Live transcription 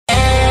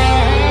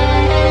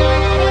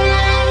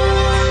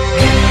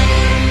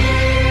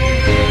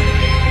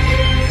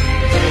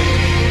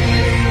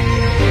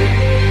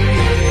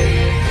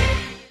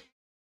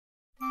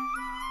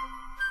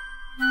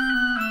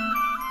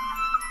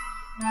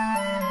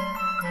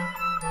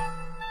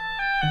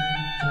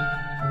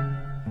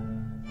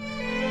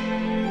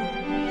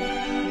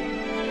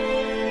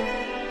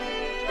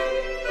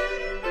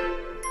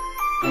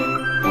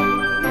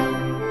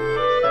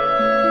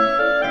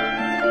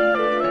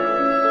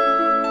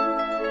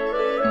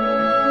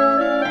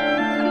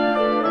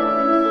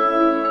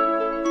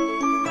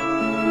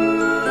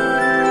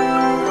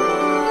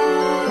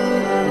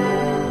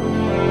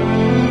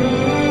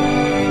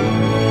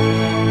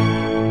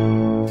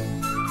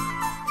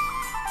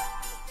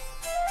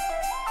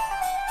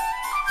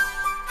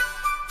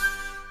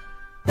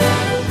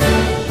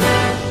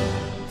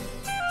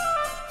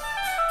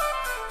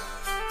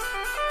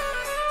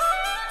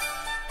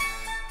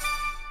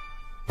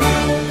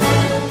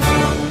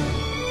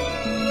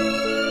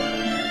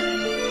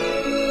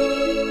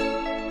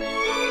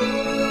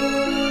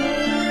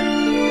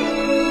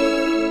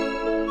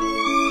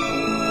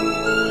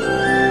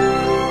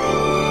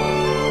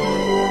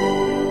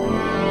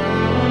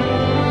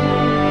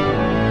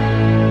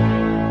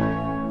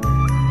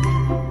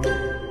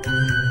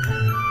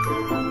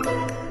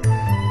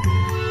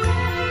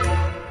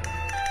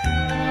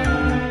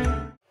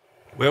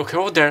Well,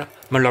 hello there,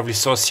 my lovely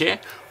associate.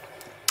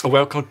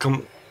 Welcome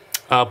to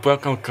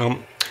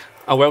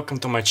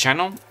my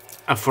channel,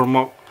 and for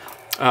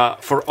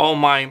all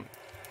my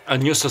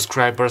new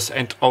subscribers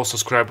and all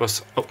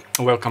subscribers,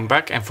 welcome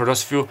back. And for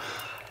those of you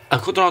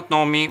who do not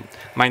know me,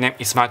 my name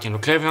is Martin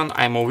Luclevion.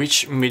 I'm a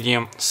witch,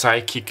 medium,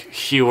 psychic,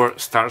 healer,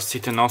 star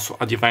seed, and also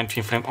a divine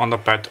twin flame on the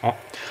path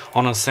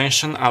on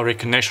ascension, a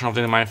recognition of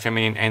the divine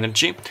feminine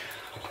energy.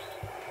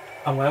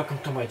 And welcome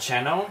to my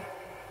channel.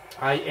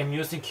 I am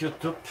using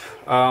YouTube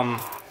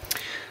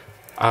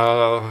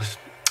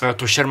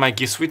to share my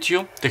gifts with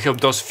you, to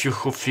help those of you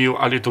who feel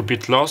a little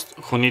bit lost,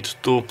 who need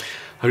to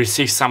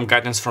receive some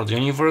guidance from the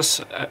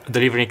universe,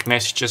 delivering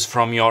messages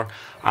from your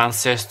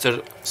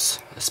ancestors,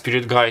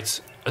 spirit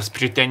guides,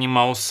 spirit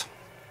animals,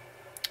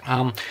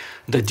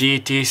 the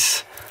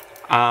deities,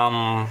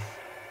 light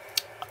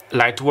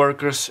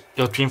workers,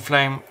 your twin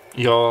flame,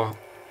 your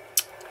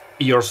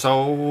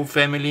soul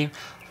family,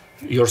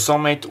 your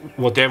soulmate,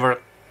 whatever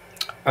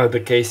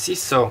the case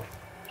is. So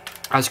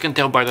as you can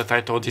tell by the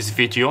title of this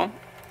video,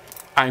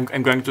 I'm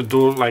going to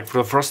do, like, for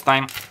the first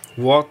time,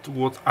 what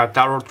would a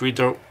tarot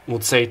reader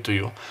would say to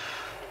you.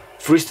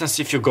 For instance,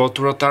 if you go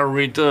to a tarot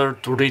reader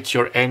to read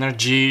your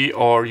energy,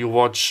 or you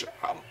watch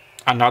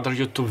another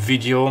YouTube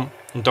video,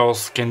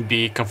 those can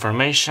be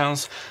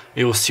confirmations.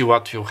 You will see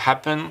what will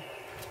happen.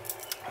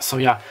 So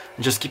yeah,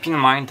 just keep in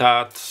mind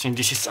that since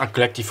this is a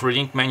collective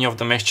reading, many of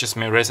the messages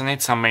may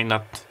resonate, some may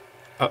not,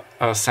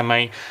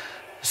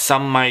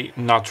 some may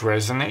not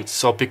resonate.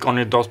 So pick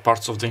only those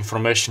parts of the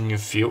information you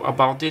feel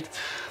about it.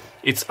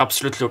 It's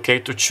absolutely okay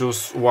to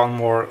choose one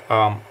more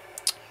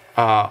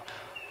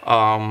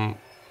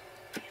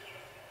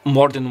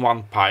than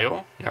one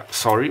pile. Yeah,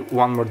 sorry,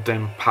 one more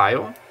than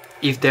pile.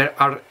 If there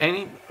are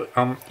any,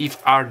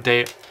 if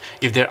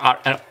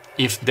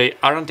there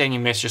aren't any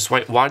messages,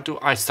 why do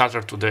I start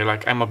her today?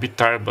 Like, I'm a bit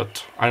tired,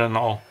 but I don't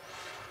know.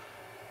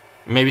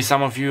 Maybe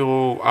some of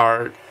you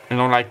are,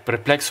 like,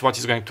 perplexed. What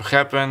is going to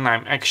happen?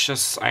 I'm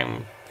anxious.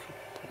 I'm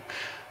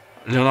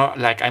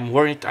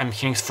worried. I'm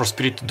hearing for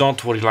spirit.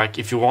 Don't worry. Like,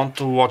 if you want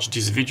to watch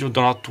this video,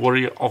 do not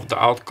worry of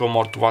the outcome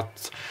or to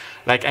what.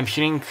 Like, I'm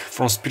hearing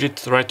from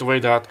spirit right away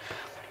that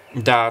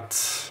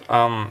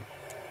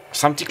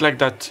something like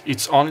that.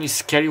 It's only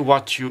scary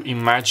what you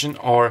imagine,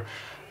 or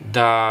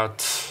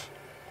that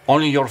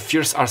only your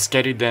fears are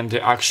scary than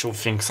the actual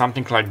thing.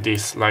 Something like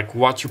this, like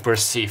what you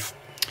perceive.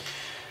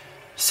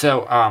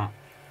 So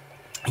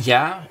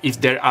yeah,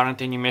 if there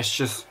aren't any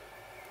messages,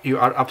 you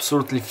are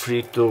absolutely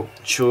free to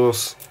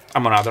choose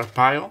another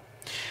pile.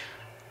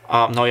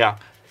 No, yeah,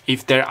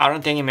 if there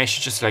aren't any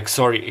messages, like,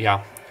 sorry,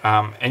 yeah,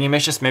 any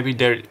messages, maybe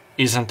there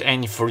isn't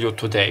any for you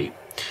today.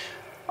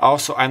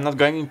 Also, I'm not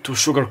going to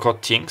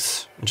sugarcoat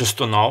things, just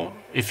to know.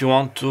 If you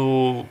want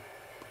to,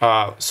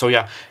 so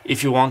yeah,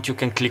 if you want, you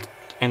can click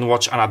and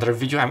watch another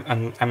video.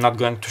 I'm not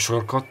going to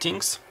sugarcoat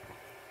things.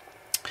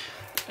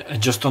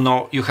 Just to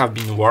know you have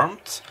been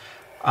warned.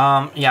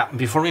 Yeah,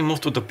 before we move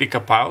to the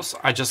pick-up piles,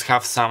 I just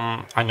have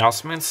some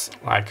announcements.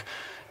 Like,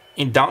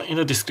 down in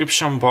the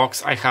description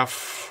box, I have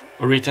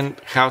written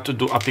how to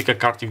do a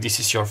pick-a-card if this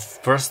is your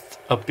first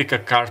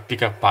pick-a-card,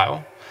 pick-up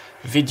pile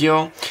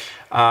video.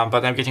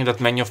 But I'm getting that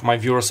many of my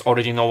viewers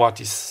already know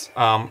what is,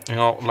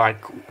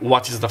 like,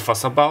 what is the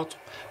fuss about,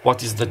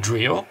 what is the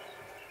drill.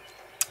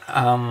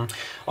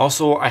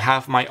 Also, I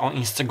have my own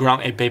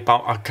Instagram and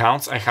PayPal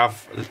accounts. I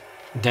have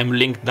them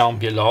linked down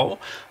below.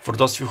 For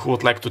those of you who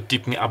would like to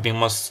tip me, I'll be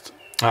most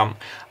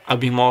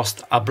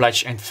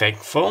obliged and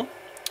thankful,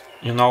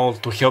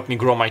 to help me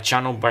grow my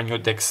channel, buy new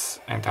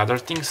decks and other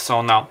things.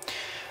 So now,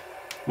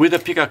 with the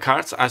pick-a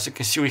cards, as you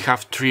can see, we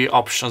have 3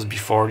 options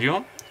before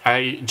you.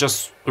 I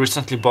just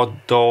recently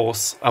bought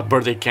those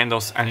birthday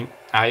candles, and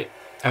I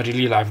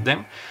really like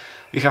them.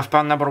 We have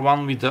pile number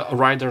 1 with the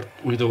rider,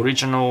 with the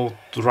original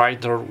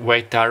rider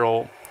Waite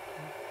tarot.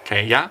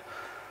 Okay, yeah,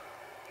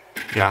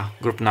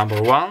 group number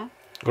 1.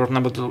 Group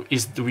number 2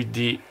 is with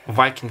the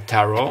Viking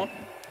tarot,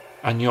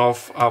 a new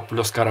of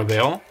Pablo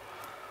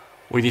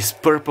with this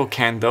purple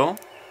candle,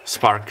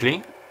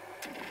 sparkly.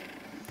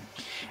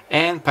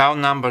 And pile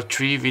number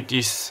 3 with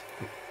this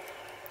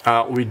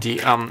with the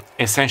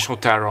essential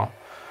tarot.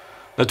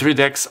 The 3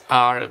 decks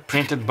are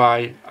printed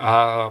by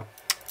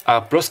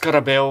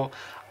Pablo,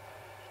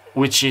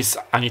 which is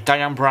an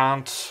Italian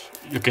brand.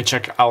 You can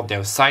check out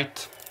their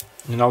site.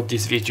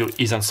 This video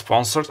isn't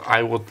sponsored.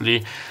 I would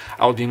be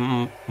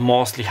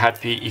mostly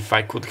happy if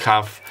I could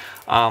have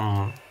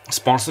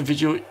sponsored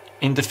video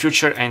in the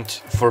future, and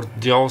for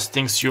those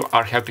things you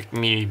are helping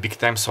me big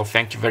time, so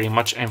thank you very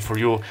much. And for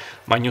you,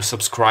 my new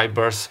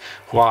subscribers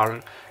who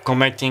are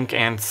commenting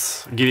and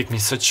giving me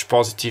such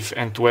positive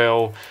and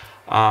well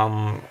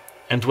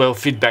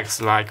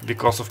feedbacks, like,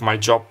 because of my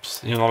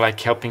jobs,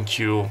 like helping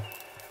you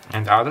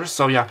and others.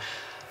 So yeah,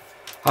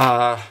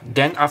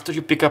 then after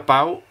you pick a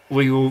pile,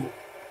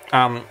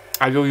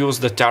 I will use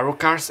the tarot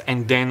cards,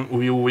 and then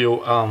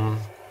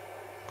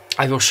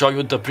I will show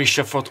you the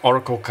pre-shuffled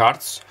oracle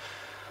cards,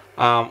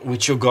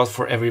 which you got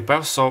for every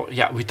pile. So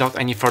yeah, without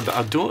any further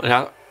ado,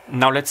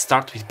 now let's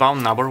start with pile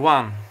number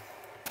 1.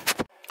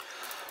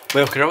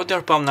 Well, hello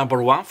there, poem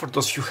number 1. For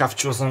those who have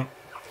chosen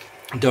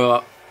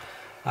the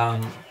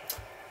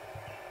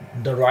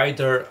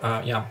rider,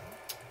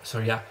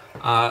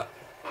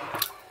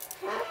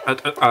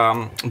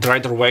 the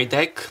rider Waite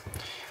deck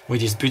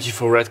with this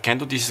beautiful red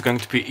candle. This is going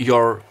to be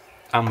your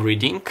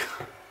reading.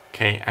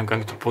 Okay, I'm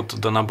going to put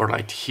the number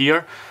right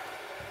here.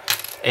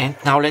 And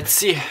now let's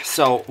see.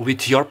 So,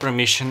 with your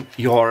permission,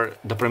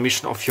 the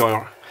permission of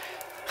your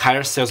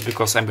higher selves,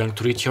 because I'm going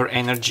to read your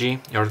energy,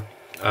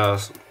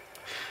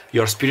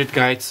 your spirit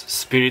guides,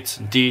 spirits,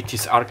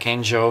 deities,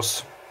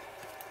 archangels,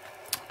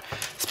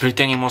 spirit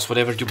animals,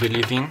 whatever you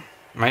believe in.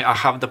 May I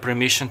have the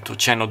permission to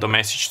channel the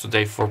message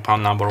today for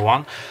poem number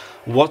 1?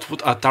 What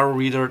would a tarot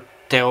reader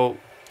tell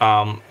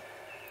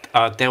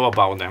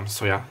about them?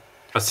 So yeah,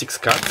 6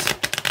 cards.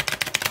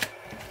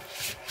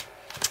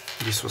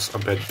 This was a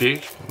bad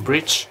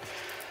bridge,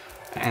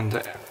 and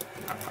the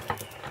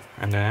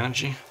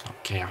energy.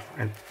 Okay, yeah,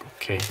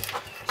 okay,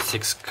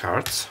 6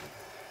 cards.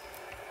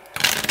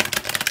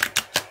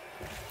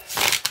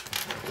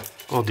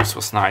 Oh, this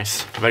was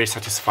nice, very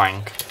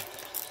satisfying.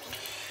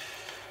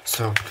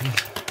 So,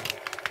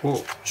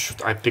 oh,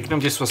 should I pick them?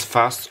 This was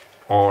fast,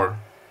 or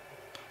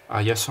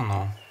yes or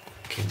no?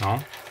 Okay,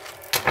 no.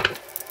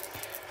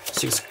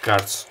 6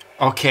 cards.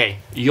 Okay,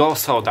 you all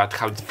saw that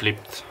how it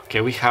flipped.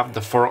 Okay, we have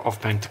the 4 of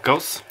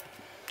Pentacles.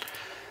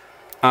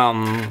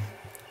 Earth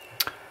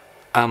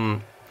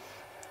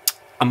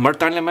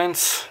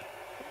elements,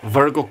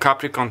 Virgo,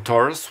 Capricorn,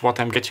 Taurus.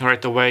 What I'm getting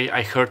right away,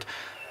 I heard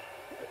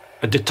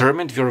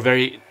determined. You're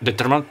very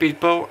determined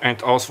people,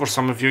 and also for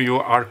some of you, you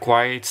are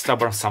quite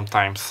stubborn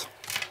sometimes.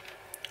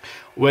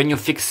 When you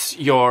fix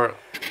your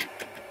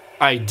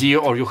idea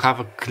or you have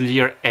a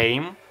clear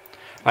aim,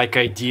 like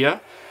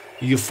idea,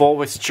 you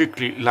follow it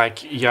strictly.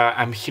 Like, yeah,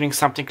 I'm hearing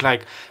something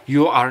like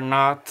you are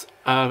not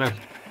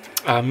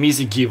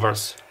easy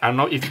givers. I don't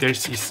know if there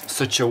is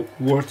such a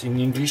word in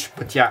English,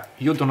 but yeah,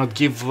 you do not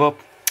give up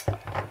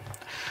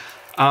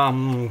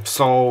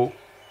so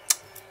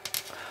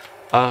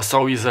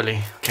easily.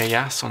 Okay,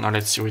 yeah, so now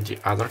let's see with the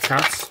other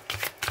cards.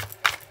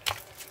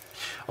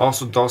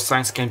 Also, those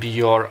signs can be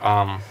your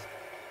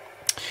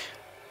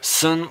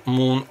Sun,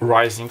 Moon,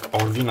 Rising,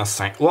 or Venus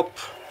sign. Whoop!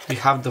 We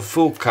have the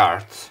Fool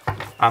card,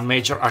 a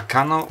major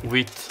arcana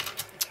with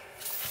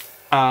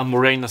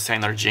Uranus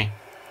energy.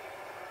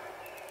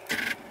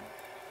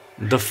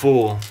 The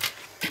Fool.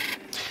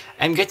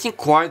 I'm getting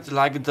quite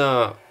like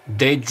the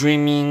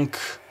daydreaming,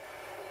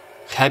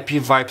 happy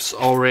vibes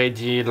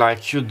already.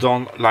 Like you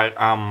don't like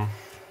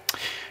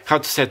how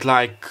to say it,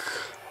 like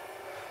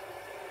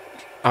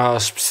a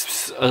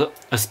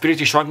spirit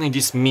is showing me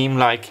this meme,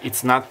 like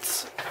it's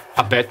not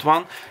a bad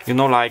one, you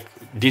know, like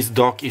this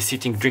dog is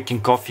sitting drinking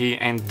coffee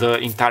and the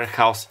entire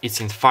house is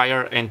in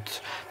fire, and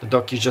the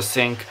dog is just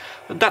saying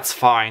that's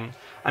fine.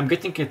 I'm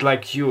getting it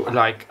like you,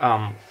 like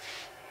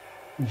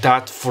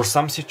that for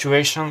some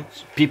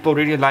situations people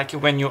really like you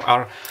when you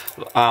are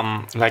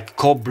like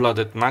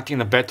cold-blooded, not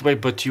in a bad way,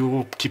 but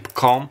you keep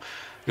calm,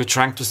 you're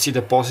trying to see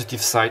the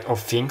positive side of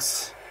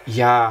things.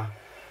 Yeah,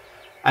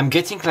 I'm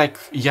getting like,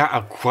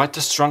 yeah, quite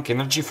a strong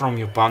energy from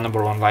you, poem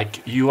number 1.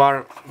 Like you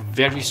are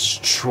very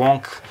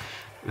strong,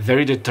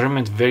 very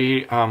determined,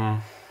 very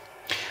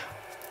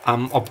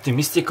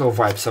optimistical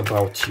vibes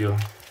about you.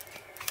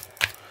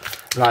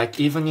 Like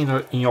even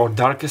in your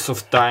darkest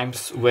of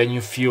times, when you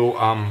feel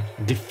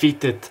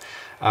defeated,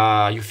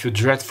 you feel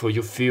dreadful,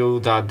 you feel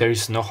that there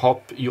is no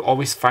hope, you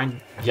always find,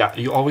 yeah,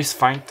 you always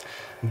find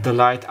the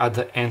light at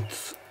the end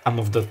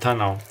of the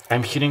tunnel.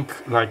 I'm hearing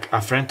like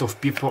a friend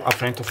of people, a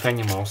friend of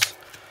animals.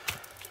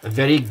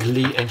 Very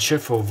glee and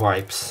cheerful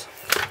vibes.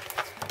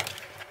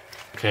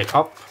 Okay,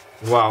 up.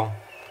 Wow.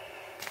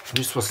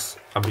 This was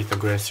a bit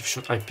aggressive.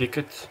 Should I pick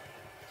it?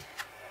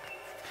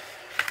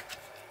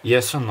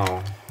 Yes or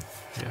no?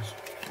 Yes.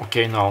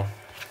 Okay, no.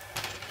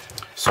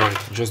 Sorry,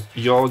 just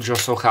you all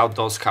just saw how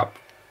those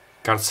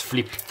cards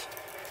flipped.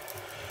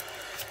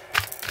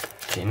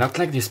 Okay, not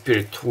like the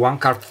spirit. One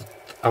card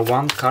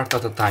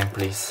at a time,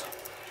 please.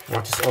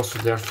 What is also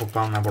there for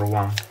poem number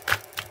 1?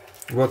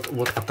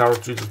 What a tarot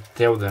reader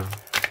tell them?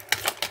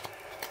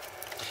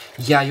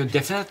 Yeah, you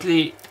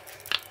definitely.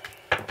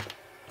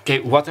 Okay,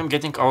 what I'm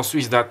getting also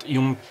is that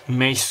you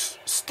may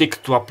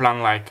stick to a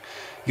plan. Like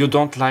you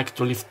don't like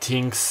to leave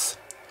things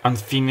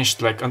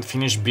unfinished, like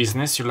unfinished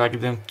business. You like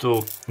them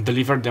to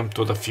deliver them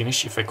to the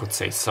finish, if I could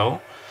say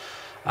so.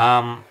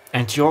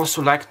 And you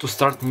also like to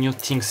start new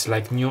things,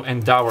 like new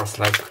endeavors,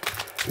 like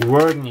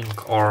learning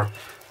or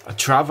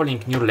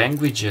traveling, new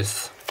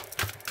languages.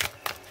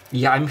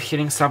 Yeah, I'm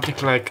hearing something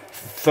like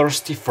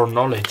thirsty for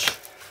knowledge.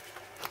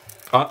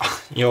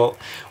 You know,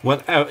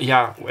 when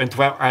yeah, and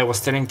when I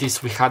was telling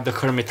this, we had the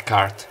Hermit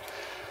card,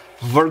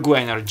 Virgo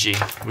energy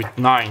with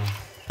 9.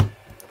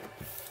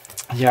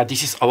 Yeah,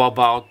 this is all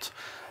about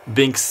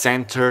being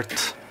centered,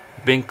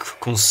 being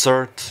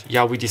concerned,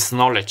 yeah, with this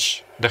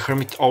knowledge. The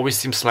Hermit always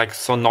seems like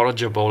so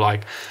knowledgeable,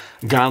 like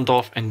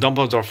Gandalf and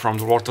Dumbledore from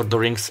The Lord of the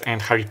Rings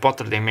and Harry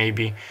Potter. They may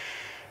be,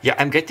 yeah,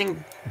 I'm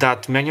getting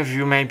that many of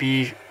you may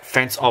be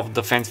fans of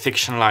the fan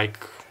fiction like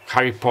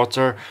Harry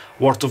Potter,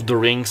 Lord of the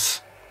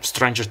Rings,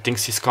 Stranger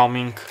Things is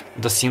coming,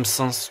 The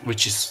Simpsons,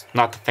 which is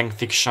not fan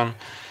fiction,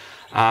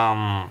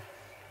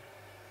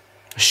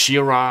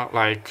 She-Ra,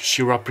 like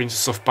She-Ra,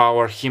 Princess of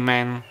Power,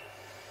 He-Man,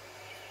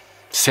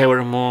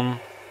 Sailor Moon,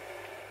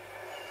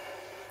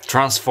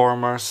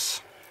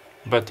 Transformers.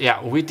 But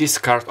yeah, with this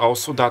card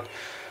also that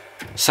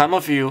some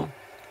of you,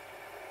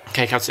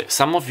 okay, I can say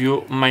some of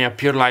you may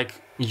appear like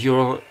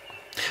you're,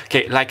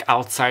 okay, like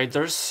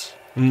outsiders,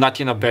 not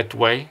in a bad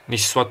way.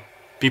 This is what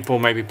people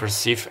maybe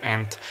perceive,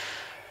 and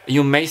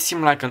you may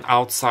seem like an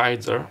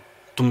outsider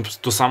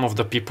to some of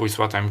the people is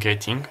what I'm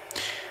getting.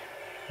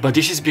 But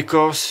this is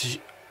because,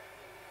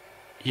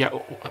 yeah,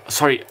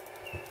 sorry,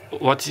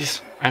 what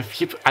is, I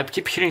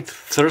keep hearing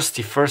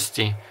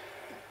thirsty,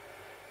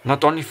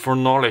 not only for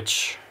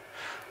knowledge,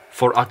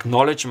 for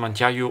acknowledgement.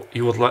 Yeah, you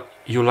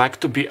like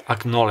to be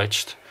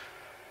acknowledged.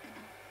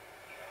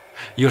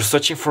 You're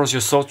searching for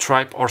your soul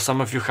tribe, or some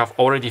of you have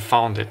already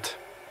found it.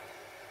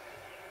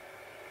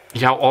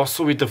 Yeah,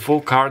 also with the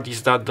full card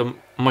is that the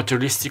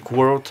materialistic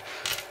world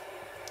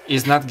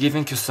is not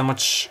giving you so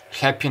much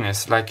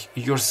happiness. Like,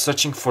 you're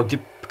searching for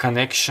deep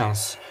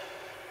connections,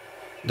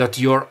 that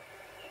you're,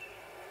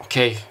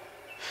 okay,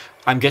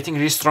 I'm getting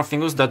really strong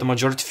feelings that the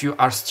majority of you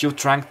are still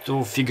trying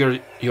to figure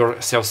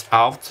yourselves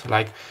out,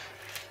 like,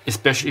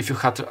 especially if you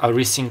had a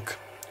recent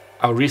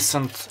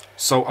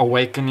soul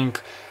awakening,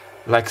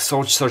 like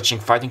soul searching,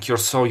 finding your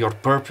soul, your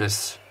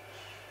purpose.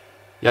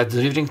 Yeah,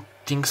 delivering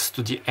things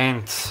to the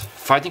end,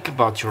 fighting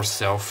about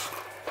yourself.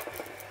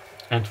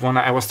 And when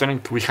I was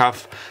telling, we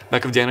have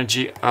back of the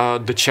energy,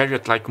 the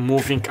Chariot, like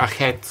moving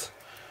ahead,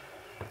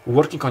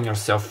 working on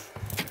yourself,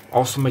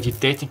 also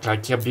meditating,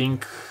 like, yeah,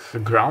 being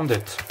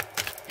grounded.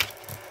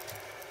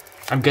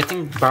 I'm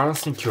getting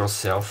balancing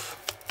yourself,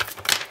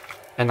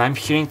 and I'm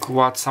hearing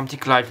what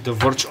something like the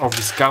verge of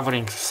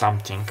discovering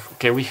something.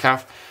 Okay, we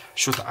have,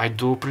 should I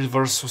do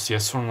pre-versus,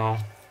 yes or no?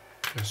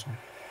 Yes.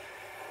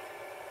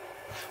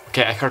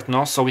 Okay, I heard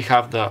no, so we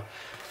have the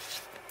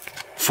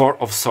Four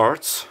of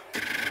Swords.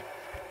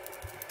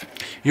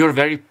 You're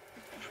very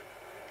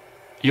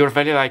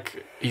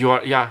like, you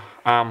are, yeah,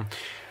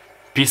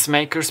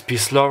 peacemakers,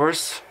 peace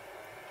lovers.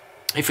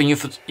 Even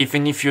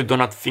if you do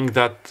not think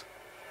that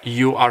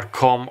you are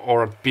calm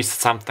or at peace,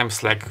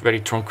 sometimes like very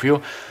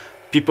tranquil,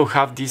 people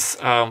have this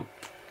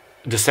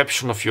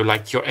deception of you,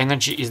 like your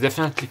energy is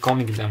definitely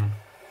calming them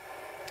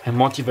and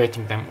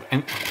motivating them.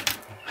 And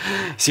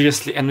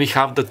seriously, and we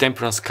have the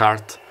Temperance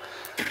card,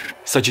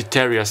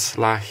 Sagittarius,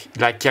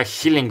 like yeah,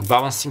 healing,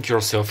 balancing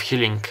yourself,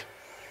 healing.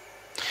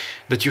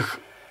 That you,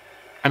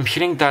 I'm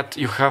hearing that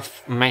you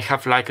may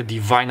have like a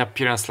divine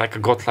appearance, like a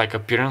godlike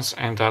appearance,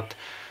 and that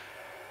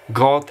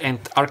God and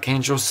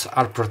archangels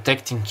are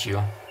protecting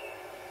you.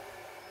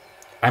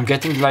 I'm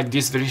getting like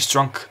this very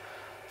strong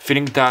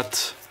feeling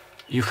that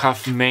you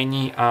have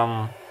many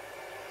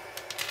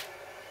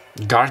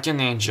guardian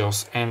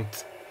angels and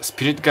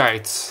spirit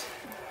guides,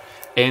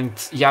 and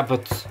yeah,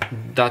 but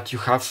that you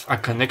have a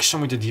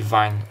connection with the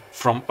divine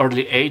from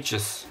early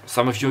ages.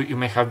 Some of you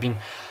may have been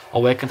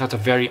awakened at a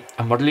very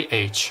early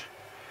age,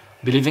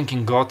 believing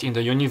in God, in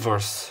the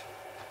universe,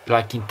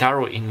 like in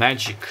tarot, in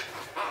magic,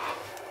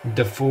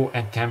 the Fool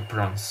and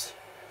Temperance.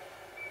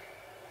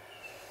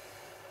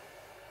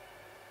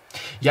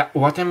 Yeah,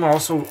 what I'm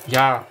also,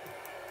 yeah,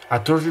 I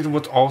totally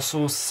would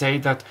also say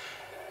that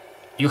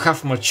you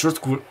have matured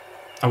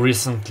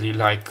recently,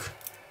 like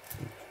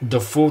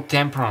the Fool,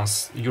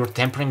 Temperance, you're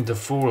tempering the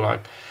Fool,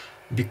 like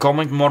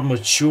becoming more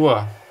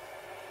mature,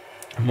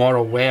 more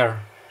aware,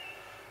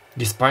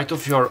 despite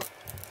of your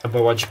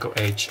biological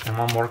age. And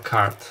one more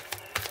card.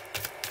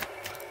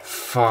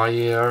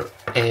 Fire,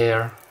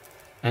 air,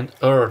 and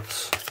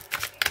earth.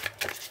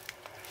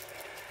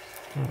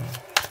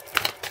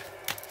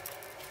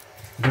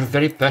 You're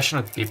very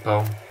passionate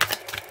people.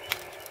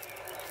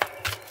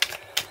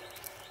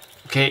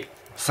 Okay,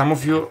 some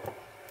of you,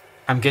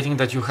 I'm getting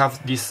that you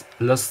have this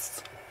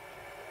lust,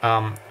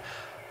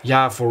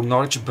 yeah, for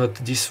knowledge, but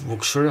this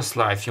luxurious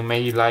life. You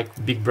may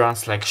like big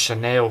brands like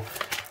Chanel,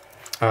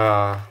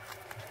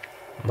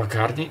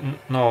 Bacardi,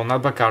 no,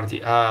 not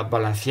Bacardi,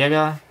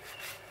 Balenciaga.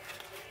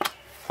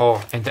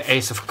 Oh, and the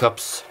Ace of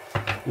Cups,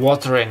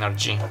 water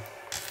energy,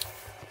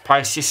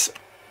 Pisces,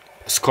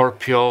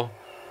 Scorpio.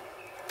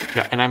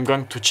 Yeah, and I'm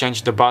going to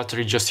change the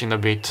battery just in a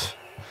bit.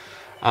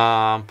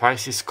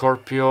 Pisces,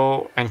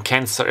 Scorpio, and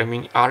Cancer, I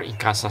mean, are in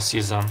Cancer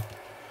season.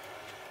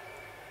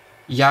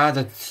 Yeah,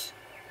 that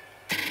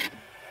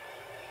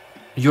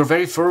you're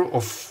very full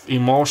of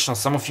emotions.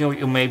 Some of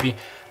you may be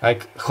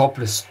like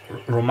hopeless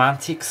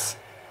romantics,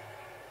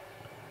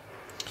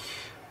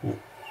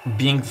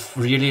 being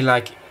really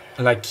like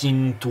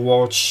keen to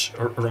watch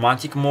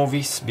romantic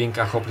movies, being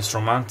a hopeless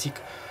romantic.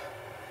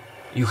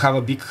 You have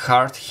a big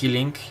heart,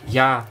 healing,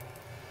 yeah.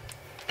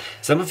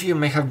 Some of you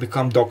may have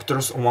become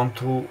doctors or want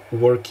to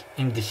work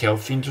in the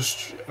health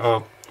industry,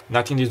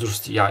 not in the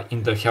industry, yeah,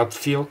 in the health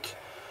field.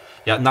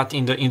 Yeah, not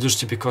in the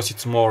industry because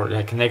it's more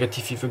like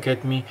negative, if you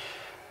get me.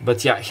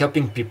 But yeah,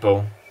 helping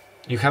people.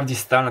 You have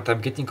this talent. I'm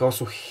getting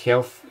also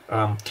health,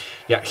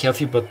 yeah,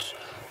 healthy, but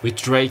with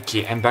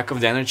Reiki. And back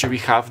of the energy we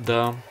have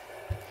the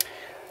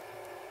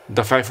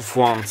The Five of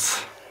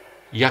Wands.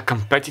 Yeah,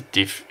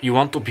 competitive. You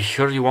want to be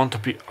heard, you want to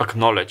be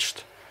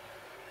acknowledged.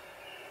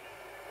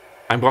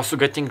 I'm also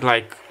getting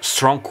like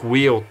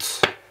strong-willed,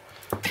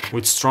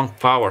 with strong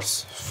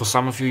powers. For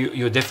some of you,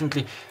 you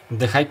definitely...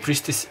 The High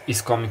Priestess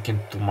is coming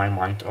into my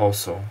mind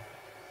also.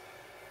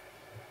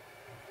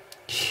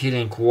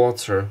 Healing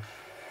water.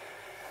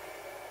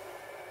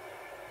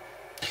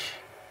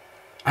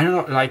 I don't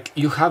know, like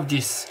you have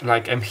this,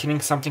 like I'm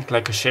hearing something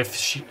like a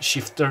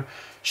shapeshifter,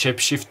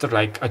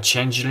 like a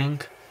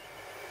changeling.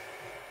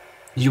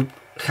 You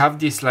have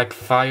this like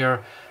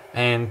fire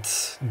and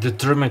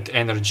determined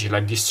energy,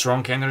 like this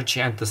strong energy,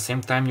 and at the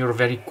same time you're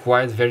very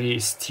quiet, very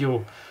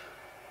still,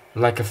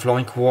 like a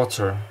flowing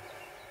water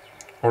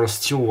or a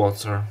still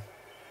water.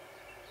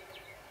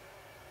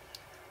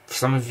 For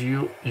some of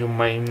you, your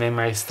name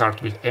might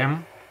start with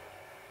M.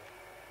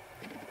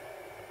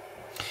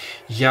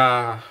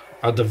 Yeah,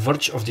 at the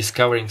verge of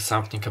discovering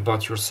something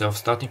about yourself,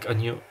 starting a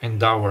new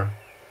endeavor,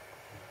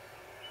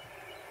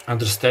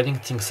 understanding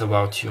things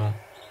about you,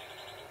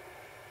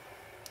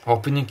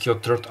 opening your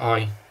third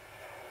eye,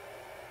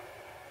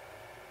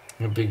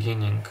 new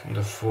beginning,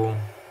 the Fool.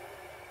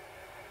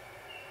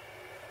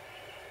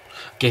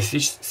 Okay,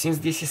 since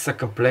this is a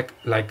complex,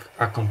 like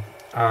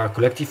a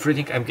collective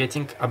reading, I'm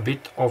getting a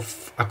bit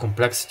of a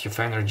complexity of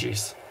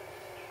energies.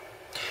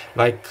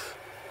 Like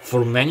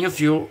for many of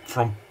you,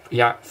 from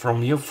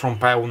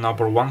pile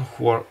number 1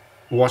 who are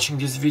watching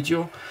this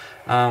video,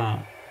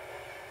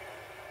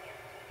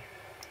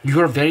 you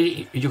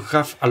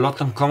have a lot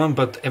in common,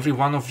 but every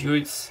one of you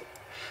is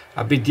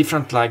a bit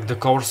different, like the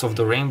colors of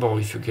the rainbow,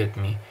 if you get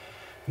me.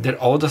 They're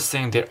all the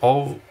same, they're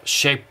all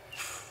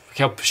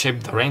help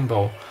shape the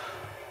rainbow,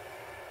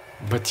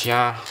 but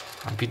yeah,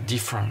 a bit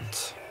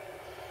different.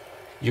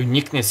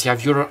 Uniqueness, yeah,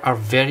 you are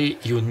very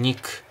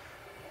unique.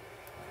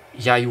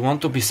 Yeah, you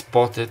want to be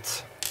spotted.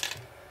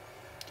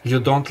 You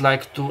don't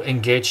like to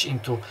engage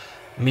into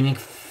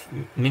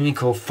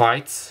meaningful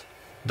fights.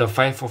 The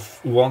Five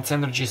of Wands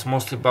energy is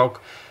mostly about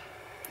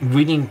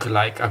winning,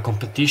 like a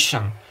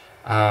competition,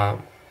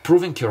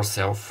 proving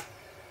yourself.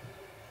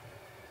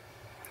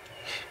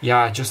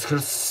 Yeah, I just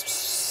heard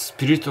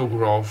spiritual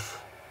growth.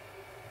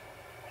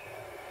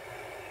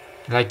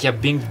 Like, yeah,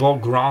 being both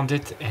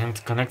grounded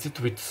and connected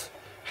with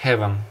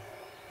heaven.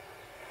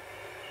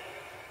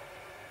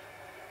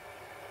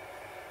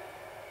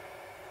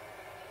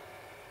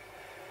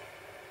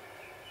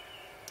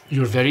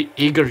 You're very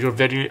eager, you're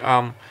very,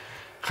 how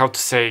to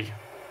say,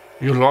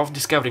 you love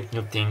discovering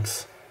new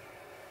things.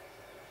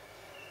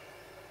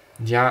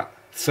 Yeah,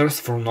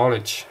 thirst for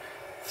knowledge,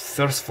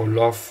 thirst for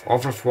love,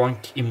 overflowing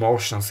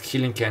emotions,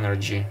 healing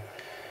energy,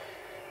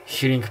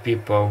 healing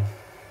people.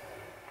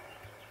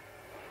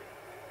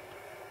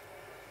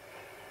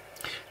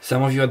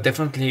 Some of you are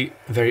definitely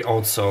very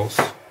old souls.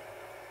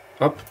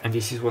 Up, and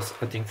this is what's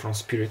a thing from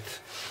Spirit.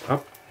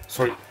 Up,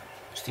 sorry,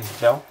 just need to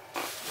tell.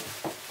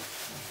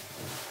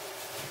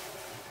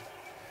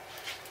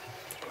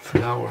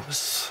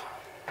 Flowers.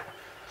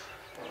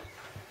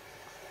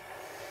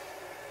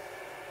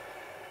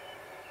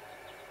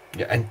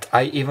 Yeah, and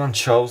I even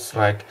chose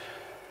like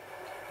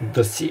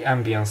the sea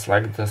ambience,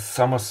 like the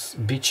summer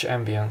beach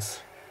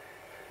ambience.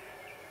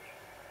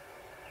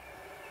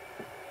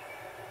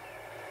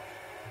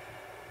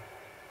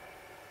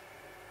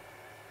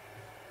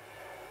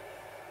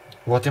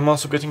 What I'm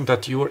also getting,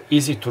 that you're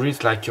easy to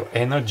read, like your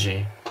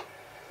energy.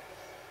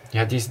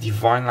 Yeah, this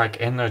divine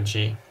like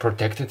energy,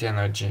 protected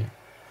energy.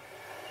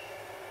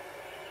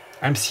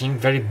 I'm seeing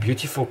very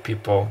beautiful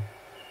people,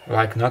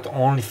 like not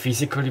only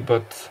physically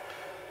but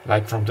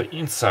like from the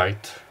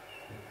inside,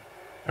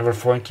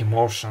 overflowing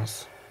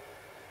emotions.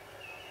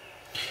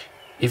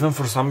 Even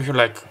for some of you,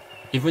 like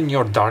even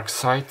your dark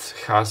side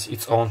has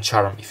its own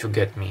charm, if you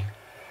get me.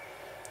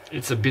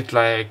 It's a bit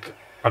like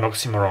an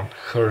oxymoron,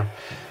 her.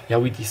 Yeah,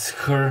 with this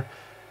her,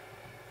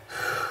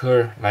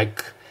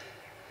 like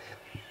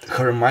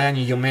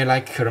Hermione, you may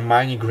like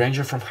Hermione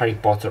Granger from Harry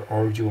Potter,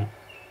 or you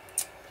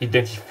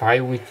identify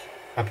with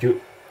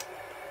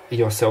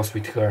yourselves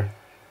with her.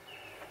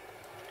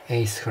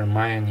 Ace,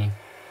 Hermione,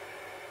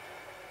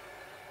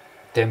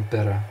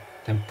 Tempura,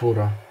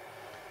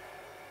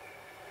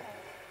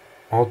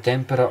 or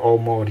Tempera or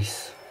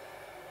Morris.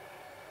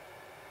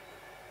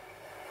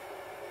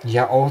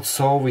 Yeah,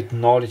 also with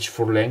knowledge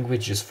for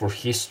languages, for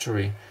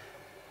history,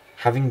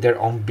 having their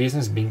own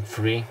business, being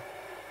free,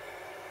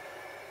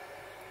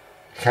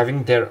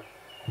 having the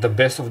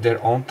best of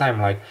their own time.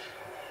 Like,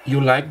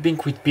 you like being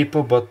with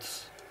people,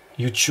 but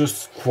you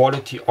choose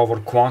quality over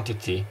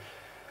quantity.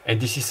 And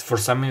this is for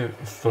some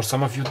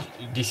of you,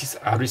 this is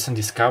a recent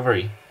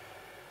discovery.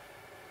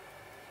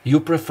 You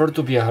prefer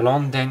to be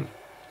alone than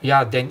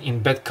in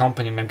bad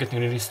company. And I'm getting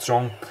really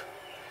strong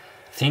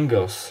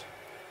tingles.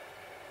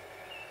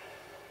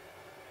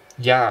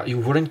 Yeah,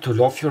 you're willing to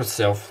love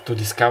yourself, to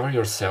discover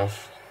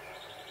yourself,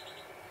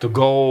 to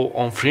go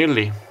on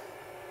freely.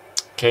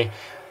 Okay.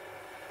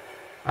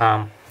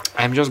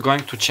 I'm just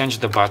going to change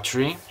the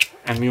battery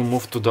and we'll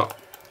move to the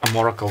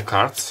Oracle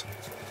cards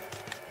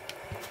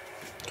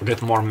to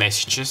get more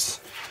messages.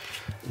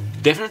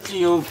 Definitely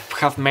you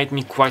have made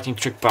me quite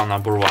intrigued by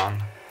number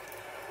 1.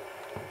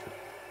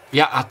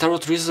 Yeah, a tarot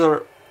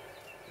reader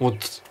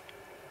would...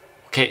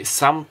 Okay,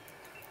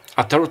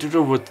 a tarot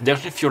reader would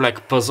definitely feel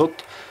like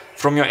puzzled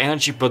from your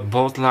energy, but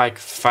both like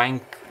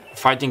finding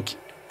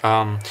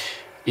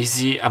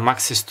easy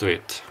access to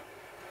it.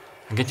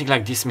 I'm getting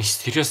like this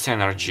mysterious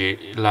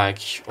energy,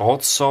 like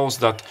old souls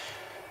that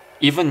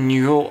even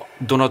you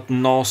do not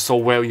know so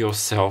well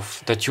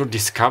yourself, that you're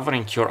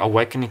discovering, you're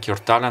awakening your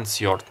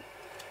talents, your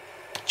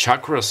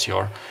chakras,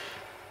 your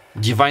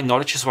divine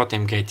knowledge is what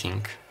I'm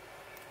getting.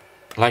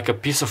 Like a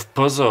piece of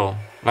puzzle,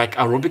 like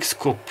a Rubik's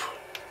Cube,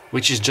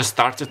 which is just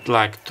started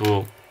like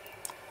to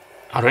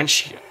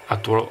arrange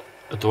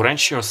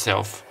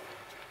yourself.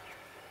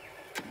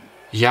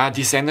 Yeah,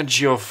 this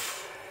energy of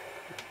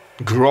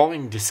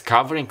growing,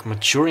 discovering,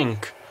 maturing,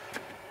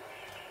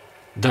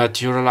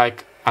 that you're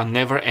like a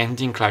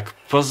never-ending like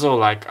puzzle,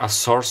 like a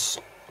source,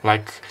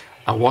 like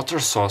a water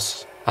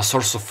source, a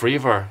source of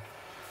river,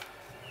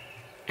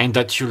 and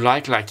that you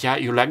like yeah,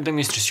 you like the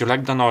mysteries, you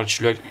like the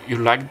knowledge, you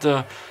like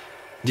the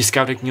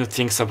discovering new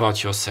things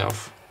about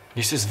yourself.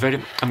 This is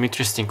very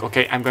interesting.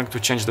 Okay, I'm going to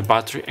change the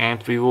battery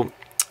and we will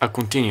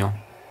continue.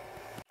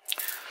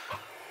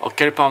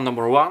 Okay, pound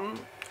number 1.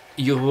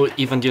 You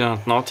even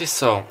didn't notice,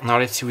 so now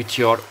let's see with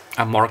your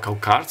Oracle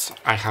cards.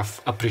 I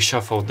have a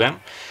pre-shuffled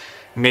them.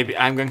 Maybe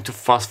I'm going to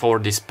fast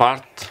forward this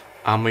part,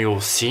 we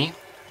will see.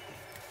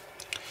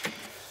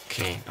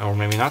 Okay, or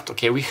maybe not.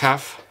 Okay, we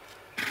have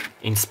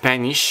in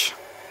Spanish,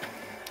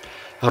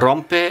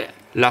 rompe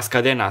las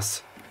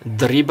cadenas,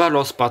 derriba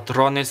los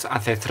patrones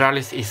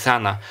ancestrales y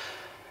sana.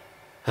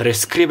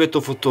 Reescribe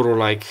tu futuro,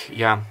 like,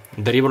 yeah,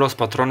 derriba los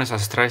patrones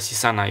ancestrales y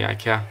sana,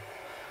 yeah.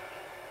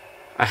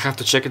 I have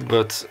to check it,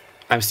 but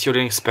I'm still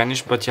reading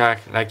Spanish, but yeah,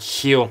 like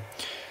heal.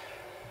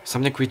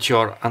 Something with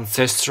your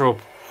ancestral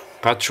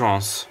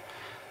patrons.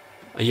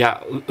 Yeah,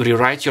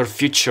 rewrite your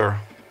future.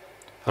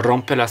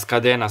 Rompe las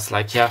cadenas,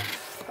 like, yeah,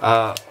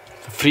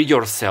 free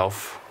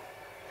yourself.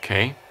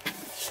 Okay.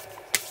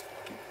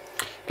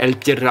 El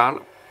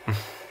pilar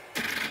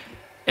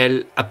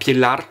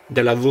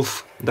de la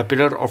luz, the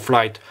pillar of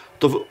light.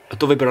 Tu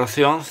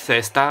vibración se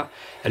está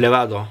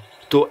elevado.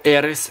 Tú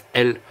eres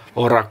el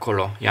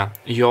oráculo. Yeah,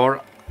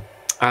 your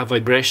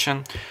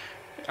vibration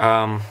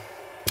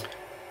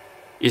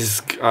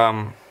is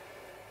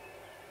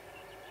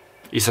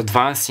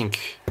advancing,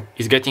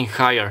 is getting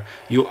higher.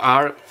 You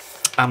are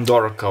the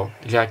oracle.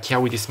 Like, yeah,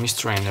 with this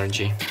mystery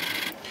energy.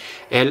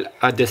 El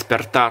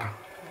despertar.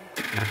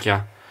 Like,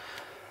 yeah.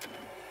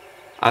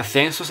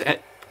 Ascensos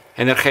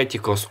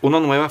energéticos, una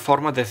nueva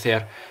forma de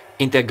ser,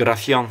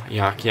 integración,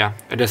 yeah,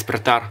 el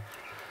despertar,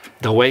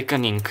 the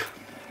awakening,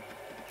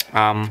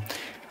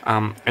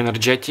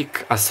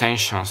 energetic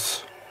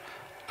ascensions,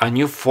 a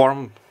new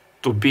form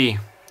to be,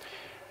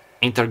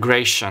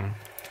 integration.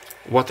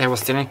 What I was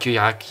telling you,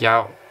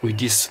 yeah, with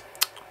this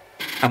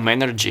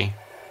energy,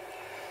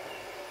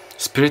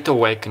 spirit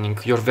awakening,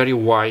 you're very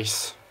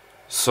wise,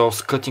 so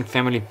cutting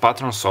family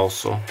patterns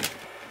also,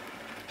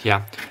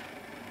 yeah.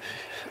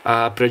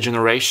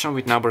 Pregeneration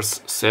with numbers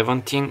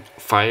 17,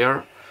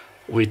 fire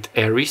with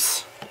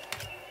Aries,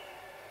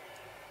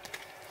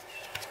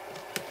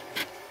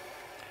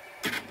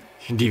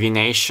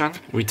 divination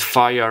with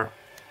fire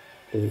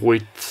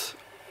with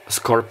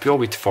Scorpio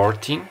with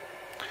 14.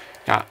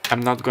 Yeah,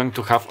 I'm not going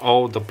to have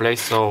all the plays,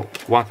 so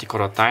one tick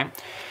at a time.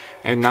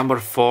 And number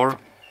 4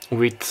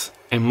 with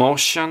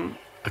emotion,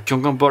 a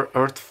cucumber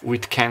earth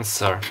with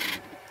Cancer.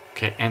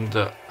 Okay, and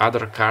the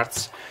other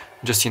cards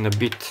just in a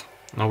bit.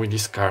 Now with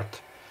this card.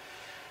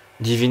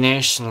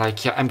 Divination,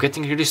 like, yeah, I'm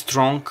getting really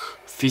strong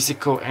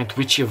physical and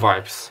witchy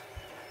vibes.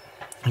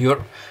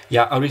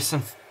 A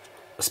recent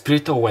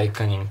spirit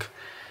awakening.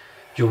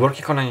 You're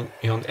working on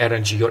your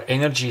energy. Your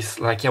energy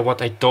is like, yeah,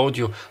 what I told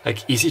you,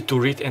 like easy to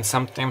read and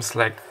sometimes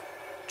like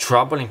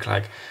troubling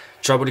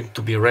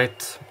to be read,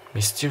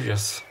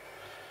 mysterious.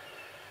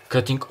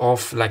 Cutting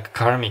off like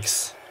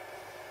karmics.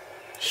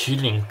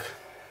 Healing.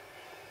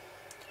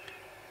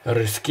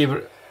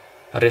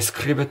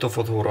 Reescribe tu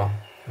futuro.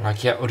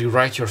 Like, yeah,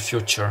 rewrite your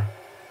future.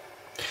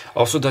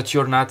 Also that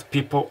you're not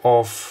people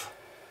of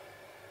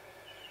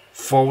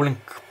following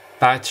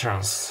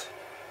patterns,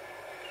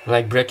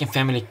 like breaking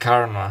family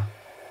karma.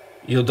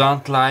 You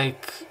don't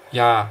like,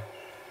 yeah,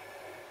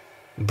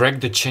 break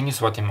the chain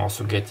is what I'm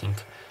also getting.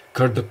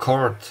 Cut the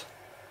cord.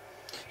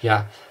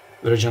 Yeah,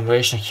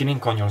 regeneration,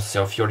 healing on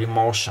yourself, your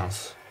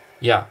emotions.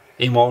 Yeah,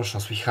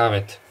 emotions, we have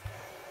it.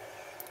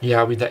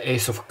 Yeah, with the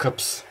Ace of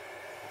Cups.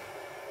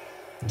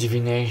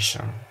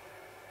 Divination.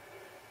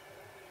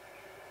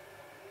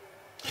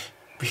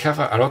 We have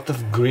a lot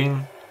of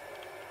green,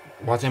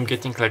 what I'm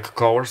getting like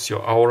colors,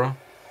 your aura.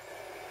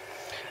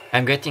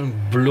 I'm getting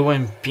blue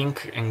and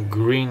pink and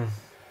green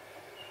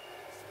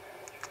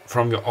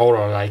from your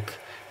aura, like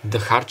the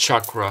heart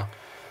chakra,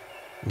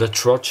 the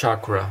throat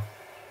chakra.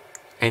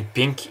 And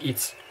pink,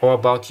 it's all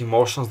about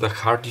emotions. The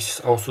heart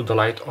is also the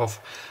light of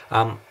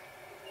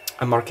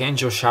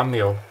Archangel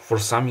Chamuel. For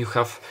some you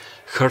have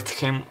heard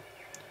from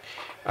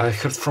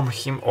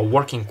him or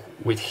working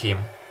with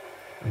him.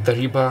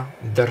 derriba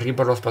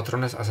los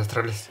patrones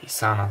ancestrales y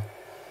sana.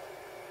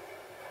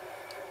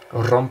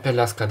 Rompe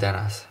las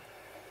cadenas.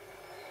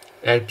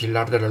 El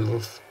pilar de la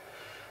luz.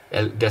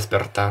 El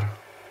despertar.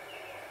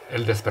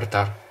 El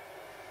despertar.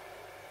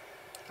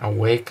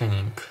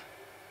 Awakening.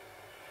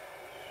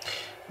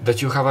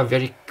 That you have a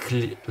very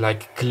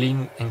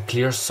clean and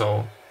clear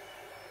soul.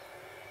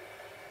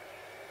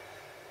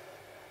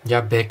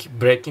 Yeah,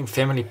 breaking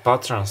family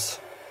patterns.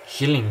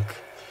 Healing.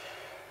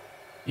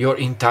 Your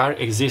entire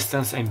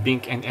existence and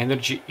being and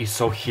energy is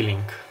so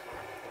healing.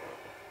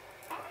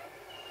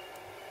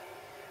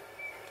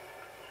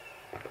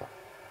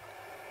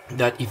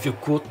 That if you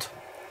could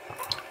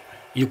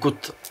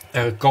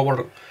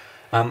cover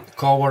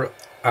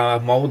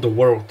mow the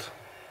world,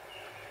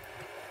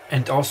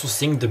 and also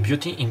seeing the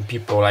beauty in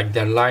people, like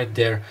their light,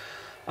 their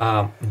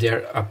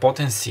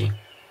potency,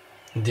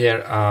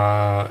 their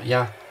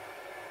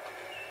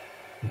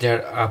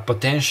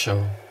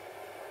potential.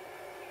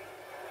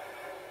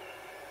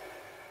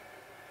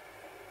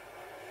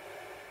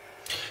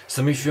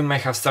 Some of you may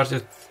have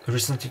started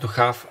recently to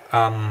have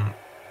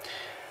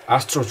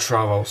astral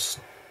travels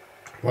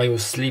while you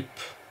sleep.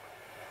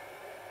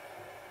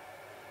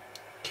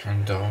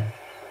 Candle.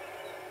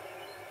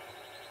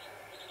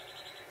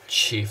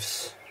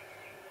 Chiefs.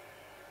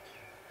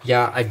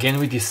 Yeah, again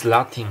with this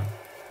Latin.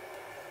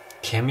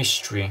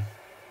 Chemistry.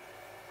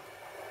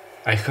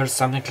 I heard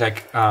something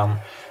like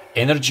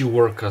energy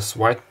workers,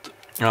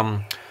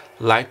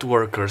 light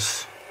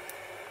workers.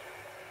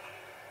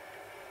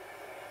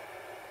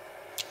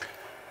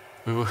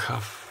 We will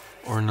have,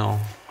 or no,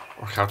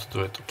 or how to do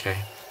it, okay.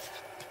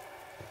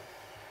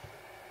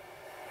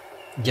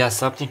 Yeah,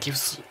 something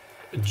keeps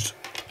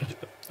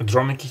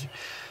drawing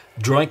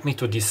me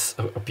to this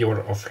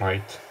pillar of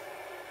light.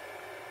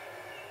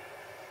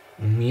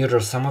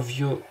 Mirror, some of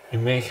you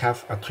may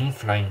have a twin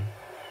flame.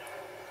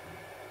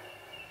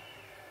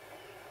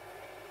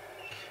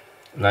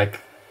 Like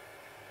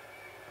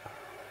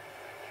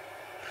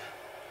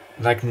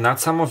not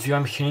some of you,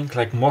 I'm hearing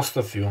like most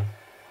of you.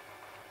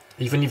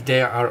 Even if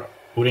they are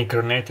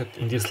reincarnated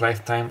in this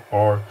lifetime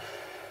or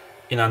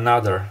in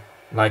another,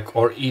 like,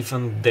 or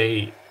even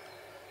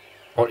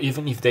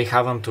if they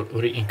haven't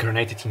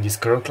reincarnated in this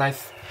current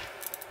life,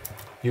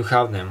 you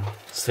have them.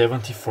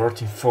 70,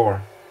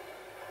 44.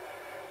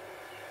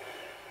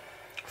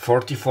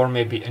 44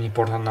 may be an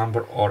important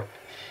number, or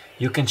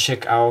you can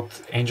check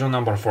out angel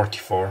number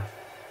 44.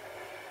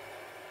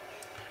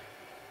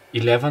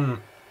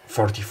 11,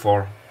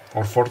 44,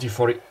 or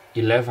 44,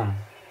 11.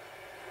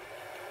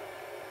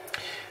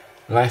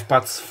 Life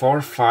paths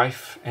 4,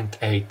 5, and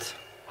 8.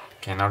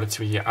 Okay, now let's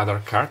read the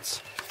other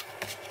cards.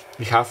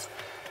 We have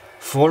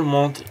Full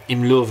Moon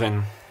in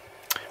Leuven.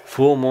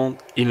 Full Moon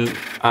in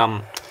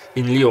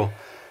Leo.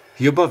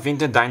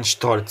 Überwinde deinen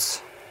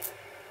Stolz.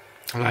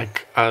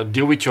 Like,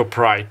 deal with your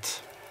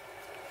pride.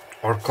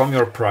 Or calm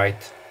your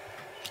pride.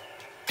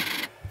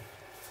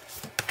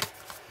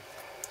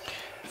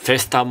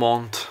 Festa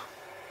Montt.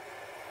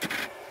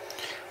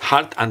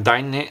 Halt an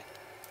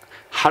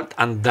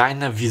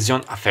deine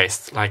Vision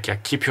fest.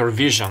 Like, keep your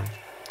vision.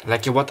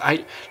 Like what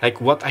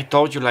I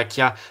told you. Like,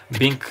 yeah,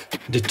 being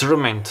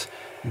determined,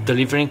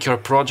 delivering your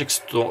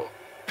projects to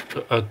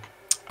an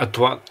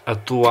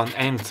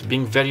end.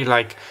 Being very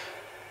like,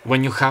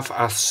 when you have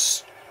a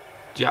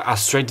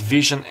straight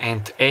vision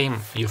and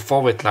aim, you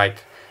follow it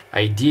like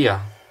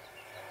idea.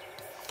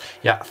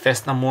 Yeah,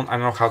 Festa Moon. I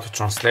don't know how to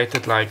translate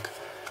it. Like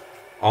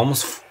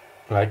almost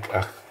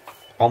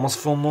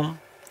full moon.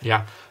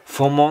 Yeah,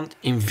 full moon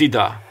in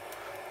Vida.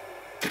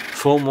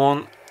 Full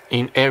moon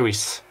in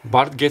Aries.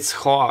 Bart gets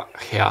hoa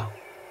hair.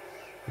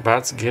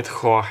 Birds get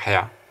hoa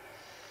hair.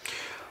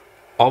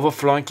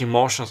 Overflowing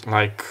emotions,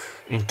 like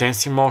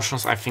intense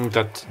emotions. I think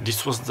that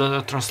this was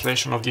the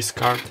translation of this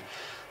card.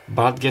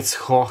 Bart gets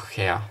hoa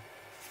hair.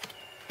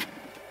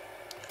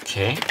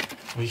 Okay,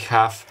 we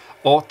have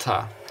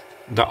Otter,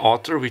 the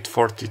Otter with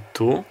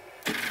 42.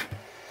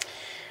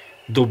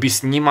 Du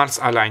bist niemals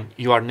allein.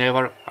 You are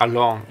never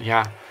alone.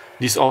 Yeah,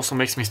 this also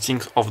makes me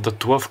think of the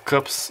 12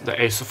 cups, the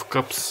Ace of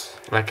Cups.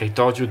 Like I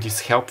told you,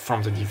 this help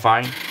from the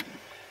divine.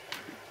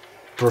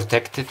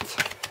 Protected.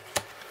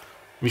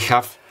 We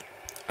have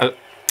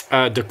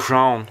the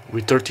Crown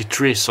with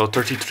 33. So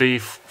 33,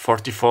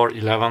 44,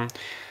 11.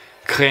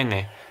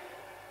 Kräne.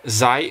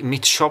 Sei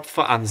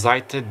Mitschöpfer an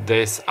Seite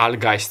des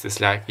Allgeistes.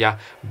 Like, yeah,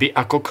 be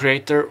a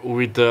co-creator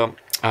with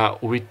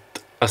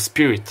a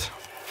spirit.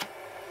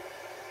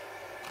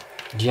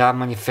 Yeah,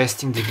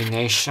 manifesting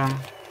divination.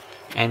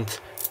 And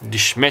the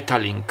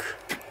Schmetterling,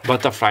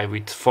 butterfly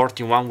with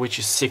 41, which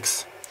is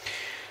 6.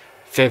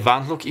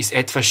 Verwandlung is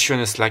etwas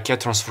Schönes, like a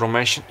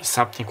transformation is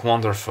something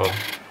wonderful.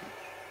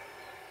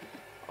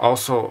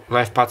 Also,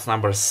 life path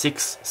number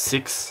 6,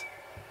 6,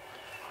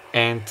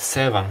 and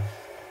 7.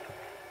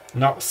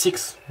 No,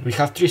 6. We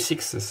have 3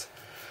 6s.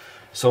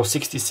 So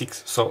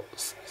 66. So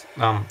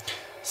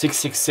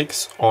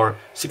 666 or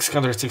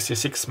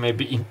 666 may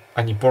be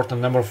an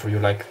important number for you,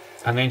 like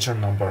an angel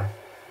number.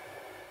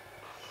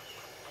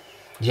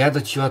 Yeah,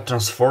 that you are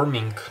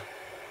transforming.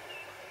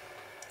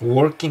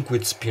 working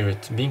with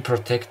spirit, being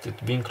protected,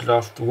 being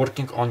loved,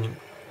 working on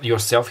your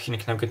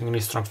self-healing. Now getting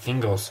really strong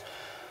fingers.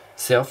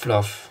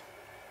 Self-love,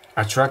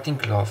 attracting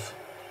love.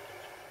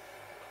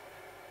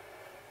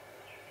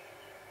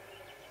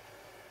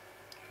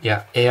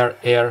 Yeah,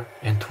 air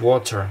and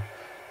water.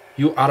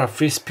 You are a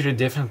free spirit,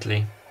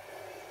 definitely.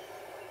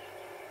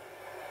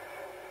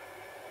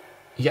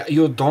 Yeah,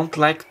 you don't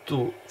like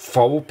to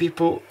follow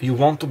people, you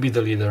want to be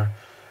the leader.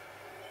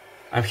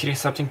 I'm hearing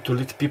something to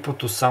lead people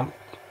to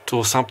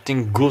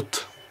something good.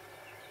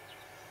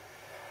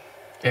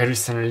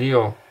 Aries and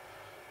Leo.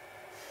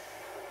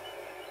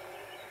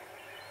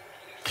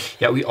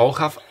 Yeah, we all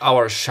have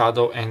our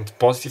shadow and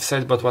positive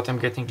side, but what I'm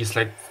getting is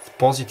like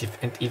positive.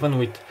 And even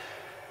with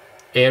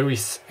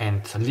Aries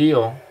and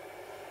Leo,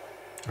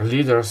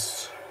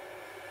 leaders,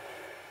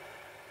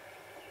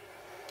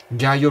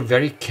 yeah, you're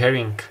very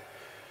caring.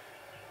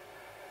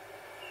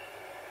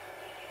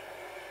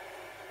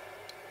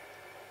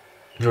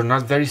 You're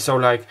not very so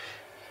like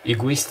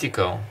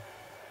egoistical.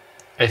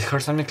 I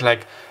heard something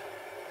like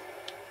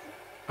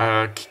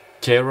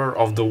carer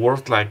of the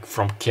world, like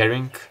from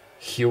caring,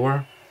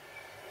 healer.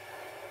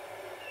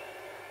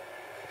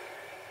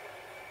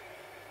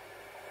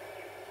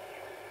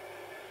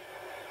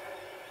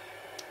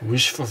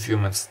 Wish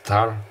fulfillment,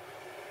 star.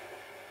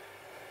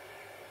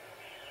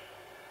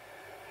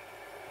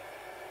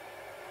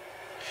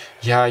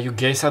 Yeah, you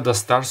gaze at the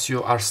stars,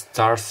 you are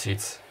star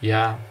seeds.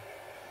 Yeah.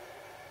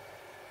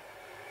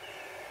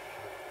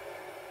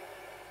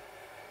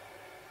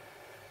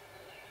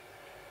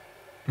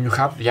 You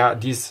have, yeah,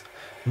 this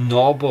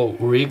noble,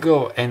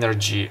 regal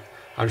energy,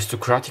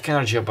 aristocratic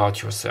energy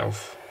about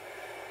yourself.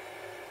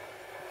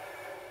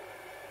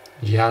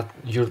 Yeah,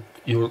 you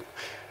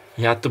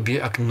to be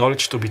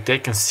acknowledged, to be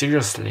taken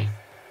seriously.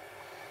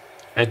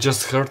 I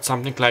just heard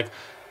something like,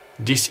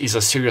 this is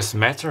a serious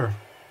matter.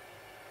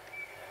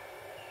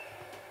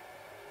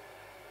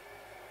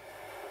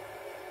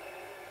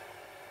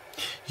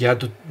 Yeah,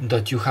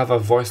 that you have a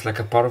voice, like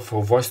a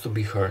powerful voice to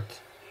be heard.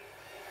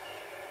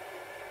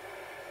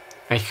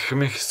 I'm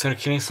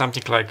hearing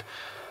something like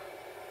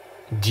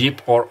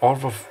deep or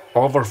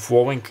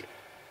overflowing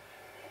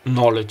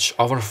knowledge,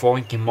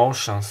 overflowing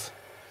emotions.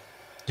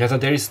 Yeah,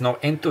 that there is no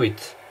end to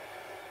it.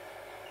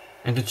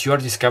 And that you are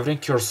discovering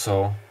your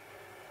soul.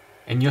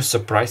 And you're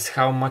surprised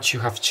how much you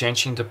have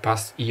changed in the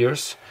past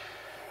years.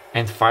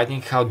 And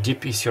finding how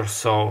deep is your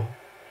soul.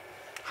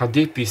 How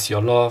deep is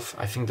your love.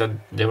 I think that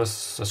there was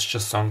such a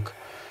song.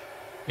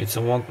 It's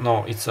a one,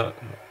 no, it's a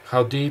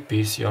how deep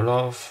is your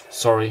love.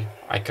 Sorry,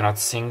 I cannot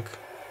sing.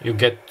 You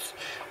get,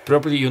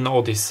 probably you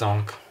know this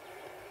song.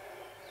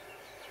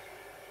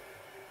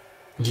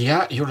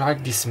 Yeah, you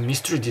like this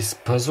mystery, this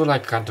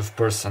puzzle-like kind of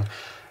person.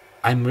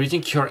 I'm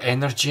reading your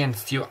energy and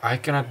still I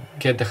cannot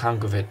get the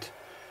hang of it.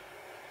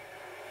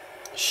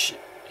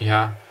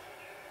 Yeah.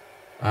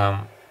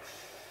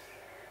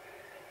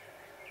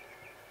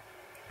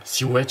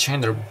 Silhouette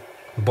changer,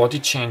 body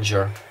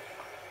changer.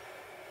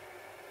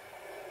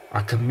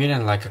 A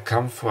chameleon, like a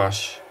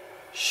camouflage.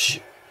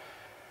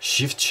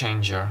 Shift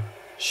changer.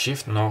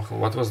 Shift, no,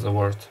 what was the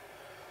word?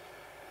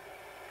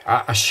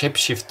 A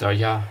shapeshifter,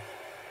 yeah.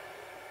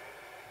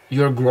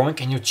 You're growing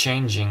and you're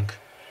changing.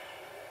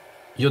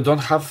 You don't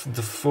have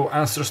the full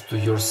answers to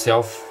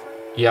yourself.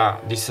 Yeah,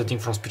 this is a thing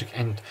from spirit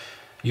and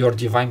your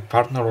divine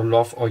partner or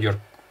love or your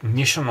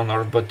mission on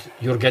earth, but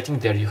you're getting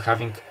there, you're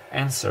having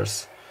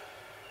answers.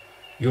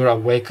 You're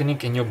awakening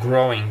and you're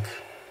growing.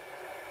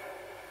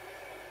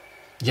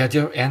 Yeah,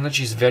 your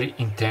energy is very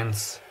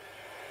intense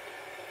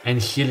and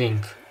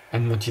healing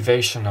and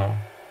motivational.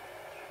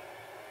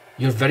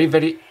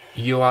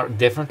 You are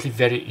definitely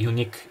very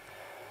unique.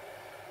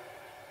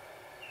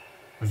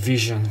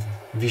 Vision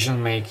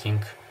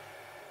making.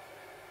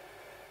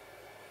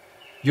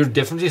 You're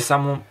definitely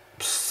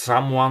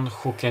someone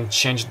who can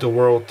change the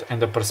world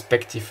and the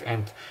perspective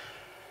and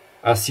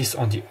assist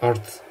on the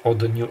earth or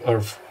the new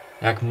earth.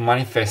 Like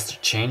manifestor,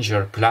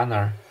 changer,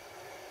 planner.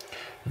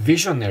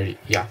 Visionary,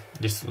 yeah,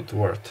 this is the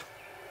word.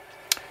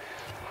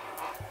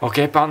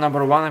 Okay, pile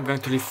number 1, I'm going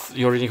to leave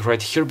your reading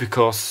right here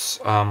because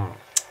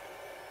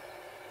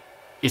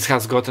it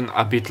has gotten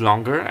a bit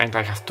longer and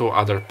I have 2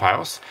 other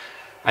piles.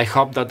 I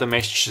hope that the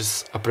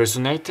messages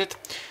resonated.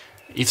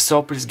 If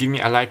so, please give me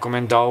a like,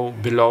 comment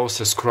down below,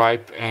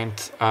 subscribe and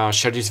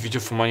share this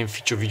video for more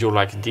future video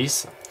like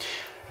this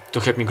to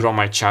help me grow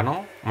my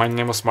channel. My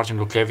name was Martin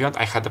Luklevian.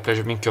 I had the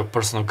pleasure of being your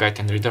personal guide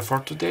and reader for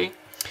today.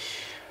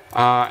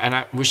 And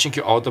I'm wishing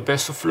you all the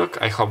best of luck.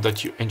 I hope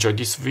that you enjoyed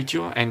this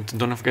video and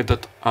don't forget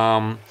that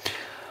I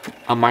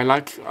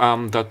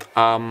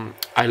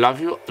love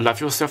you,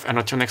 love yourself, and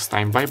until next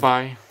time, bye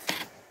bye.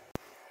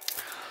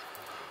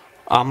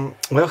 Well,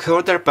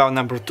 hello there, pile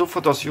number 2.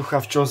 For those you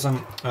have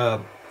chosen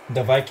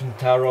the Viking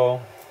Tarot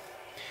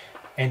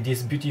and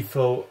this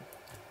beautiful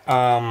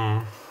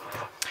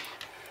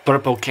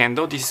purple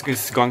candle, this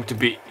is going to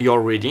be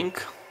your reading.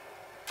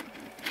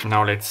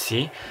 Now let's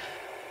see.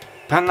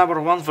 Pile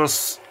number 1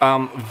 was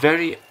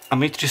very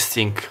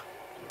interesting,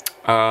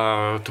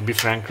 to be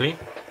frankly.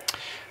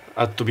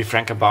 to be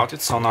frank about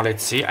it. So now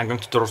let's see. I'm going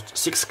to draw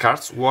 6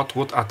 cards. What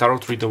would a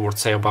tarot reader would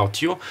say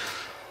about you?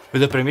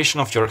 With the permission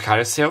of your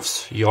higher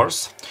selves,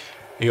 yours,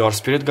 your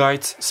spirit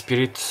guides,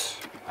 spirit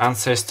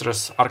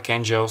ancestors,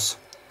 archangels,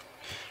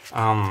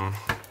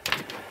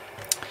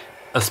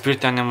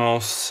 spirit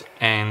animals,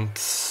 and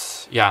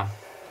yeah.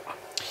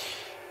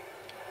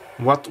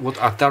 What would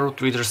a tarot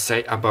reader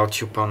say about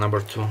you, pile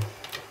number 2?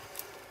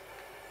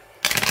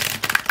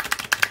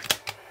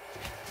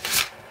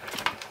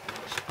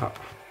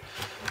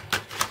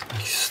 I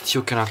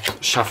still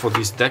cannot shuffle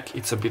this deck.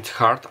 It's a bit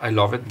hard. I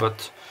love it,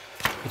 but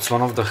it's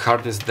one of the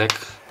hardest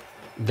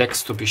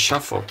decks to be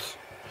shuffled,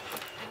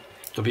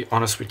 to be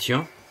honest with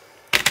you.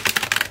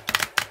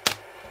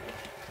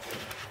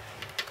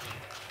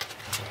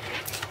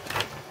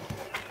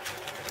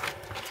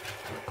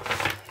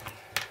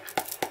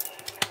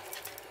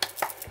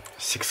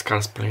 Six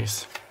cards,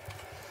 please.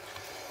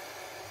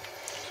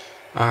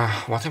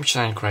 What I'm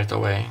channeling right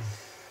away?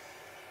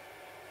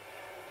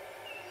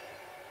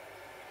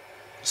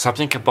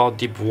 Something about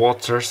deep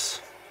waters.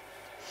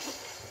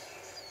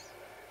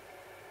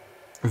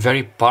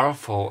 Very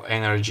powerful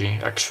energy,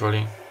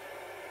 actually.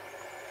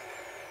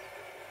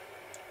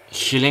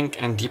 Healing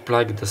and deep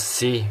like the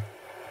sea.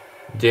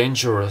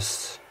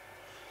 Dangerous.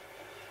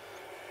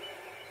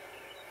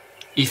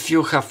 If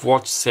you have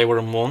watched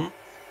Sailor Moon,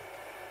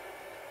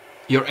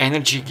 your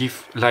energy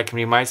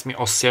reminds me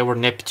of Sailor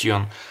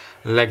Neptune.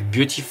 Like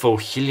beautiful,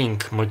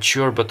 healing,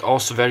 mature, but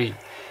also very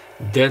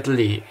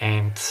deadly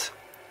and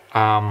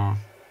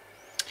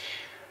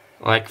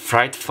like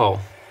frightful,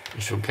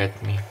 if you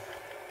get me.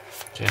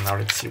 Okay, now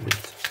let's see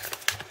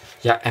with...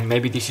 Yeah, and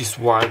maybe this is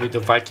why with the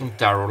Viking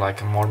Tarot,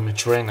 like a more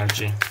mature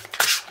energy.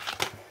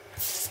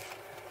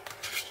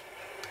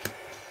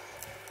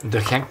 The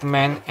Hanged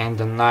Man and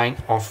the 9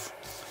 of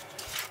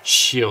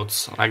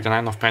Shields, like the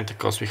 9 of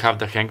Pentacles. We have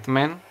the Hanged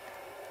Man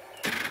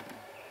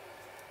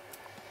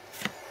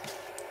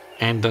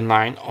and the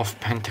 9 of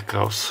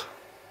Pentacles.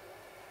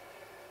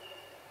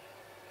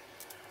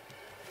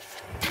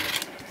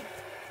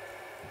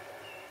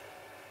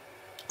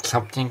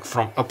 Something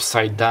from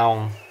upside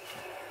down.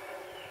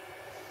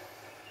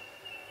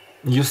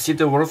 You see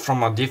the world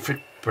from a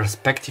different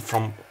perspective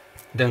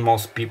than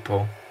most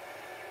people.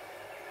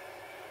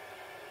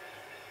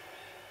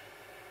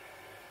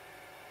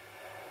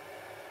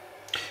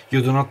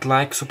 You do not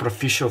like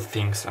superficial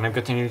things, and I'm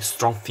getting really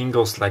strong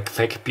fingers like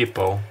fake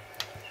people.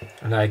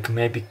 Like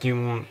maybe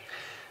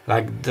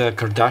like the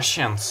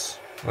Kardashians,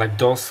 like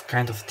those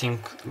kind of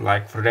things,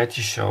 like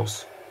variety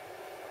shows.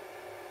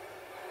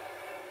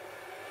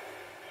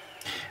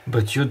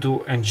 But you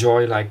do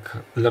enjoy like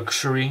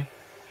luxury,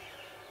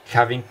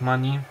 having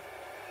money,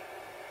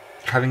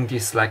 having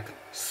this like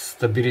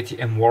stability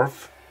and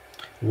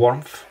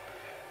warmth,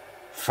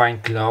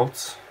 fine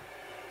clothes.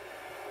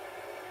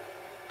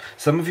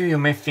 Some of you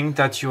may think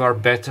that you are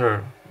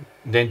better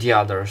than the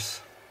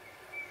others.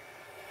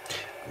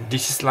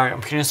 This is like,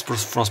 I'm hearing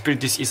from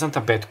spirit, this isn't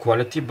a bad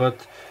quality,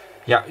 but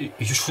yeah,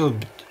 you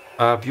should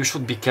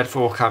be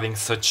careful of having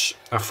such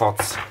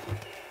thoughts.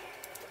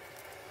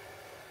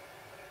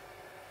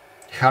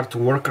 Hard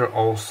worker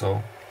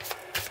also.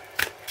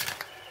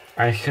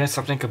 I heard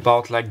something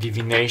about like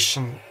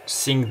divination,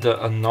 seeing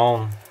the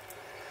unknown.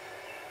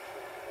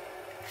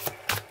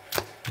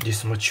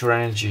 This mature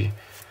energy.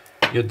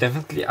 You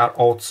definitely are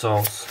old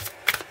souls.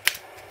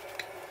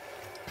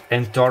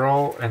 And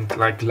tarot and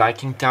like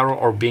liking tarot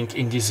or being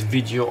in this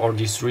video or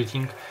this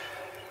reading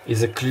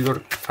is a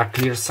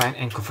clear sign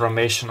and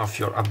confirmation of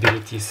your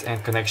abilities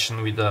and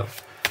connection with the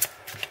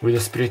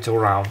spiritual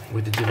realm,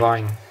 with the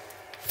divine.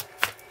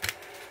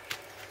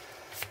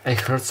 I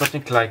heard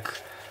something like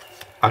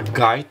a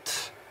guide.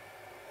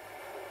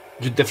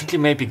 You definitely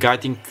may be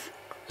guiding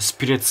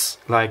spirits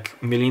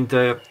like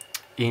Melinda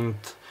in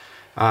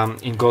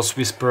Ghost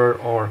Whisperer,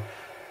 or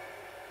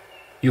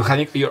you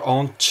having your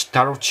own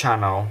tarot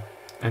channel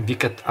and be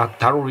a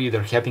tarot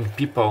reader, helping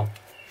people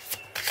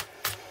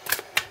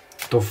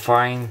to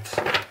find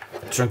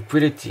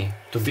tranquility,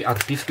 to be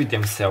at peace with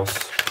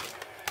themselves.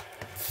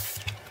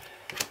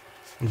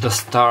 The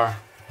Star,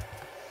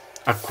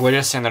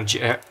 Aquarius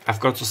energy. I've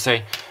got to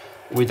say,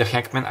 with the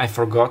Hangman, I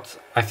forgot.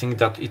 I think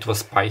that it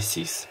was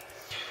Pisces.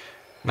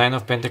 9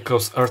 of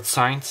Pentacles, Earth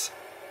signs.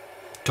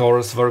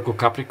 Taurus, Virgo,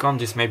 Capricorn.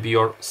 This may be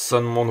your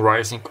Sun, Moon,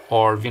 Rising,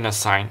 or Venus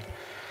sign.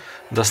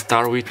 The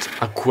Star with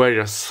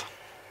Aquarius.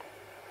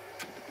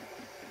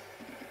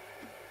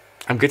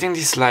 I'm getting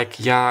this like,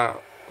 yeah,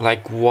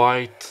 like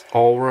white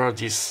aura,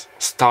 this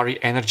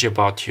starry energy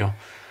about you.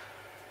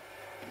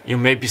 You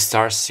may be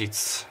star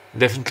seeds.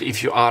 Definitely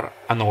if you are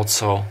an old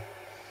soul.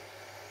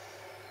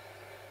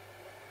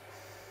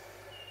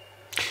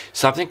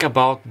 Something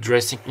about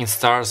dressing in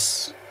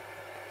stars,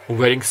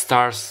 wearing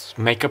stars,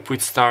 makeup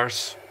with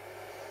stars.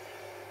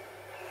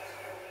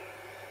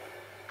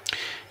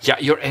 Yeah,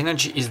 your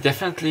energy is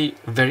definitely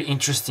very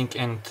interesting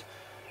and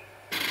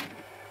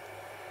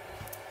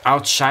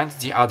outshines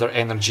the other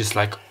energies,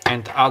 like,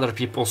 and other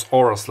people's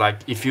auras. Like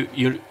if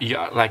you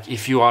like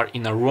if you are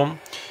in a room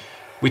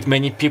with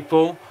many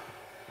people,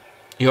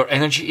 your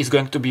energy is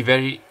going to be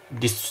very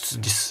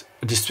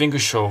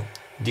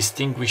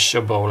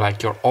distinguishable,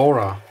 like your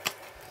aura.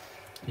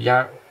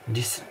 Yeah,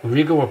 this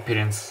regal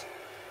appearance.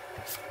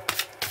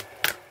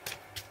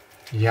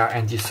 Yeah,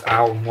 and this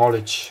owl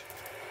knowledge.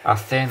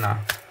 Athena.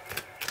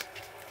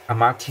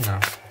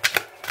 Amatina.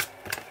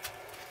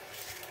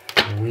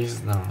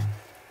 Wisdom.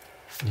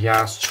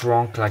 Yeah,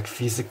 strong, like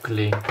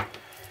physically.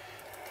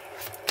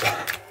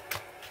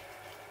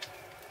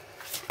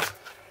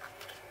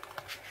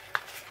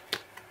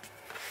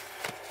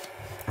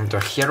 The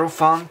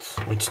Hierophant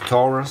with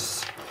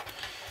Taurus.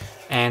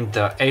 And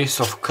the Ace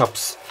of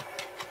Cups.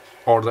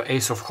 Or the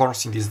Ace of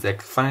Horns in this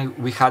deck. Finally,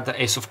 we had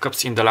the Ace of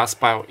Cups in the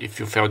last pile if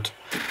you felt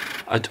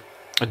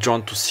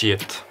drawn to see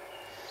it.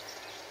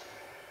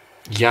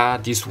 Yeah,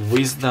 this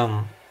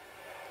Wisdom.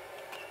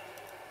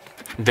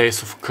 The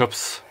Ace of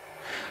Cups.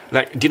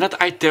 Like, did not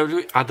I tell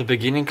you at the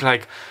beginning,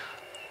 like,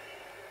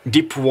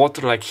 deep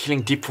water, like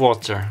healing deep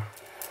water?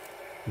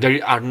 There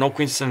are no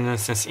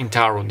coincidences in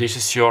tarot. This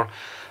is your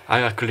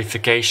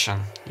qualification,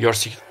 your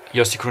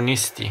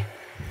synchronicity.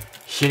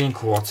 Healing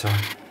water.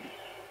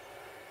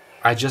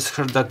 I just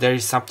heard that there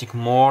is something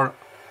more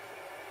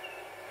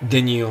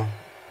than you,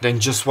 than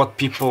just what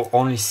people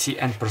only see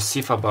and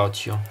perceive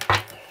about you.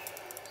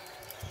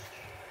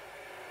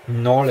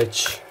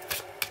 Knowledge,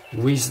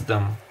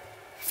 wisdom.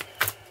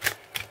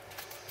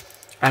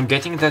 I'm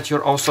getting that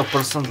you're also a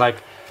person, like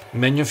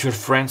many of your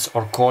friends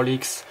or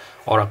colleagues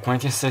or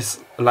acquaintances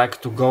like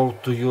to go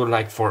to you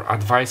like for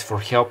advice, for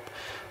help,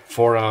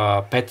 for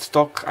a pet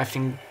talk. I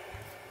think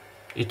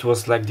it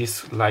was like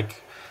this,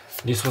 like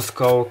this was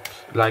called,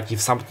 like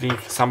if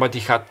somebody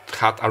had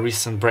a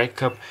recent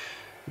breakup,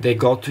 they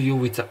go to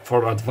you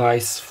for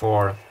advice,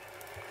 for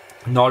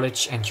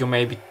knowledge, and you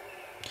may be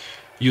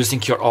using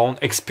your own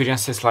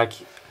experiences. Like,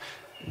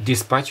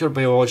 despite your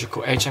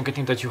biological age, I'm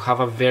getting that you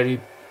have a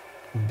very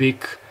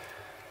big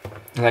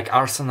like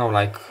arsenal,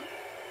 like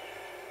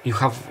you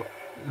have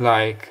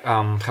like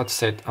how to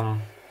say it,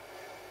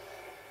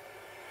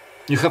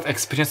 you have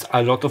experienced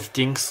a lot of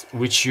things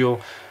which you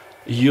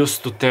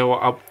used to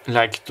tell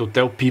like to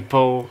tell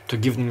people, to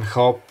give them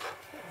hope.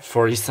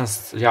 For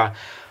instance, yeah,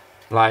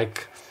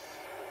 like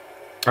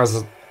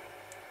as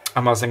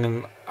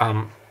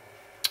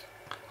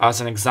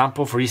an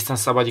example, for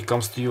instance, somebody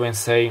comes to you and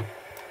say,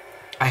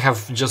 I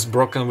have just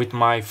broken with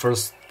my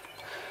first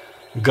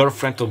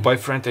girlfriend or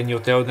boyfriend, and you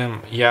tell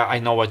them, yeah, I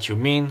know what you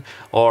mean,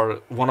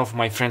 or one of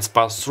my friends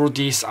passed through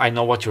this, I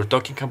know what you're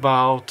talking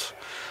about.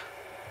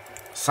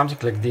 Something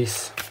like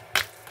this.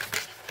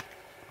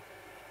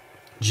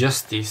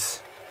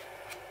 Justice.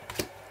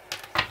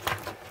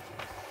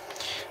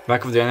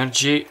 Back of the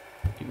energy,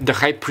 the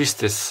High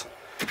Priestess.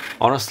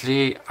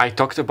 Honestly, I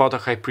talked about the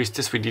High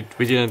Priestess. We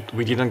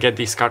didn't get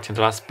this card in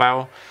the last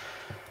pile,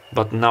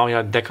 but now,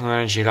 yeah, deck of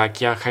energy,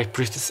 like, yeah, High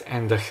Priestess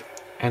and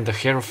the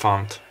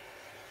Hierophant.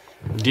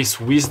 This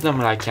wisdom,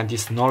 like, and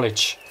this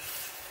knowledge,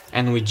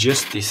 and with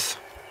justice.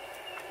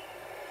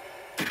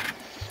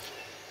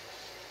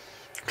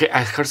 Okay,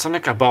 I heard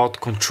something about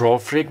control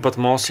freak, but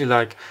mostly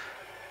like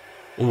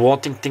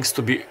wanting things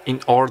to be in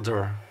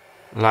order,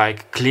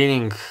 like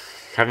cleaning,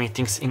 having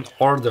things in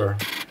order.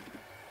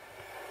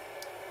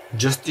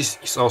 Justice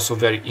is also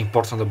very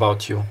important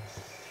about you.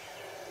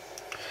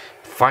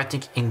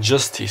 Fighting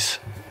injustice.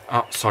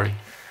 Oh, sorry.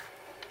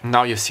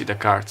 Now you see the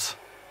cards.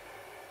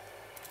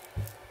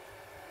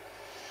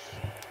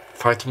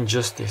 Fighting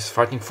justice,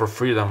 fighting for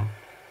freedom.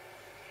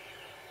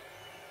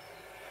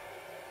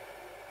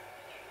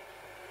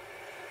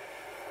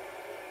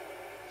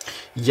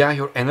 Yeah,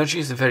 your energy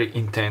is very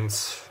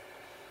intense.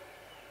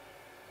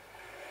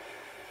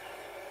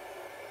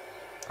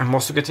 I'm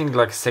also getting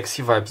like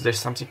sexy vibes. There's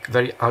something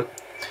very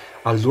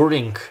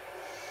alluring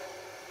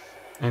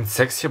and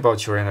sexy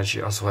about your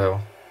energy as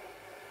well.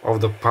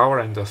 Of the power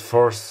and the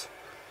force.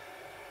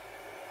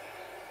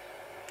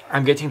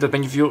 I'm getting that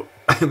many of you,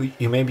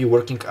 you may be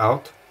working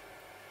out,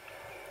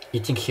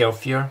 eating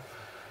healthier,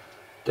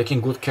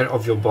 taking good care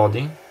of your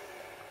body.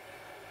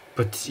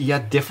 But yeah,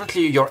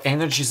 definitely your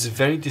energy is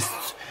very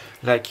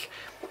like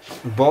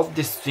both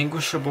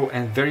distinguishable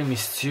and very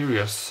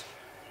mysterious.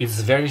 It's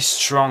very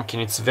strong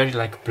and it's very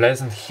like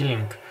pleasant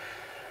healing.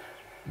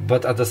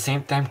 But at the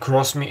same time,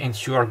 cross me and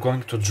you are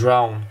going to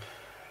drown.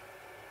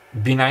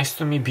 Be nice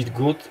to me, be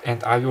good,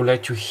 and I will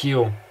let you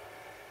heal.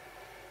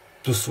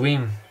 To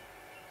swim.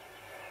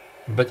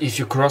 But if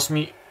you cross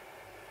me,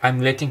 I'm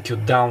letting you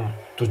down,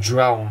 to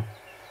drown.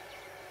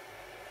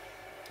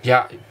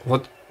 Yeah,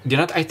 what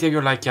didn't I tell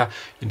you, like, yeah,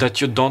 that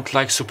you don't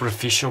like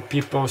superficial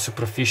people,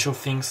 superficial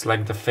things,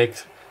 like the fake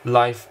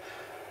life,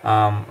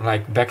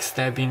 like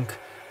backstabbing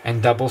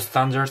and double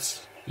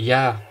standards?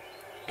 Yeah,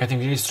 getting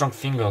really strong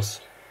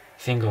fingers.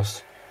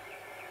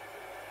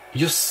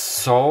 You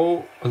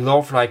so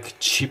love like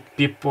cheap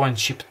people and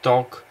cheap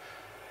talk,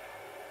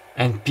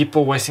 and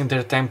people wasting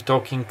their time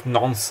talking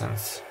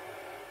nonsense.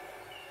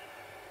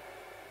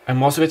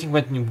 I'm also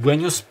getting when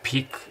you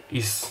speak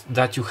is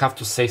that you have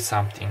to say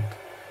something.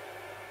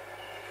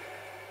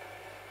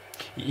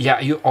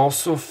 Yeah, you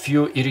also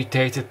feel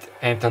irritated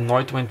and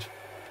annoyed when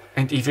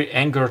and even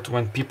angered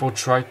when people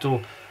try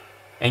to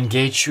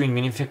engage you in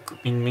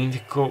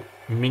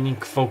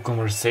meaningful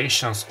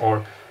conversations,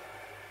 or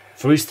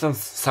for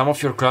instance some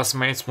of your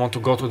classmates want to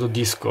go to the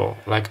disco,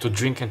 like to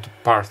drink and to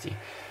party,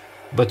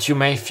 but you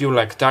may feel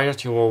like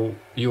tired, you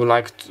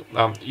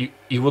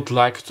would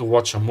like to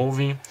watch a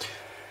movie,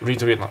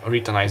 read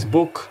a nice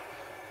book,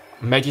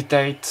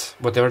 meditate,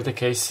 whatever the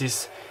case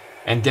is,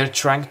 and they're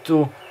trying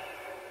to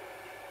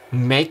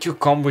make you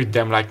come with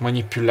them, like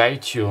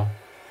manipulate you.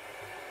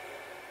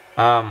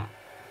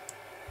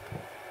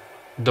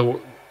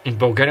 In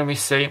Bulgarian we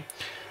say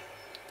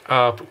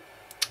how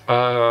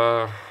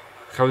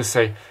do you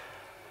say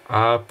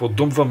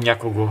подумвам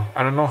някого.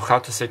 I don't know how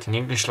to say it in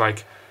English,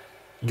 like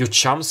you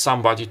charm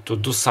somebody to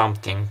do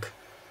something,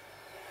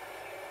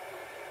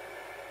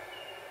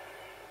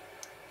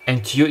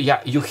 and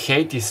you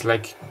hate this,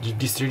 like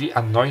this really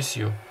annoys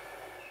you.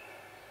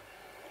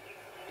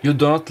 You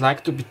do not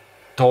like to be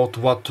told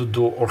what to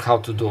do or how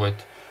to do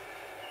it.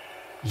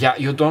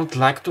 You don't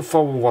like to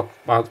follow what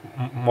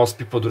most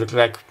people do.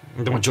 Like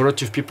the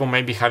majority of people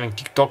may be having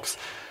TikToks,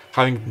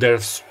 having their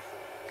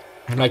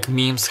like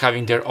memes,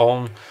 having their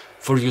own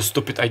for you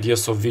stupid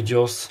ideas of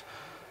videos,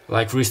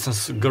 like for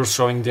instance girls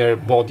showing their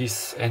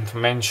bodies and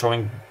men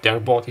showing their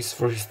bodies,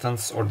 for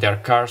instance, or their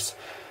cars.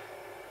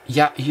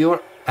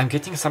 I'm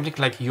getting something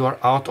like you are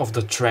out of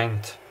the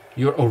trend,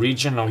 you're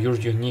original, you're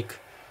unique.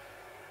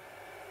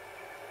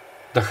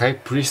 The High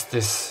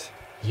Priestess,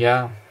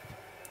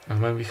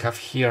 and when we have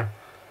here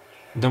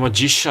the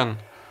Magician,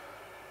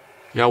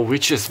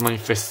 witches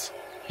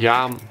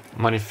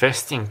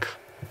manifesting.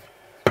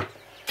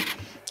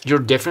 You're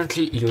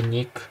definitely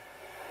unique.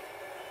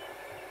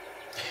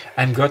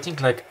 I'm getting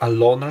like a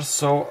loner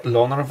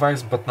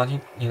vibes, but not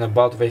in a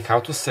bad way. How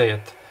to say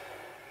it?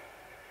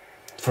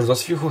 For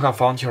those of you who have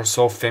found your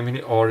soul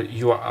family, or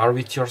you are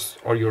with yours,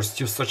 or you're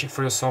still searching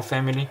for your soul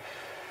family,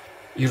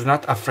 you're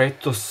not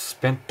afraid to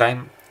spend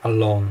time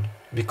alone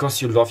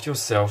because you love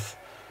yourself,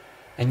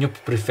 and you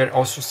prefer,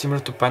 also similar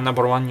to point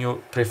number 1,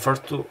 you prefer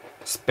to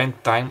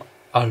spend time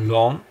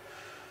alone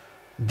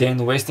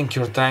than wasting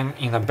your time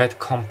in a bad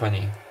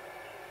company.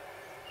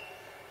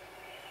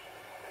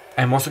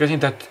 I'm also getting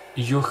that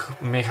you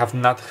may have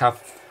not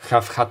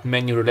have had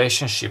many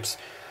relationships,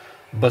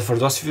 but for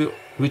those of you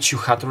which you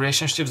had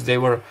relationships, they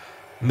were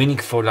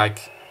meaningful.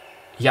 Like,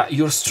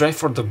 you strive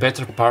for the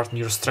better partner,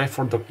 you strive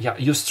for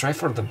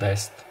the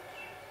best.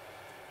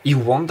 You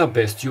want the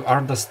best, you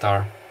are the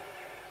star.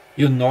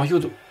 You know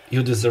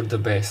you deserve the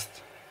best.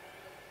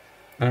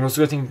 And I was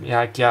getting, we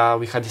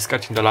had this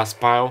card in the last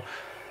pile,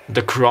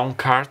 the Crone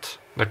card,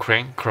 the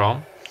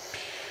Crone,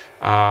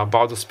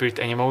 about the Spirit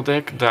Animal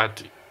deck,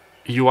 that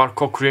you are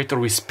co-creator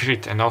with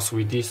Spirit, and also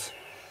with this.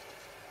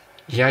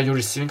 You're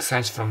receiving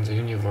signs from the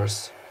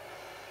universe.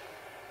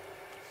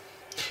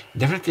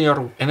 Definitely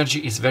your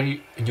energy is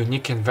very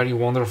unique and very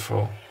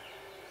wonderful.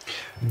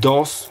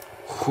 Those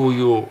who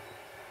you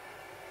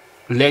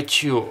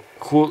let you,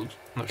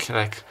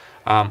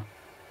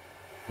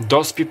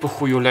 those people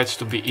who you let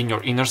to be in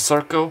your inner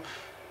circle,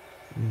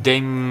 they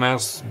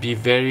must be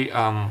very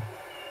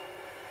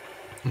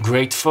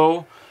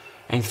grateful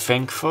and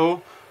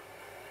thankful,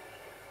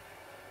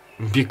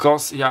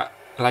 because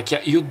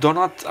you do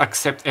not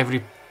accept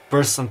every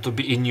person to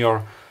be in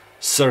your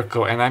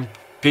circle. And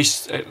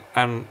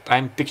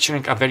I'm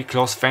picturing a very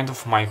close friend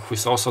of mine who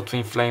is also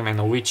twin flame and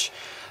a witch.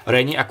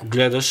 Reni, ако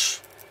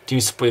гледаш, ти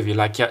ми се появи.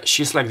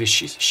 She's like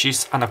this,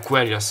 she's an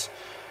Aquarius.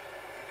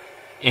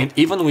 And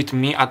even with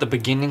me at the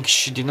beginning,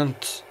 she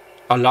didn't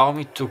allow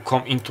me to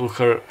come into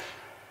her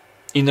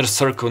inner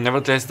circle.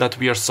 Nevertheless, that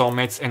we are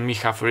soulmates and we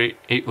have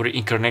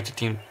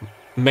reincarnated in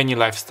many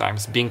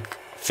lifetimes, being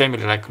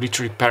family, like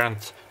literally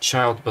parent,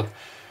 child. But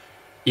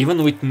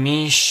even with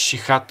me,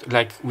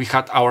 we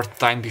had our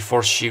time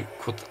before she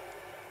could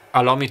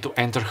allow me to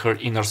enter her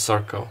inner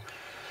circle.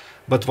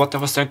 But what I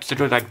was trying to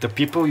tell you, the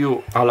people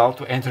you allow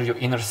to enter your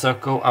inner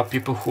circle are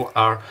people who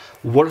are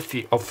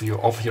worthy of you,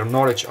 of your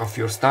knowledge, of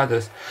your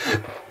status.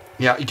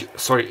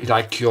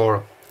 Like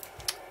your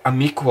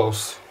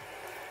amicals.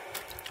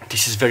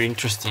 This is very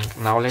interesting.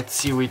 Now let's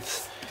see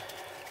with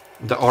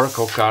the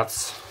oracle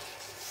cards,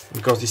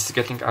 because this is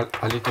getting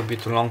a little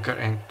bit longer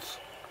and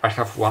I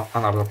have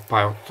another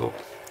pile to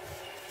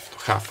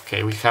have.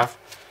 Okay, we have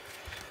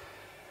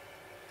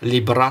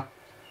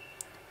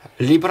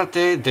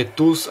Líbrate de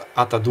tus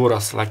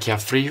ataduras,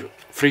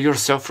 free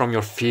yourself from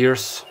your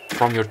fears,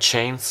 from your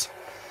chains.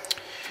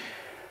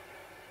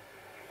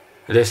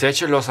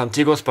 Desecha los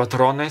antiguos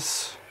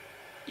patrones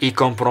y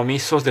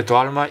compromisos de tu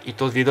alma y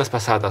tus vidas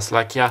pasadas.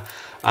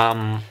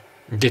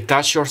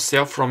 Detach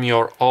yourself from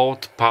your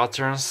old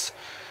patterns,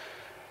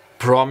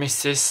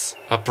 promises,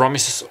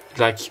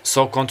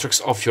 soul contracts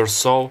of your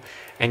soul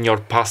and your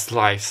past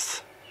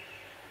lives.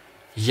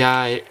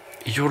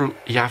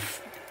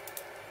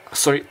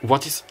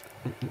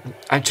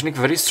 I'm getting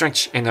very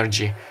strange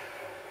energy.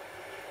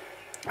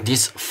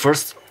 This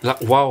first,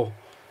 wow,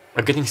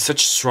 I'm getting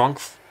such strong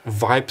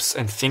vibes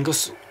and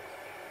things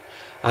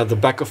at the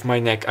back of my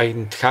neck.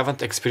 I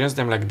haven't experienced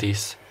them like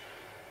this.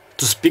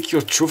 to speak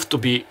your truth, to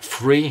be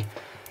free.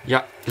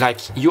 Yeah, like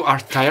you are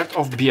tired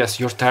of BS,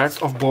 you're tired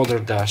of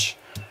balderdash.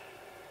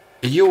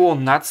 You will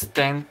not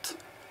stand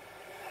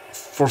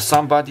for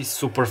somebody's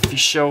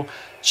superficial,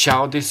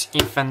 childish,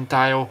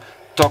 infantile,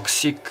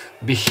 toxic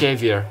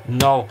behavior.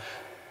 No,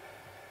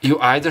 you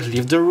either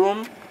leave the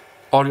room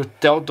or you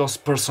tell those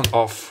person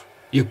off.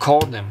 You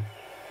call them,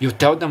 you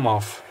tell them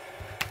off.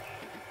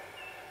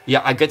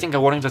 Yeah, I'm getting a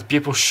warning that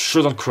people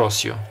shouldn't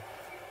cross you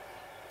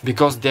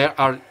because they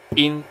are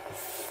in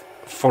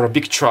for a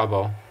big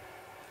trouble.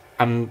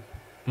 I'm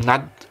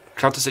not,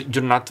 how to say,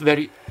 you're not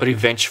very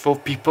revengeful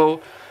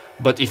people,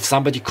 but if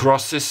somebody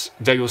crosses,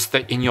 they will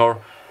stay in your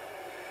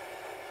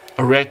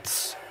red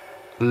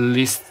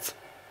list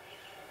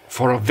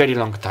for a very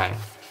long time.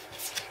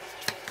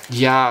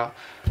 Yeah,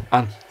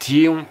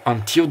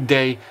 until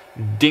they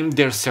deem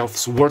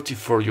themselves worthy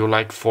for you,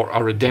 like for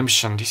a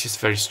redemption. This is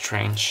very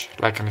strange,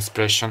 like an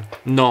expression.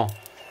 No,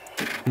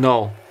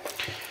 no.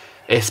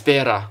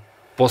 Espera,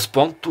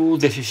 pospon tu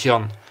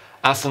decisión.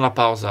 Haz una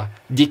pausa.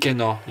 Di que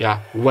no. Yeah,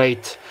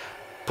 wait.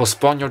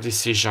 Postpone your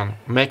decision.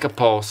 Make a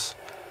pause.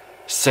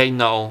 Say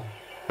no.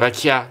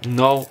 Like, yeah,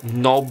 no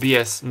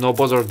BS, no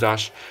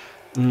balderdash.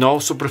 No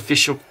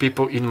superficial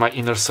people in my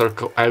inner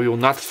circle. I will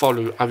not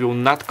follow you. I will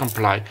not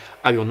comply.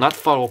 I will not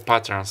follow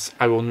patterns.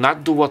 I will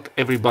not do what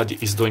everybody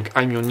is doing.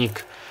 I'm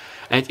unique.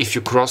 And if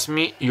you cross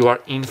me, you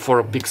are in for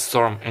a big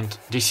storm. And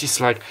this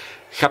is like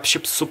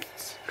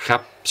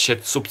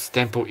Hatshepsut's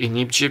temple in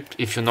Egypt.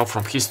 If you know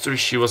from history,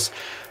 she was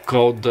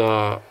called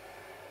the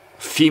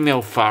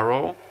female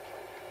pharaoh.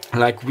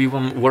 Like,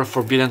 women were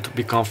forbidden to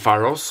become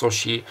pharaohs, so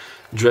she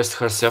dressed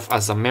herself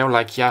as a male.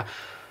 Like, yeah,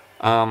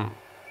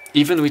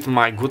 even with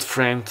my good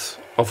friend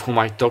of whom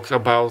I talked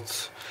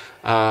about,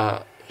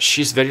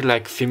 she's very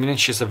like feminine.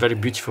 She's a very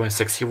beautiful and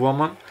sexy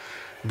woman,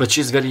 but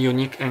she's very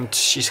unique, and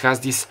she has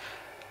this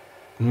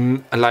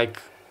like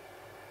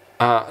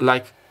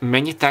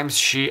many times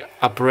she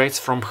operates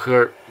from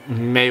her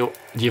male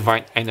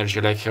divine energy,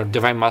 like her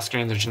divine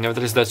masculine energy.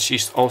 Nevertheless, that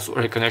she's also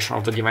a recognition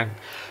of the divine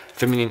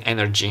feminine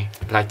energy.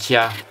 Like,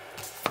 yeah,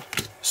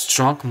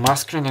 strong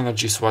masculine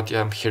energy is what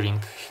I'm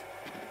hearing.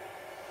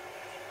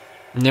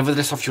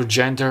 Nevertheless, of your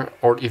gender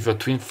or if your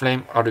twin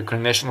flame or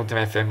recognition of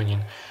divine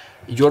feminine,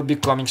 you're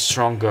becoming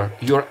stronger.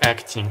 You're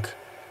acting.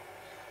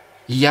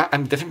 Yeah,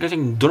 I'm definitely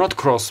getting, do not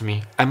cross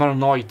me. I'm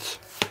annoyed.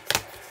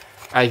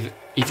 I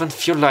even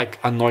feel like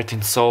annoyed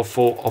and so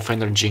full of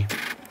energy.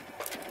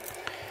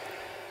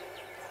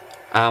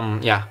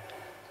 Yeah.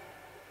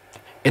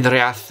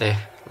 Enreace,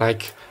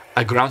 like,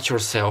 ground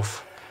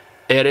yourself.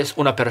 Eres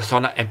una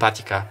persona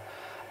empática,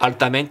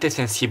 altamente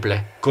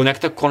sensible,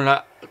 conecta con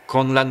la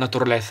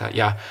naturaleza.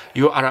 Yeah,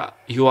 you are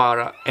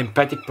an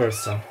empathic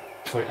person.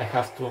 Sorry, I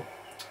have to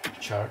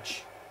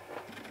charge.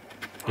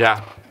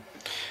 Yeah,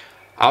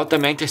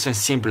 altamente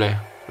sensible,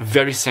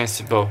 very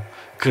sensible,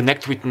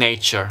 connect with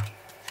nature.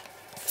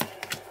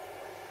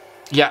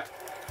 Yeah,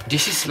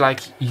 this is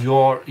like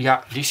your,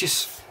 yeah, this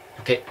is,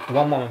 okay,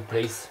 one moment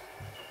please.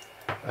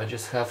 I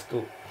just have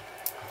to,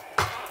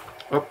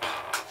 up.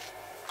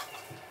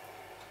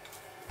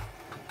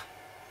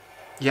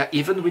 Yeah,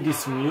 even with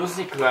this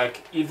music,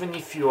 like, even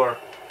if you're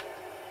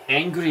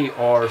angry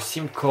or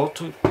seem cold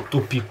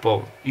to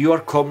people, you are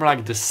calm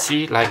like the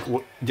sea. Like,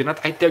 did not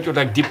I tell you,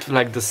 like, deep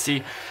like the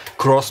sea?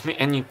 Cross me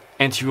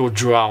and you will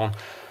drown.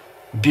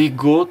 Be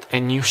good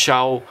and you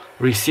shall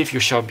receive, you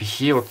shall be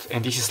healed.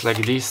 And this is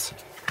like this.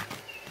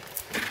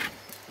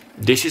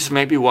 This is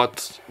maybe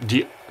what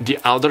the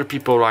other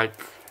people, like,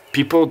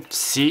 people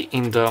see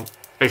in the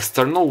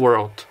external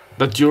world,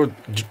 that you're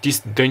this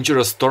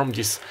dangerous storm,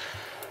 this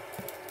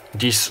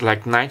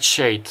like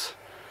nightshade,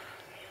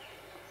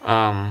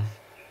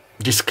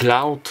 this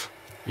cloud.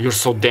 You're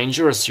so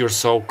dangerous, you're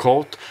so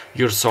cold,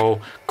 you're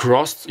so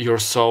crossed, you're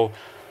so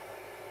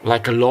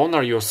like a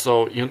loner, you're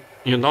so,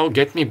 you know,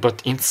 get me?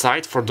 But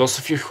inside, for those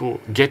of you who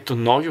get to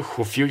know you,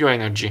 who feel your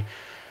energy,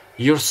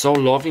 you're so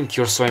loving,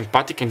 you're so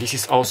empathic, and this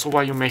is also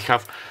why you may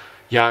have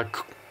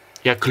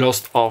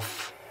closed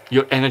off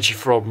your energy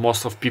from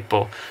most of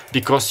people,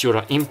 because you're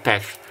an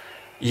empath.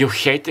 You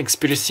hate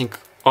experiencing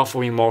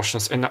awful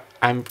emotions. And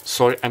I'm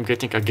sorry, I'm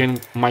getting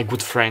again my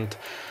good friend,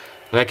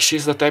 like,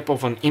 she's the type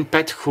of an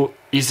empath who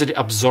easily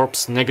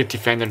absorbs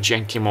negative energy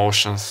and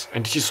emotions,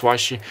 and this is why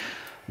she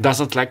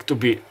doesn't like to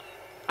be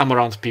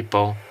around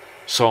people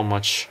so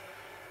much,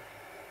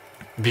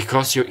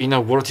 because your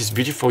inner world is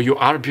beautiful. You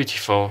are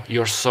beautiful,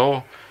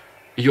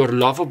 you're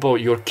lovable,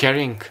 you're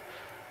caring.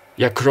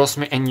 Yeah, cross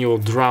me and you'll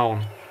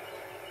drown.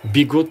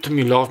 Be good to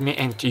me, love me,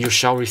 and you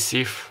shall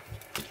receive.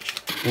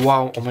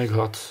 Wow, oh my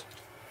god.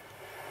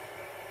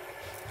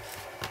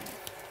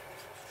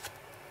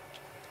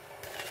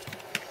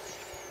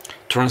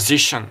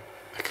 Transition,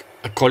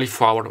 a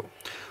cauliflower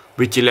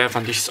with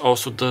 11. This is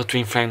also the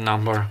twin flame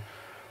number.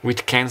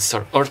 With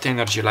Cancer, earth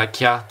energy, like,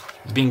 yeah,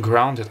 being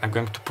grounded. I'm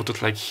going to put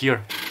it like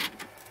here.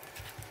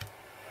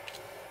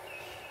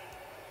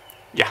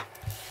 Yeah.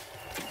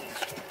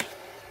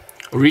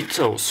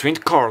 Rito,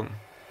 sweet corn.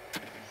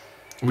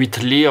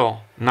 With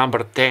Leo,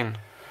 number 10.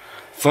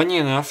 Funny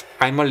enough,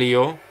 I'm a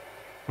Leo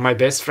my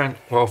best friend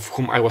of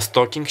whom I was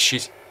talking,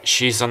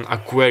 she's an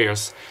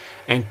Aquarius,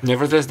 and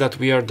nevertheless that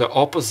we are the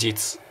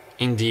opposites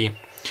in the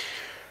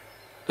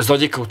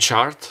zodiacal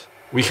chart.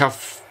 We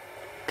have,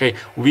 okay,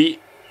 we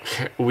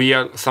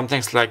are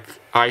sometimes like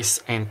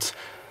ice and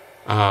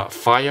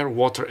fire,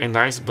 water and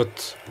ice,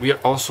 but we are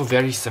also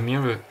very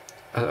similar.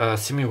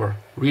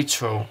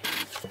 Ritual,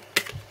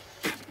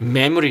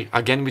 memory,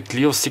 again with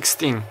Leo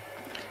 16,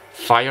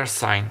 fire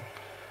sign,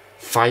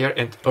 fire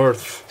and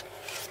earth.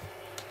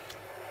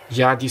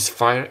 Yeah, this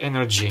fire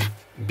energy,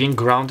 being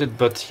grounded,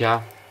 but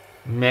yeah,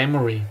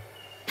 memory.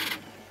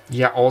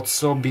 Yeah,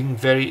 also being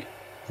very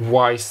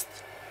wise.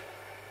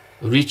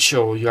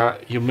 Ritual, yeah,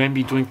 you may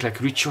be doing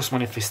like rituals,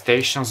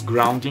 manifestations,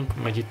 grounding,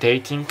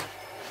 meditating.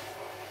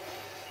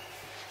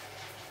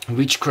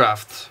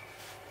 Witchcraft,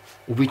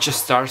 witch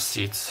star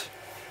seeds.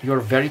 You're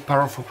very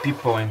powerful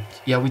people, and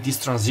yeah, with this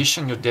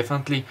transition, you're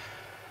definitely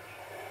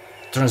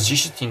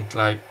transitioning.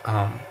 Like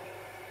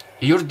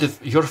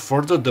you're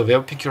further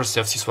developing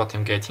yourselves. Is what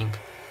I'm getting.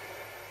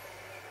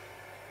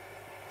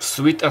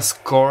 Sweet as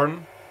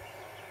corn,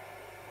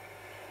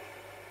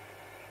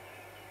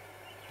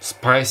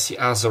 spicy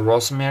as a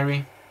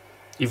rosemary.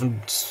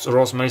 Even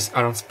rosemaries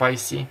aren't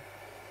spicy.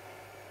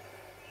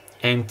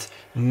 And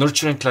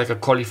nurturing like a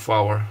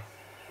cauliflower.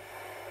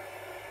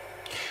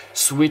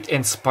 Sweet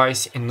and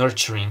spicy and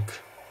nurturing.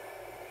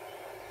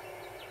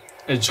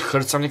 I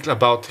heard something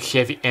about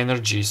heavy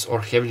energies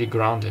or heavily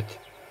grounded.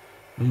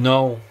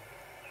 No.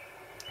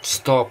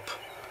 Stop.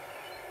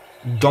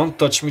 Don't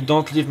touch me,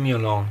 don't leave me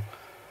alone.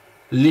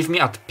 Leave me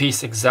at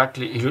peace,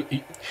 exactly.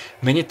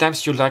 Many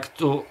times you like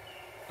to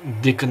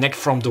disconnect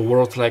from the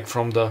world, like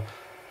from the...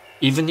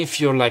 Even if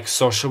you're like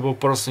sociable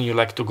person, you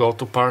like to go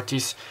to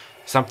parties,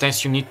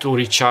 sometimes you need to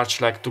recharge,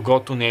 like to go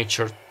to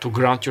nature, to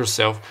ground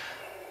yourself.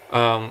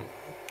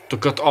 To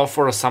cut off,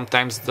 or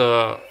sometimes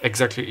the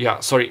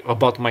sorry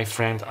about my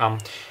friend,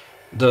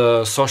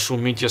 the social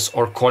medias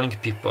or calling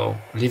people,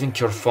 leaving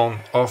your phone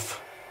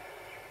off,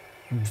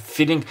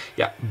 feeling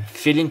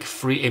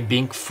free and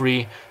being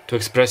free to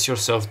express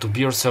yourself, to be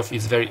yourself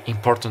is very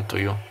important to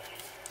you.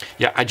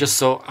 Yeah, I just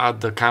saw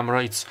at the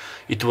camera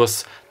it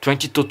was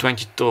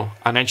 2222,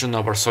 an angel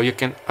number, so you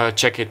can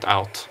check it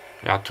out.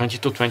 Yeah,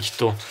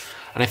 2222,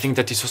 and I think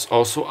that this was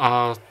also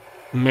a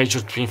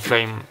major twin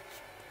flame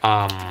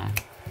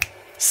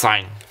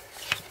sign.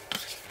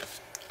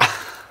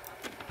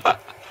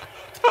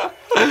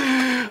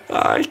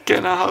 I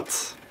cannot.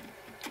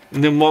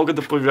 Не мога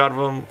да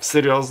повярвам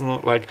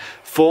сериозно. Like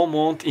full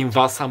moon in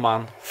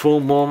Wassermann, full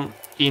moon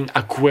in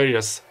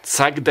Aquarius.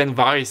 Zeig den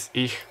Weiß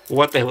ich.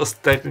 What I was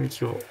telling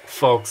you,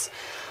 folks.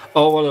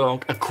 All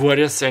along,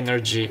 Aquarius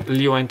energy,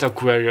 Leo and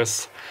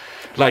Aquarius.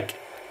 Like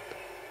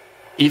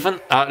even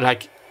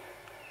like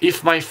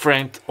if my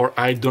friend or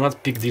I do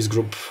not pick this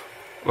group,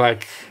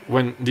 like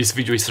when this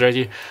video is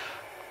ready,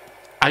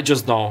 I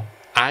just know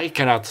I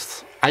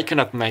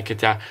cannot make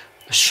it. Yeah,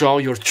 show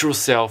your true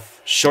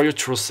self. Show your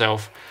true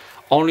self.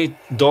 Only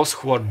those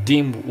who are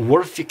deemed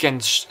worthy can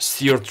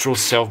see your true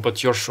self,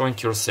 but you're showing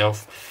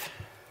yourself.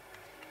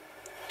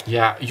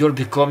 Yeah, you're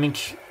becoming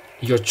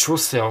your true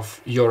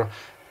self. You're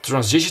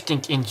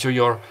transitioning into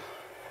your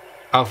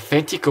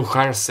authentic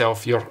higher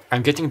self.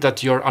 I'm getting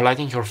that you're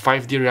aligning your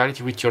 5D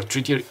reality with your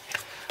 3D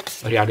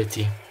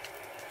reality.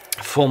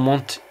 Full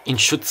moon in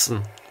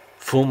Schützen.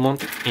 Full moon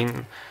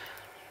in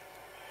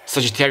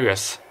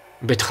Sagittarius.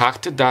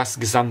 Betrachte das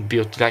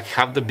Gesamtbild, like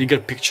have the bigger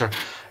picture.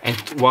 And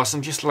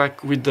wasn't this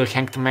like with the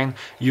Hanged Man?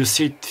 You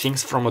see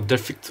things from a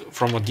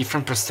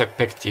different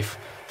perspective.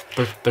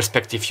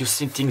 You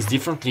see things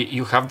differently.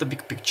 You have the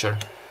big picture.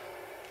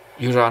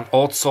 You're an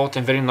old soul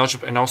and very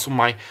knowledgeable. And also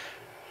my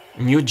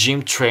new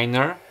gym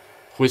trainer,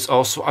 who is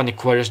also an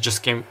Aquarius,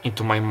 just came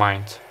into my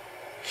mind.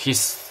 He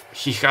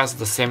has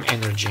the same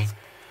energy.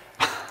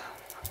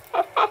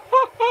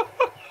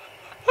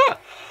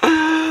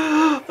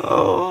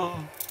 Oh,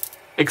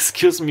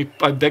 excuse me,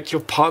 I beg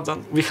your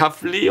pardon. We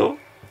have Leo,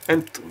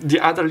 and the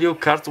other Leo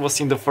card was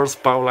in the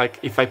first pile. Like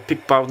if I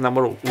pick pile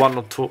number 1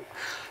 or 2,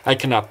 I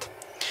cannot.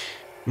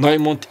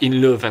 Neumond in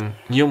Löwen,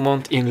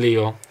 Neumond in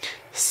Leo.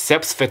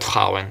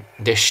 Selbstvertrauen,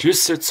 der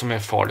Schlüssel zum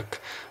Erfolg.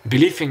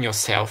 Believe in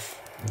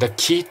yourself, the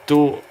key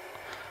to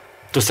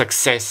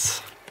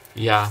success.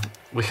 Yeah,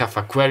 we have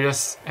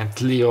Aquarius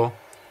and Leo.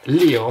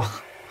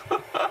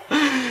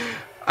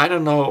 I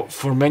don't know,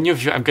 for many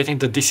of you, I'm getting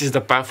that this is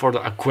the path for the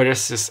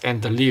Aquariuses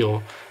and the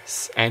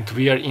Leos, and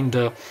we are in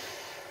the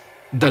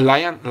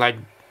Lion. Like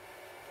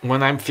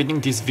when I'm filming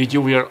this video,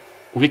 we are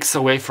weeks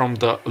away from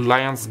the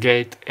Lion's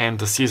Gate and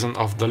the season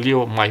of the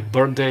Leo, my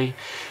birthday,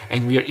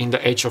 and we are in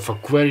the age of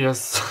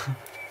Aquarius.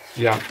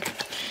 Yeah.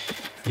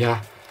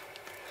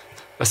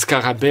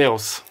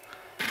 Scarabeus,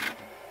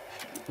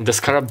 the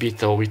Scarab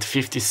Beetle with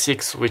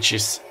 56, which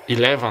is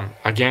 11.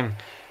 Again,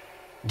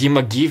 die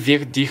Magie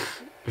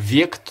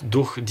wirkt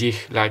durch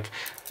dich, like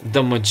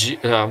the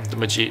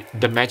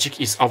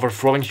magic is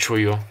overflowing through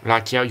you.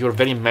 Like, yeah, you're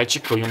very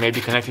magical. You may be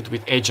connected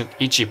with ancient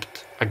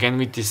Egypt. Again,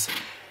 with this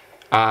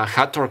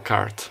Hathor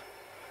card.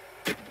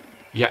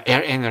 Yeah,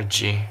 air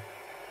energy.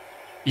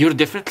 you're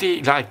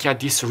definitely like, yeah,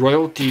 this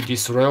royalty,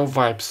 these royal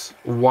vibes,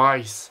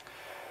 wise.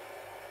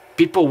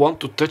 People want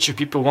to touch you,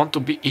 people want to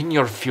be in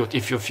your field,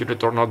 if you feel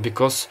it or not,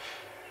 because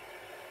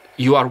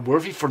you are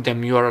worthy for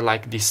them. You are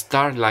like this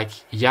star, like,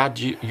 yeah,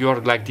 you are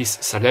like this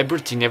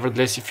celebrity.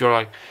 Nevertheless, if you're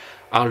like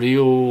a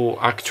real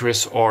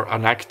actress or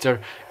an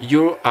actor,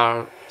 you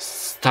are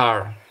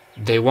star.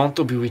 They want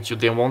to be with you,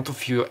 they want to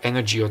feel your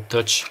energy, your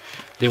touch,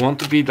 they want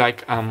to be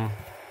like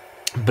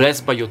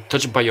blessed by your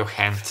touch, by your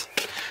hand.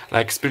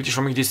 Like Spirit is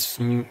showing this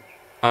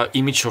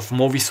image of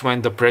movies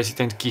when the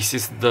president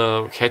kisses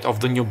the head of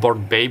the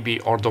newborn baby,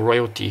 or the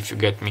royalty, if you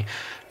get me.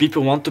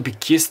 People want to be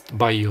kissed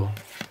by you,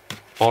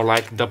 or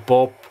like the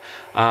Pope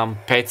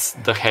pets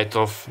the head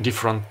of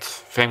different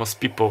famous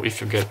people, if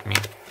you get me.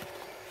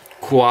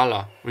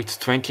 Koala with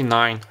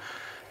 29.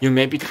 You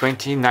may be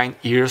 29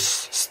 years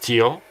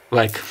still,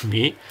 like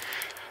me.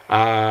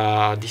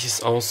 This is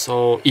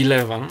also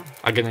 11.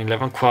 Again,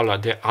 11 Koala.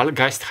 The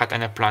Allgeist had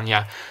a plan,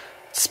 yeah.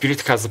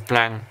 Spirit has a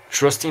plan.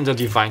 Trust in the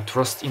divine.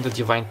 Trust in the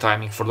divine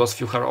timing. For those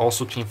of you who are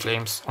also twin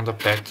flames on the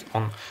path,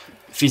 on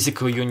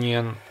physical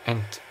union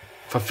and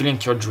fulfilling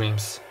your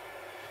dreams.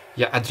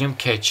 Yeah, a dream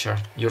catcher.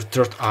 Your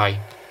third eye.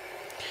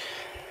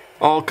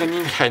 Oh,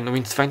 Kaninchen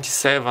with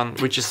 27,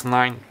 which is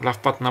 9.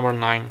 Love path number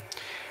 9.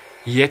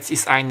 Jetzt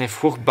ist eine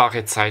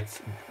fruchtbare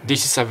Zeit.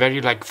 This is a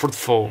very like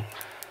fruitful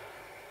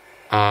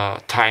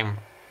time.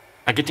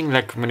 I'm getting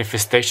like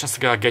manifestations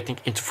are getting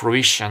into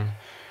fruition.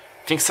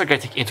 Things are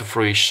getting into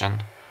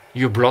fruition.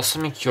 You're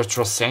blossoming, you're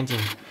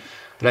transcending.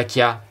 Like,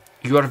 yeah,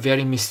 you are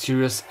very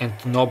mysterious and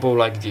noble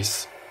like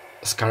this.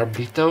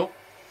 Scarbito.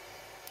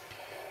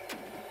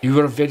 You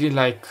are very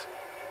like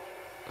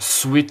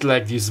sweet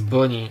like this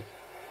bunny.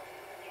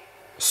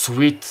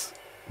 Sweet,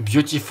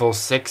 beautiful,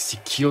 sexy,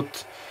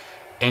 cute.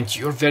 And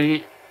you're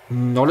very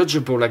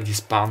knowledgeable like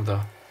this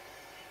panda.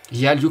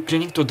 Yeah, you're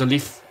clinging to the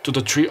leaf, to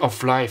the tree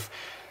of life.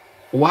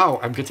 Wow,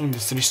 I'm getting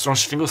these really strong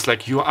fingers.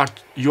 Like you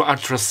are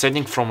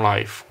transcending from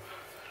life.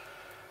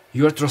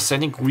 You are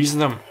transcending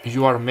wisdom.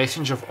 You are a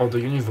messenger of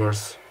the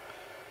universe.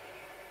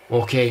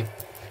 Okay.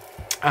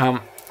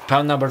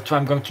 Plan number 2.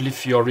 I'm going to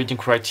leave your reading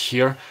right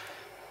here.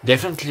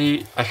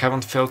 Definitely, I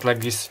haven't felt like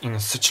this in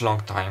such a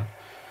long time.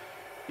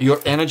 Your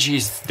energy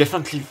is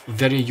definitely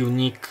very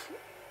unique,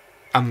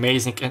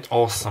 amazing, and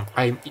awesome.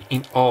 I'm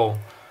in awe.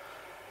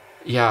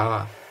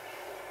 Yeah,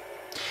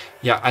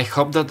 I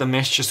hope that the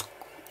messages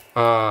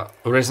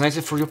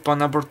resonated for you, plan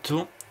number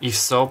 2. If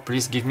so,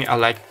 please give me a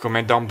like,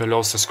 comment down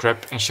below,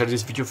 subscribe, and share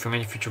this video for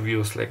many future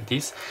videos like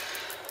this.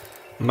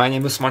 My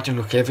name is Martin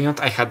Lukeviant.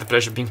 I had the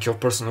pleasure being your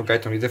personal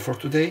guide and reader for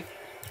today.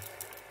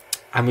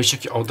 I'm wishing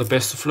you all the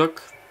best of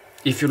luck.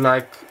 If you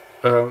like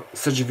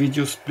such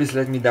videos, please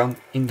let me down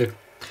in the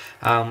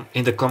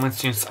comments,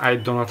 since I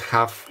do not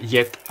have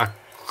yet a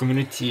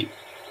community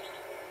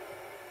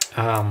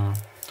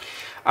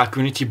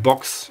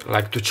box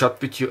like to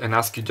chat with you and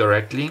ask you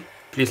directly.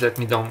 Please let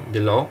me down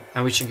below.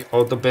 I'm wishing you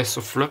all the best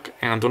of luck,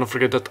 and don't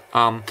forget that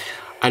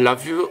I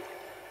love you.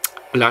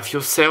 Love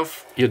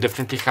yourself. You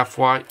definitely have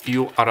why.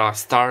 You are a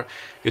star.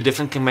 You're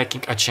definitely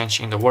making a change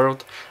in the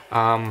world.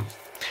 I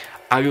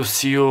will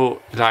see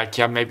you like,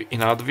 yeah, maybe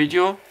in another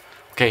video.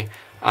 Okay,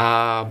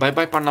 bye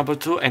bye part number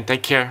 2, and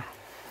take care.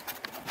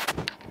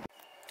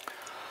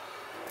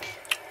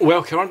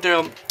 Well, here on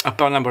the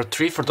part number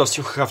 3, for those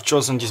who have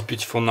chosen this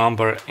beautiful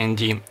number and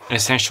the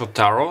Essential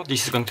Tarot,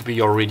 this is going to be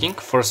your reading.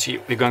 First,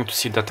 we're going to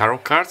see the tarot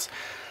cards.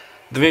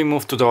 Then we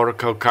move to the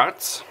oracle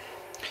cards.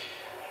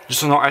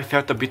 Just so you know, I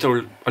felt a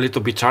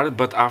little bit tired,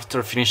 but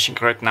after finishing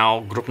right now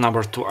group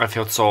number 2, I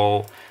felt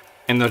so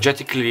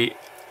energetically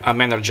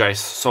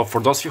energized. So for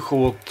those of you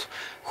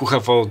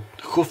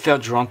who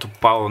felt drawn to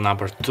Pablo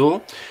number 2,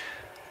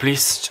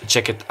 please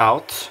check it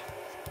out.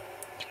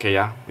 Okay,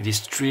 yeah, with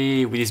this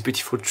tree, with this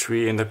beautiful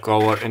tree and the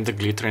color and the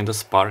glitter and the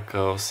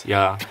sparkles,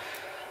 yeah,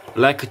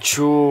 like a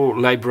true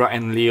Libra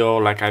and Leo.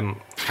 Like I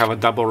have a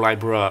double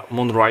Libra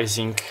moon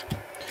rising,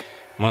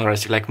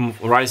 like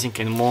rising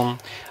and moon.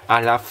 I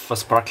love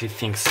sparkly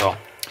things. So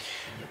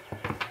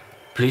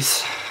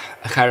please,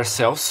 higher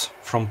selves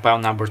from pile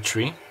number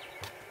 3,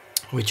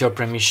 with your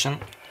permission,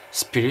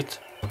 spirit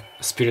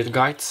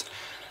guides,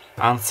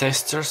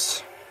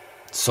 ancestors,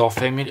 soul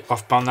family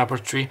of pile number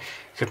 3,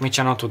 help me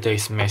channel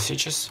today's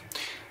messages.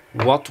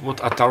 What would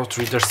a tarot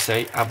reader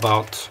say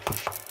about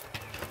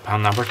pile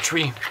number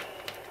 3?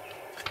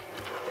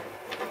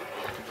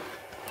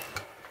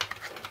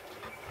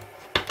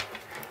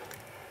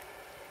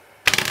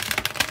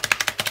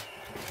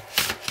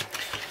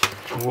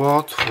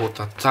 What would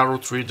a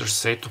tarot reader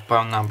say to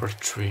pile number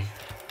 3?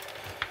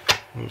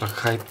 The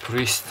High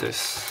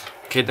Priestess.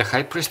 Okay, the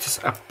High Priestess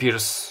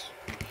appears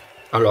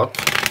a lot.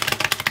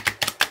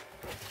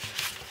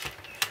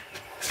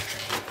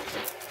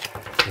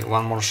 Okay,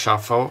 one more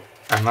shuffle.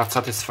 I'm not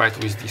satisfied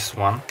with this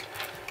one.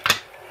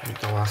 With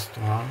the last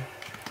one.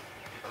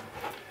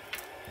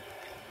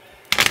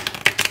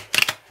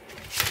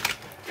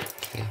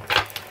 Okay.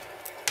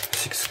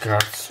 6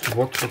 cards.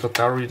 What would the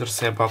tarot reader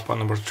say about pile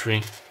number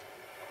 3?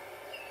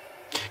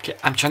 Okay,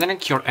 I'm channeling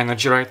your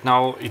energy right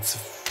now.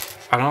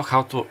 I don't know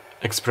how to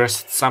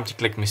expressed something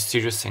like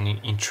mysterious and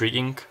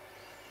intriguing.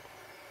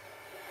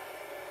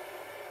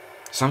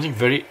 Something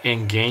very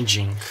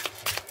engaging.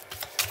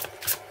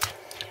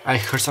 I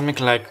heard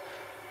something like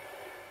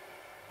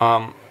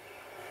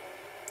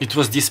it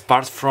was this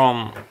part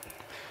from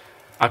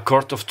A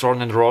Court of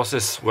Thorns and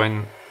Roses,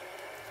 when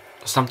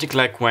something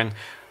like when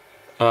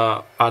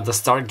at the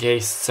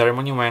Stargaze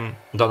ceremony, when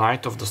the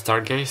night of the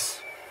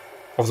Stargaze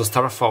of the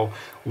Starfall,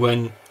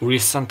 when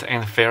Recent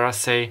and Farah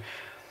say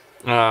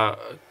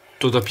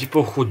to the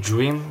people who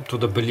dream, to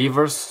the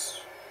believers,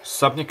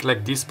 something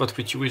like this, but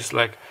with you is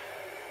like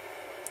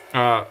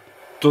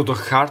to the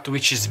heart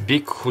which is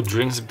big, who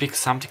dreams big,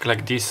 something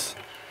like this,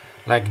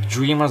 like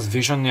dreamers,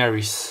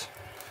 visionaries.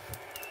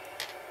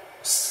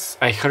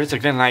 I heard it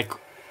again, like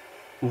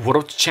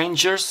world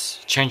changers,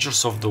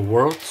 changers of the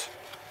world.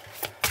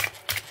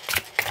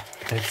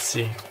 Let's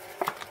see.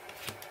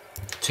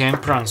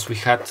 Temperance, we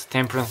had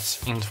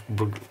temperance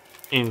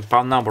in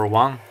part number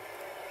 1.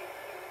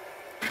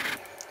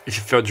 If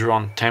you feel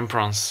drawn,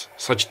 temperance,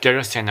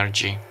 Sagittarius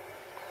energy.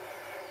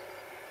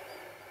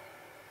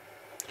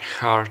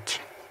 Heart.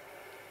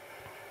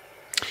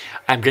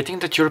 I'm getting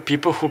that you're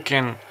people who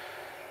can,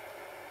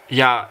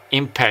 yeah,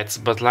 empaths,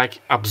 but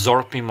like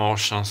absorb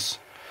emotions.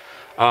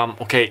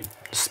 Okay,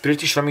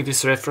 Spirit is showing me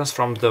this reference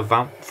from the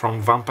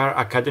from Vampire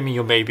Academy.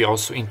 You may be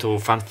also into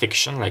fan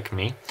fiction like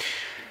me.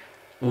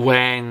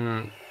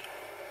 When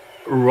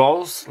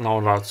Rose, no,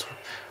 not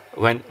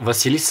when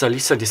Vasilisa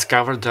Lisa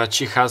discovered that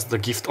she has the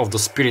gift of the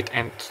spirit,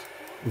 and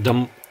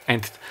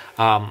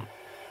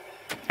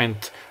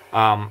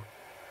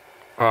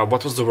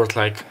what was the word,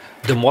 like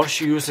the more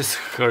she uses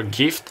her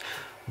gift,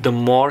 the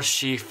more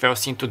she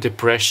falls into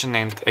depression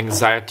and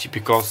anxiety,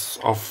 because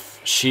of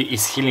she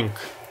is healing.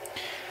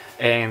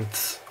 And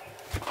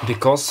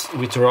because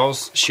with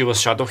Rose she was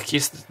shadow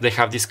kissed, they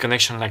have this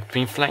connection like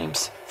twin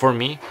flames for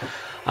me.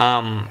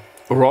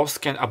 Rose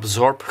can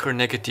absorb her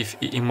negative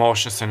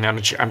emotions and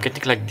energy. I'm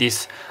getting like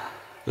this,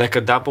 like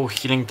a double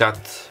healing,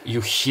 that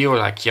you heal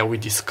like, yeah,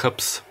 with these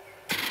cups.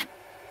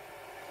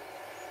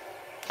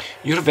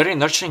 You're very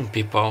nurturing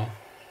people.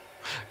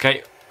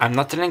 Okay, I'm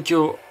not telling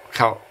you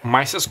how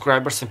my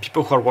subscribers and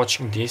people who are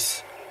watching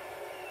this,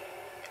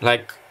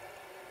 like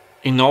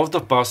in all of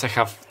the posts I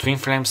have twin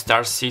flames,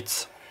 star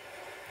seeds,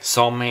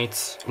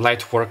 soulmates,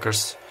 light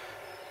workers.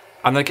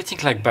 I'm not getting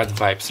like bad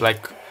vibes.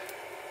 Like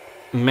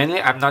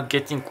mainly I'm not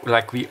getting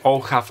like we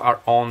all have our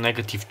own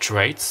negative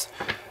traits.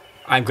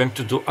 I'm going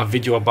to do a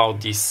video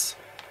about this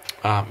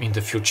in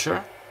the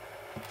future.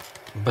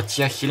 But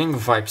yeah, healing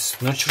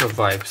vibes, nurture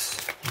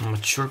vibes,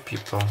 mature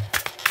people.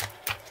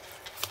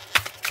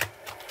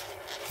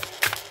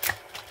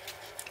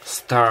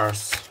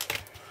 Stars,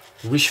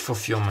 wish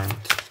fulfillment,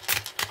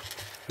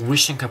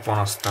 wishing upon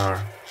a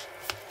star.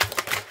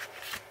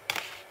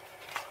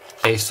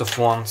 Ace of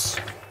Wands.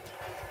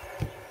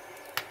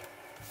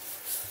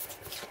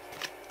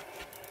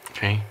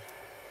 Okay.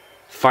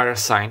 Fire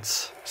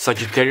signs,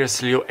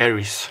 Sagittarius, Leo,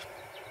 Aries.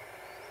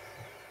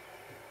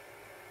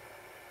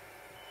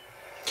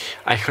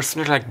 I heard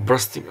something like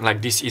bursting,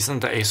 like this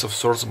isn't the Ace of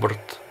Swords,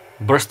 but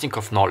bursting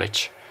of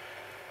knowledge,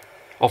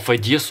 of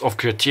ideas, of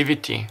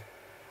creativity.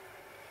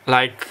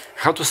 Like,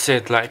 how to say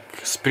it,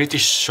 like Spirit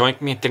is showing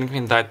me, telling me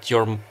that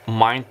your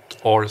mind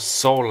or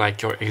soul,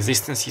 like your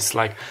existence is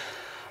like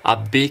a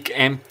big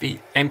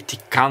empty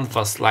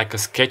canvas, like a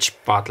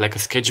sketchpad, like a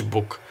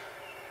sketchbook,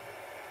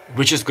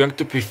 which is going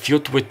to be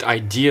filled with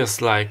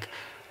ideas. Like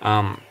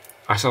I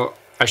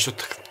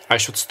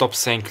should stop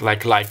saying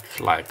like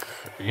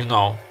you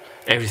know,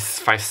 every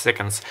 5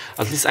 seconds.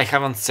 At least I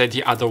haven't said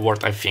the other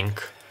word, I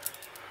think.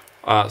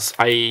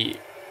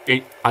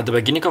 At the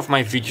beginning of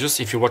my videos,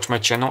 if you watch my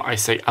channel, I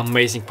say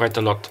amazing quite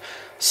a lot,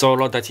 so a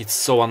lot that it's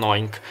so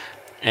annoying.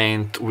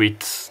 And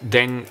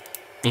then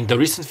in the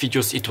recent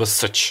videos it was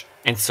such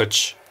and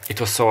such,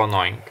 it was so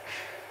annoying.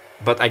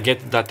 But I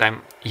get that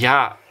I'm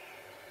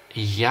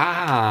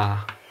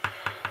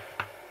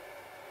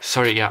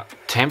sorry, yeah,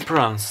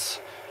 temperance.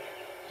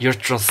 You're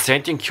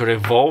transcending, you're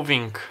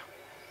evolving,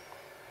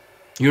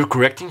 you're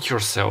correcting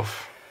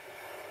yourself.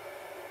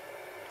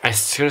 I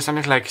see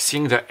something like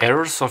seeing the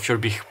errors of your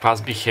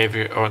past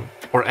behavior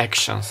or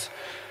actions.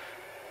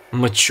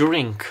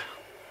 Maturing.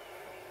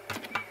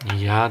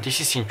 Yeah,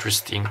 this is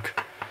interesting.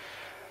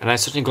 And I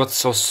certainly got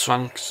so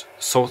strong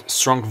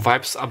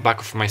vibes at the back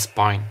of my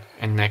spine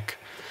and neck.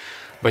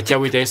 But yeah,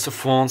 with Ace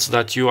of Wands,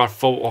 that you are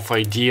full of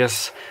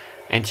ideas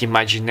and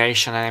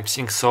imagination, and I'm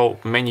seeing so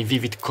many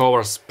vivid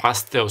colors,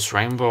 pastels,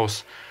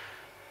 rainbows,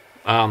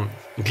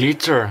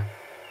 glitter.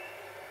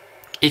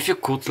 If you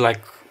could,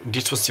 like,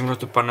 this was similar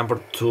to part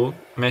number 2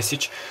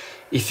 message.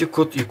 If you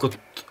could,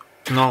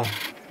 no,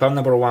 part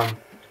number 1.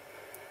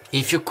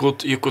 If you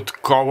could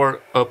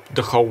cover up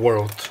the whole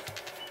world.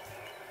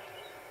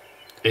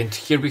 And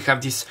here we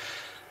have this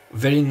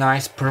very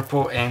nice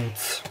purple and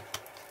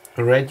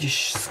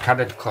reddish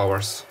scarlet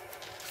colors.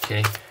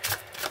 Okay,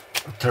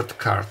 third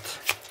card.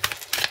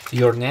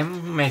 Your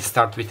name may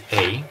start with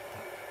A.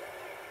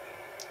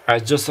 I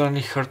just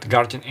only heard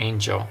Guardian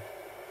Angel.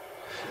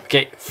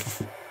 Okay.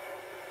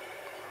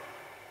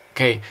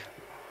 Okay.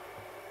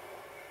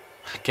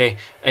 Okay,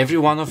 every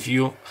one of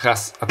you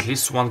has at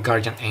least one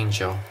guardian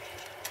angel.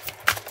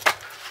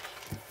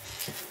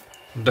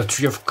 The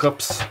Three of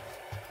Cups.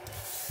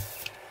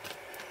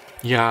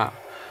 Yeah,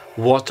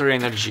 water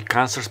energy,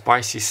 Cancer,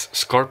 Pisces,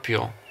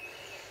 Scorpio.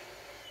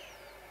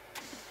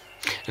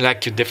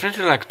 Like, you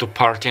definitely like to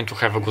party and to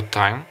have a good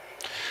time,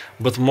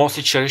 but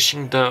mostly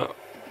cherishing the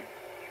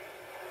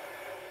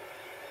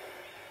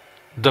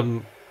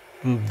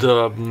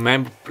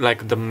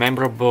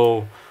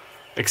memorable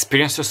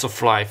experiences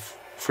of life.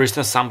 For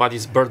instance,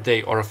 somebody's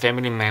birthday or a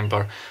family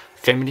member.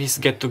 Families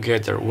get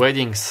together,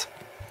 weddings,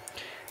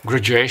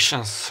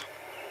 graduations,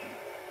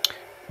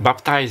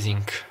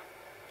 baptizing,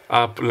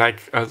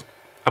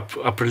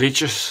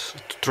 religious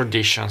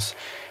traditions,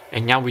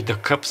 and now with the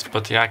cups,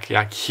 but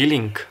like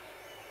healing.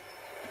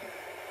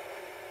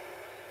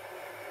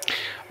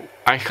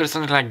 I heard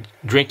something like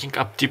drinking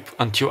up deep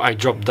until I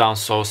drop down.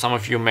 So some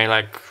of you may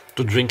like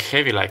to drink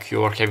heavy, like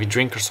you are heavy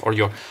drinkers, or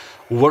you're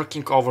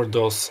working over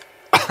those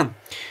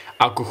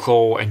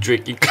alcohol and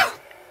drinking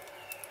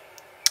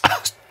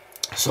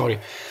sorry,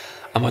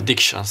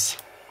 addictions.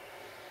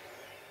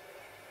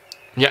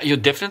 Yeah, you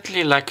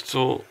definitely like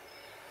to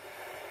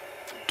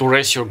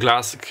raise your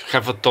glass,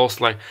 have a toast,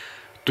 like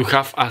to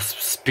have a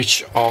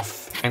speech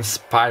of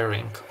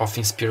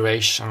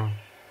inspiration.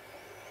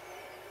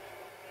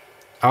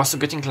 I also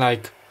getting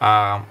like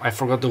I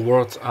forgot the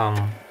word.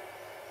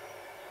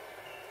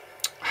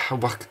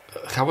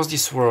 How was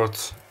this word?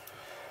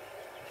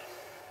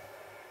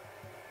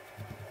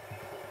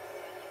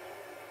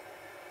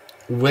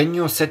 When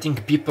you're setting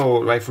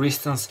people, like for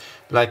instance,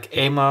 like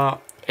Emma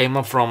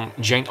from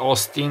Jane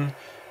Austen,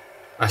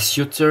 a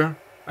suitor.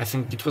 I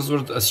think it was the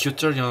word a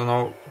suitor. You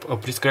know,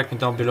 please correct me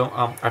down below.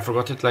 I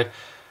forgot it. Like,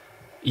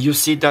 you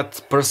see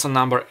that person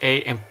number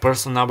A and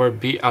person number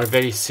B are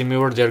very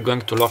similar. They're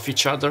going to love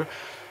each other.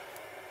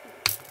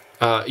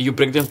 You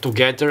bring them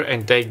together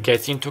and they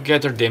get in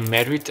together. They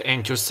married,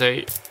 and you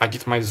say, "I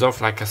did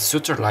myself like a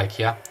suitor." Like,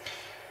 yeah,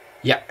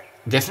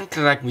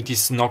 definitely like with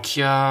this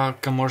Nokia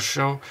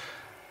commercial.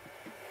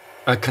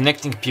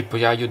 Connecting people,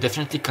 yeah, you're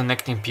definitely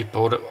connecting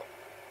people,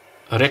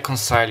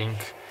 reconciling,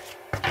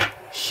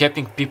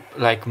 helping people,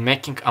 like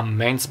making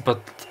amends,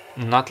 but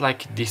not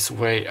like this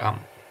way,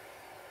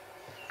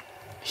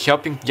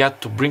 helping, yeah,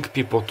 to bring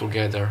people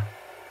together.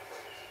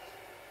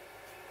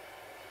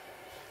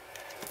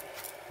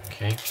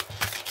 Okay,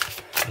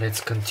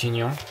 let's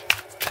continue.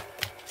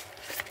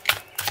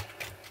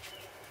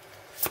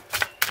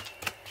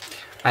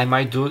 I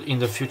might do it in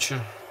the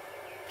future.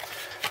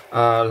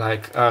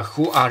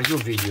 Who are you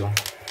video,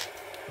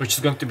 which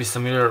is going to be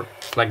similar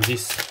like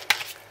this.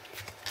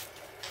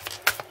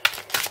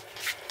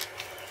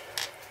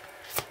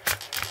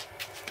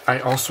 I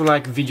also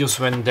like videos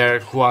when they're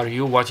who are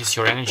you, what is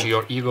your energy,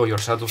 your ego, your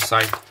shadow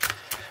side.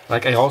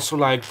 Like, I also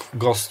like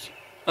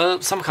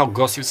somehow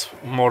gossips,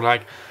 more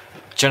like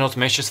channeled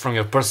messages from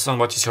your person,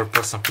 what is your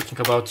person thinking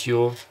about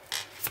you.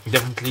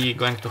 Definitely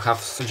going to have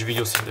such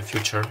videos in the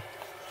future.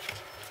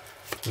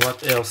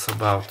 What else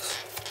about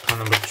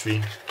number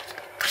 3?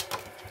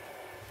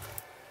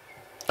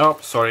 Oh,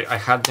 sorry, I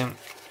had them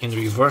in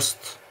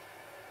reversed.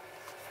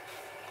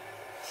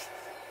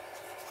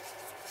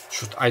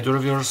 Should I do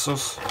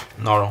reversals?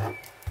 No.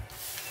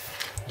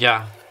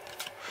 Yeah.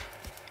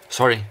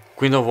 Sorry,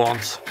 Queen of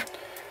Wands.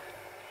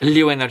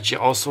 Leo energy,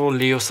 also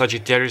Leo,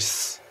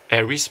 Sagittarius,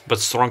 Aries, but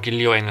strong in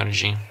Leo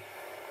energy.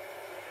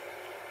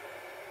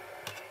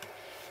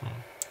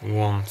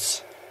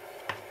 Wands.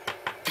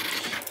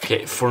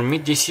 Okay, for me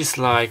this is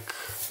like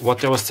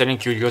what I was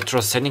telling you, you're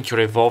transcending, you're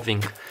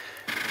evolving.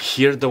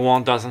 Here the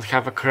wand doesn't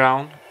have a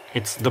crown,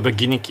 it's the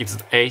beginning, it's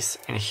the ace,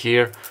 and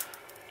here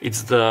it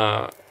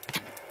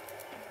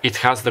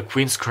has the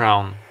queen's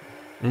crown,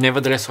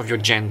 nevertheless of your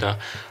gender.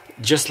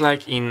 Just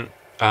like in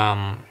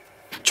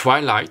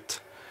Twilight,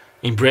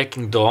 in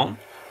Breaking Dawn,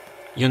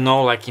 you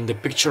know, like in the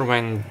picture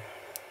when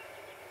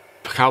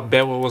how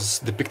Bella was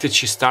depicted,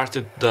 she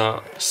started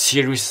the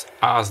series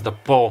as the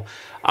Paul,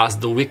 as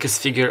the weakest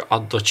figure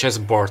at the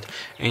chessboard,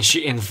 and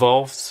she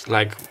involves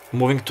like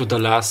moving to the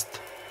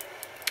last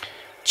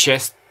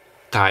chess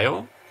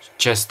tile,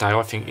 I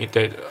think it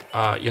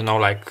you know,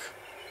 like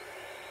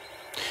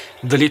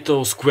the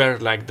little square,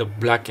 like the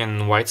black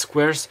and white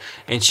squares,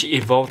 and she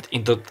evolved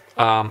into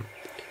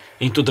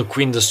the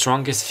queen, the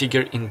strongest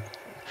figure in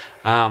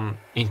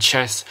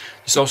chess.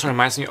 This also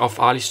reminds me of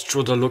Alice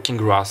through the looking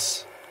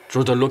glass.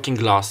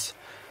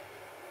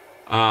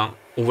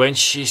 When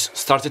she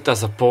started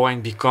as a Poe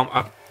and became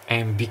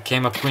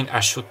a queen. I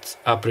should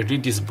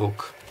reread this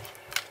book.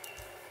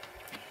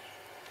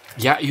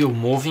 Yeah, you're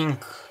moving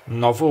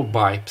novel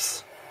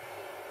vibes.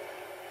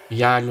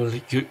 Yeah,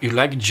 you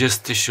like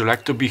justice, you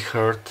like to be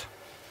heard,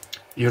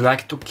 you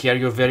like to care,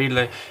 you're very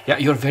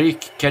you're very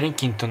caring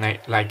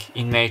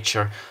in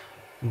nature,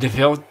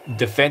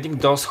 defending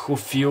those who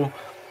feel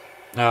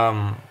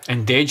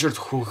endangered,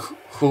 who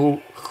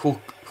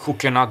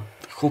cannot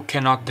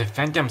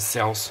defend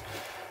themselves,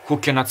 who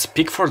cannot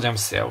speak for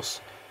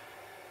themselves.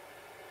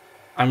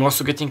 I'm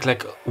also getting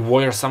like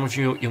warriors. Some of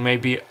you may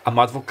be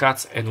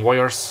advocates and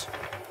warriors.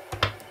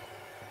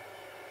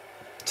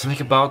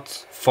 Something about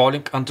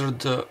falling under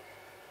the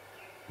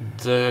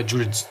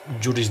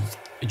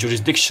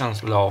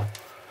jurisdiction's law.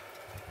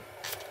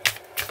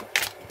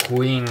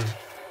 Queen.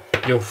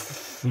 Your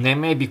name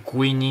may be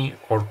Queenie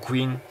or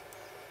Queen.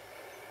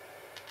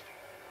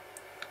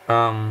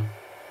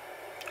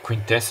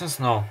 Quintessence?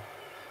 No.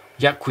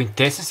 Yeah,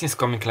 quintessence is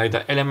coming like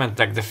the element,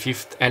 like the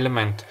fifth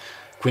element.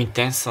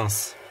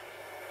 Quintessence.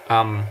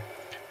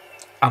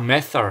 A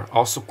method,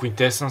 also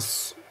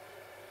quintessence.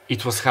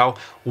 It was how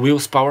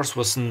Will's powers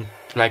was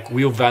like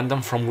Will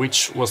Vandam, from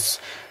which was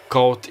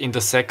called in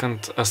the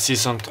second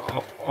season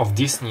of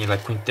Disney,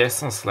 like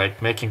quintessence,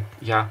 like making,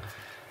 yeah,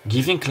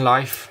 giving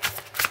life.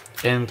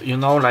 And you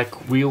know,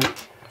 like Will,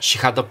 she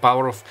had the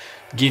power of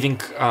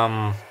giving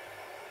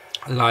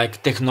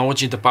like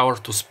technology the power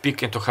to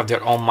speak and to have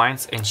their own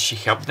minds, and she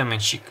helped them,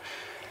 and she,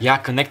 yeah,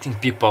 connecting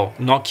people.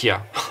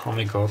 Nokia. Oh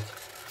my god.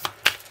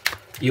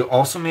 You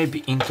also may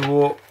be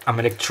into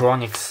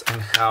electronics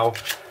and how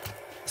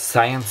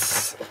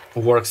science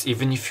works,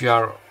 even if you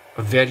are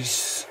very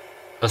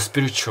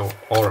spiritual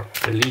or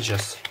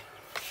religious.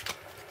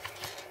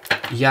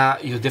 Yeah,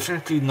 you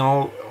definitely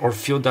know or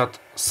feel that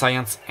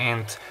science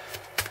and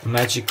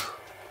magic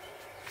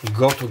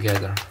go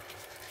together,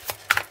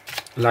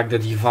 like the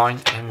divine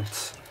and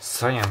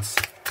science.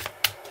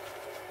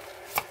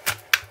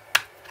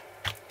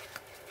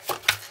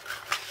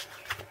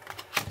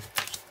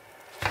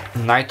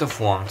 Knight of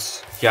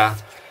Wands, yeah.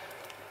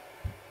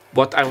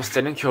 What I was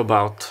telling you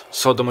about.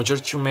 So the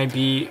majority may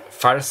be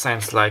fire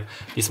signs, like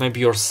this may be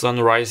your sun,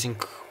 rising,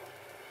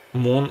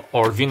 moon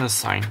or Venus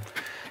sign.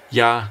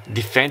 Yeah,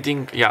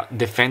 defending, yeah,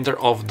 defender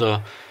of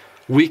the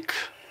weak,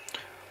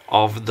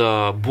 of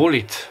the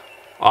bullied,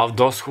 of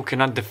those who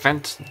cannot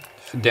defend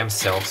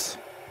themselves.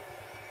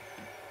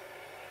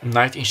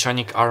 Knight in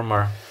shining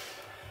armor.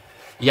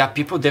 Yeah,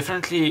 people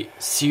definitely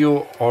see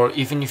you, or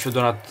even if you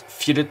do not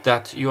feel it,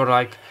 that you're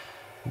like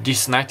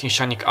this knight in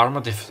shining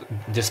armor,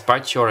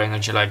 despite your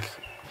energy, like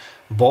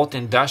bold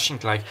and dashing.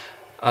 Like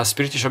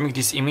Spirit is showing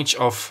this image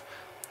of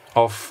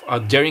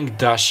daring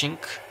dashing.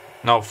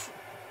 No,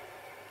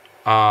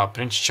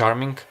 Prince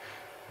Charming.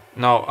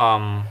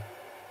 No,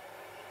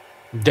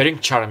 daring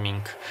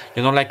charming.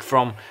 You know, like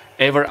from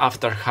Ever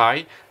After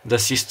High, the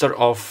sister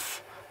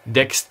of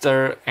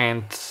Dexter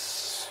and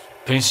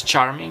Prince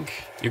Charming.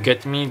 You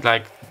get me?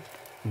 Like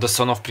the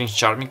son of Prince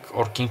Charming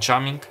or King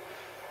Charming.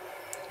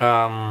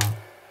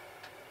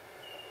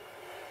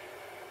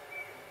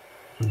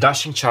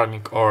 Dashing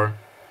Charming, or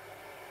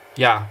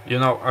yeah, you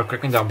know,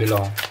 correct me down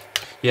below.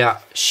 Yeah,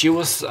 she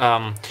was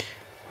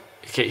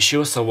okay, she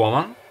was a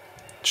woman.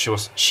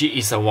 She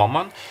is a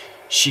woman.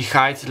 She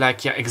hid,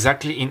 like, yeah,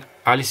 exactly in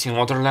Alice in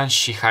Wonderland.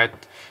 She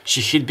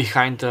hid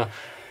behind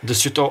the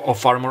suit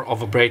of armor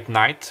of a brave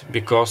knight,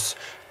 because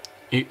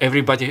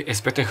everybody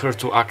expected her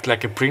to act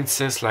like a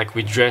princess, like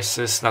with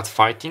dresses, not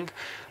fighting.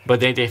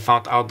 But then they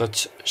found out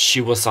that she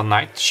was a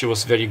knight. She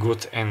was very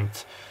good and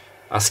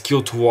a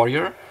skilled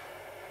warrior.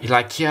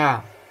 Like,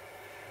 yeah,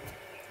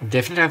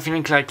 definitely I'm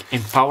feeling like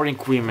empowering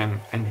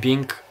women and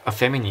being a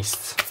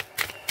feminist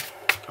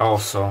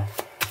also,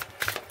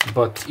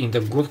 but in the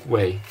good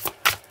way.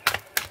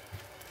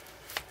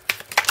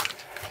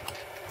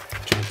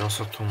 Drink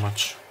also too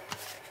much.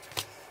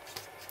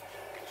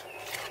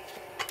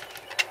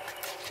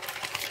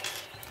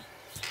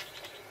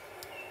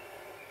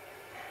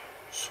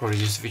 Sorry,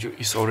 this video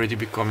is already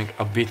becoming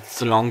a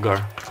bit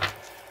longer.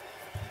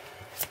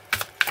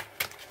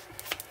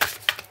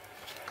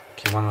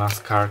 One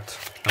last card,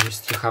 and we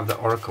still have the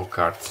Oracle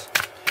cards.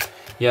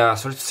 Yeah,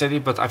 sorry to say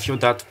it, but I feel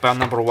that pile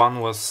number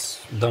 1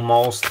 was the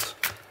most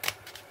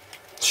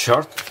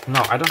short.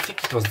 No, I don't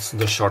think it was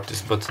the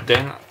shortest, but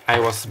then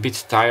I was a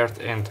bit tired,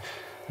 and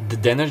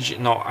the energy,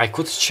 no, I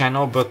could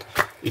channel, but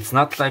it's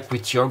not like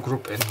with your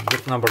group and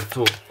group number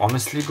 2.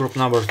 Honestly, group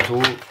number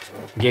 2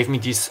 gave me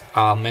this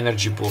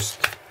energy boost,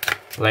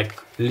 like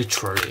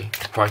literally,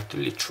 quite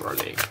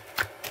literally.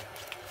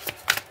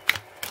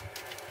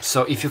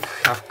 So if you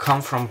have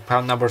come from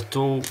pile number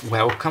 2,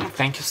 welcome,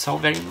 thank you so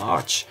very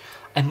much.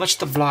 I'm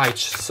much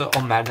obliged. So,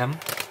 oh madam.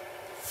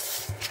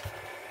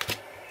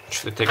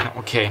 Should I take them?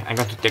 Okay, I'm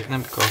going to take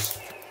them because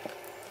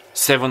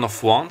 7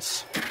 of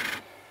Wands.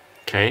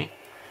 Okay.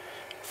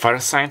 Fire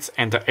signs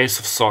and the Ace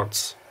of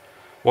Swords.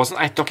 Wasn't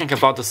I talking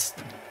about the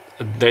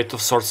Eight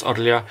of Swords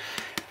earlier?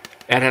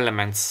 Air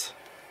elements.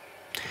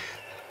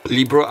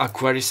 Libra,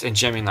 Aquarius and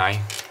Gemini.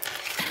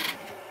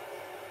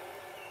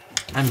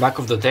 And back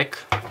of the deck,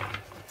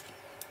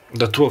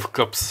 the Two of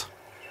Cups.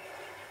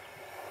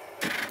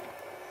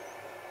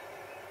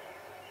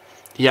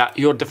 Yeah,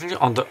 you're definitely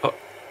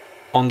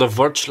on the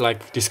verge,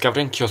 like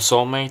discovering your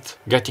soulmate,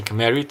 getting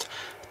married,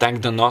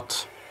 tying the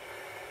knot,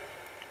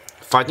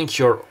 finding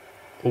your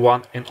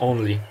one and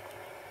only,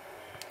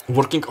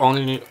 working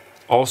only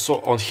also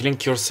on healing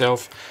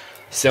yourself,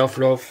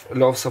 self-love,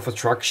 love,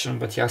 self-attraction.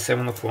 But yeah,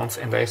 7 of Wands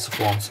and Ace of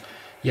Wands.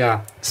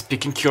 Yeah,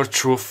 speaking your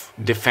truth,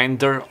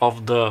 defender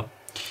of the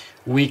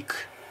weak,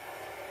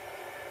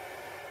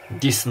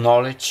 this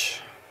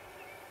knowledge,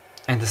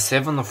 and the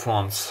Seven of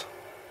Wands.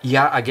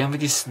 Yeah, again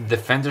with this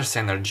defender's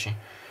energy.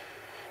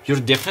 You're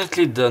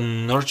definitely the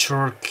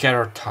nurturer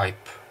carer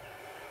type.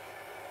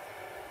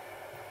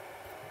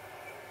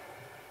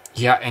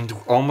 Yeah, and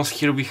almost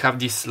here we have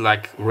this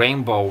like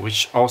rainbow,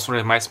 which also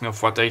reminds me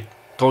of what I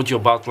told you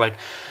about, like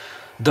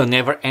the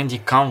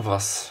never-ending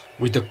canvas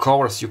with the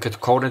colors. You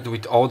could color it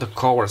with all the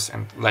colors,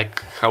 and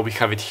like how we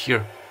have it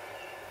here.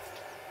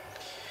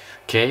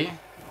 Okay,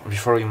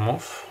 before we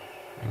move,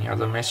 any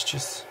other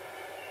messages?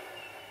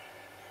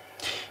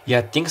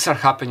 Yeah, things are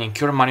happening,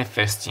 you're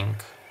manifesting,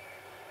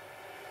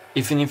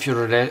 even if you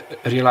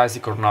realize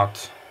it or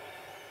not.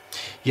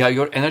 Yeah,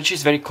 your energy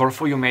is very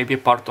colorful. You may be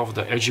part of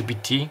the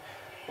LGBT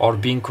or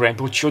being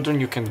rainbow children.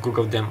 You can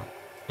Google them,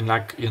 and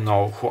like, you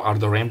know, who are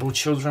the rainbow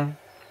children.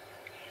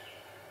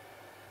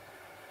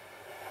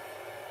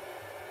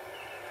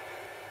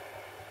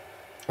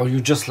 Or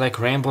you just like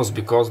rainbows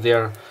because they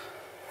are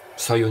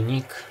so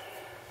unique.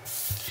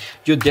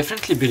 You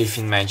definitely believe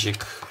in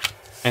magic,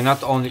 and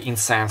not only in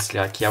science,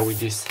 like, yeah, with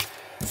this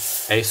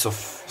Ace of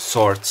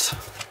Swords.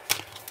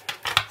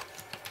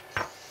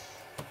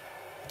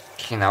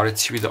 Okay, now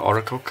let's see with the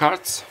oracle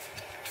cards.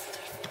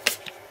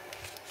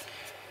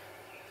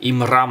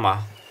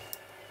 Imrama.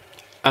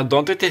 ¿A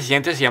dónde te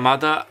sientes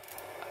llamada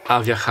a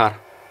viajar?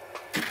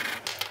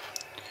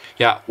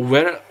 Yeah,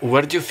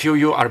 where do you feel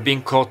you are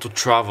being called to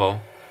travel?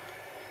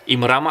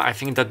 Imrama, I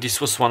think that this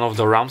was one of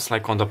the realms,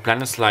 like on the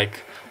planets,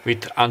 like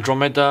with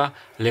Andromeda,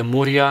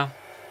 Lemuria,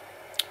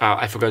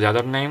 I forgot the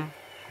other name.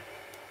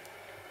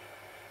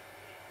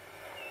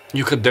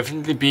 You could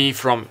definitely be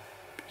from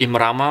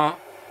Imrama,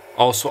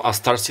 also a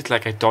star seed,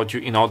 like I told you,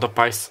 in all the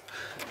piles,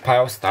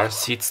 star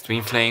seeds,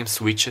 twin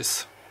flames,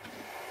 witches.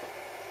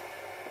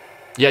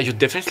 Yeah, you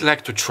definitely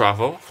like to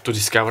travel, to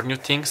discover new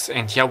things,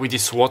 and yeah, with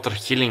this water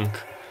healing,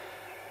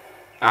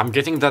 I'm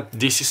getting that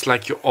this is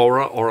like your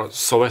aura or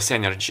Soes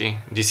energy,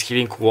 this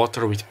healing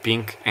water with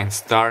pink and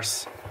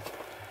stars.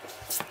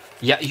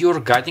 Yeah, you're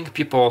guiding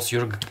people,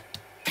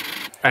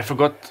 I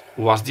forgot,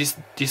 was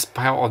this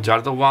pile or the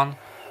other one?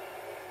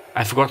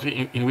 I forgot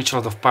in which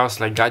of the piles,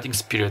 like guiding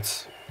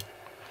spirits.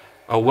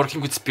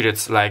 Working with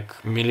spirits,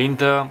 like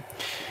Melinda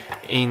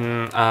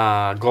in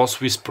Ghost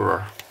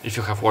Whisperer, if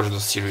you have watched the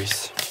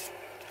series.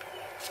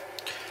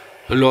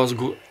 Los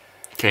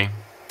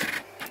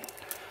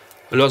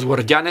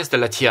guardianes de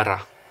la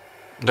tierra,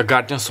 the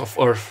guardians of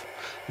earth.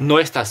 No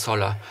estás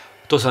sola.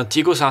 Tus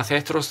antiguos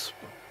ancestros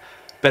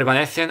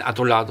permanecen a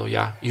tu lado.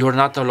 Yeah, you're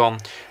not alone.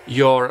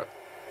 Your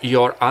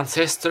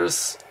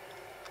ancestors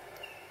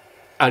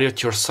are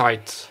at your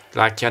side,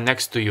 like, yeah,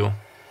 next to you.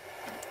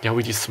 Yeah,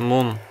 with this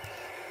moon.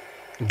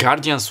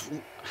 Guardians.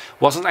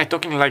 Wasn't I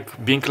talking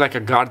like being like a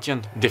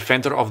guardian,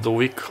 defender of the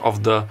weak,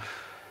 of the,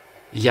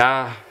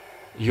 yeah,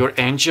 your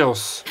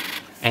angels?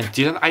 And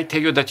didn't I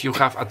tell you that you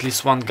have at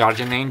least one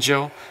guardian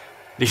angel?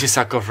 This is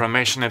a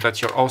confirmation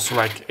that you're also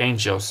like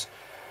angels,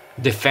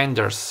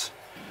 defenders.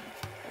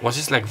 Was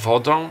this like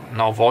Voltron?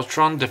 No,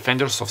 Voltron,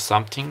 defenders of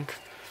something.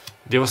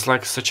 There was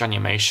like such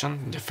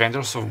animation,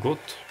 defenders of good.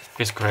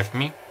 Please correct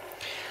me.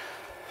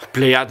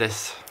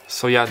 Pleiades.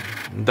 So yeah,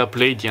 the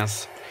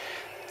Pleiadians.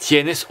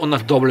 Tienes una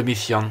doble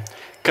misión: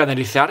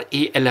 canalizar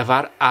y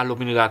elevar a la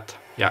humanidad.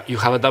 Yeah, you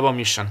have a double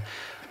mission.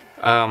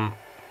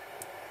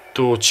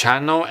 To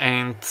channel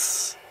and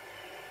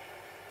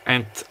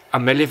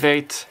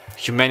elevate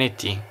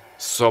humanity.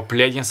 So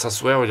Pleiadians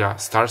as well, yeah,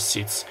 star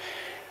seeds.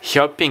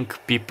 Helping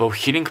people,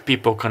 healing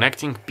people,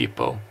 connecting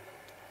people.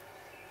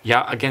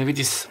 Yeah, again with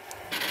this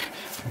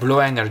blue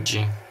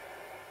energy.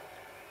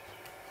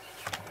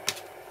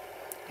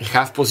 You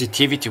have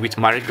positivity with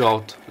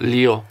Marigold,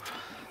 Leo,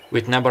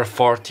 with number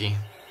 40.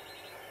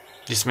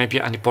 This may be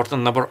an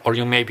important number, or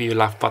you maybe you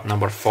love part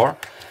number 4.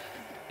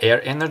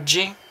 Air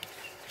energy.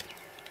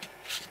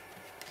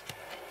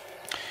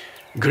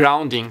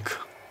 Grounding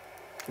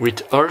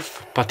with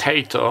Earth,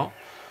 Potato.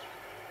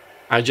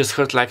 I just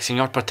heard like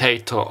Senor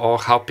Potato, or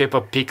how Peppa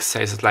Pig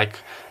says it, like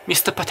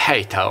Mr.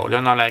 Potato, you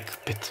know, like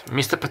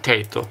Mr.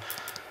 Potato.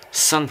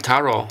 Sun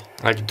Tarot,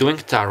 like doing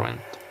tarot.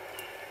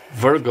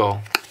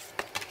 Virgo.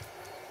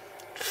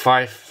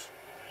 5.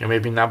 You may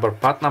be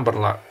part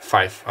number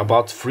 5,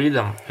 about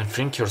freedom and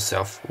freeing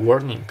yourself.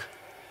 Warning.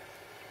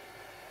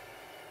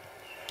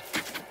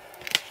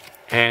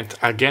 And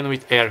again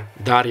with air,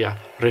 Daria,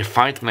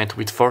 refinement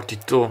with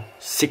 42.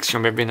 6, you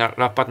may be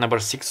part number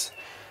 6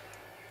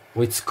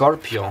 with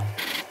Scorpio.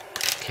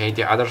 Okay,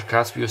 the other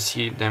cards we'll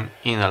see them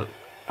in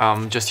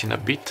just in a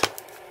bit.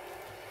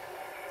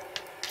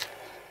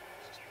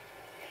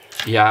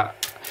 Yeah,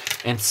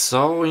 and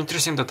so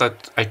interesting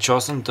that I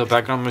chosen the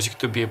background music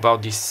to be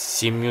about this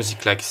sea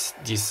music, like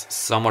this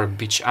summer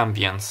beach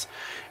ambience,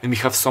 and we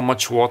have so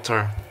much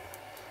water.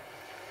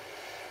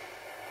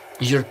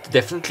 You're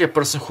definitely a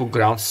person who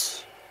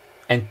grounds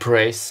and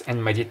prays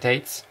and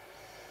meditates,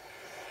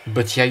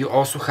 but yeah, you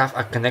also have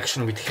a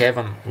connection with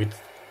heaven, with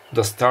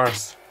the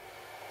stars.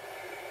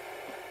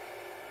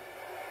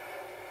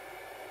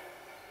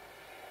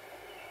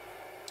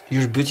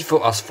 You're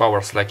beautiful as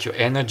flowers, like your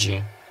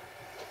energy.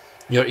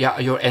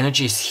 Your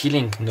energy is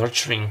healing,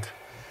 nurturing.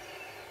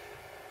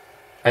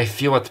 I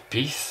feel at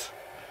peace.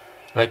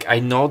 Like, I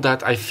know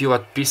that I feel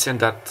at peace and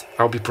that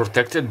I'll be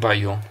protected by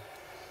you.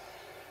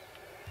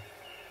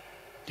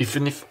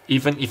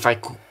 Even if I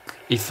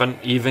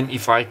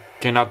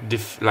cannot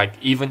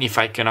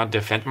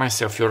defend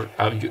myself,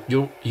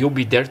 you'll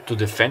be there to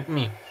defend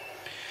me.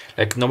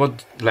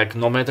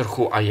 No matter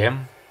who I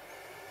am.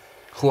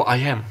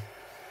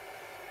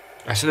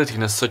 I said it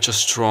in such a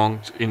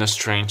strange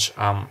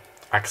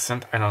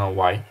accent. I don't know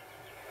why.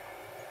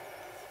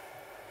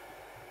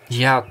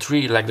 Yeah,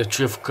 3, like the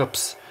 3 of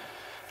Cups.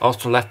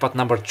 Also left path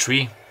number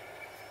 3.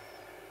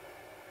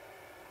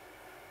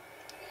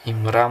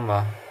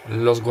 Imrama,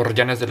 los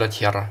guardianes de la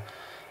tierra,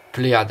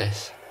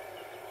 Pleiades.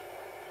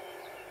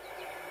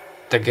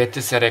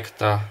 Tegetis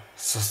erecta,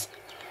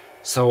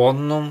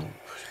 saonnum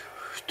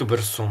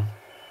tubersum,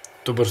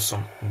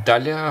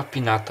 Dalia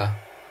pinata.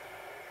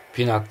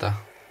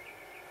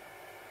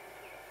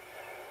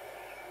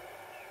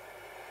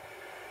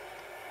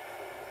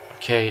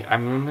 Okay,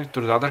 I'm moving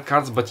to the other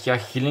cards, but yeah,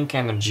 healing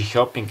energy,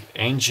 helping,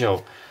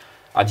 angel,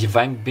 a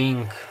divine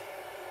being,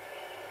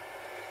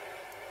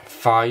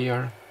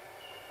 fire,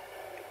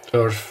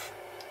 earth,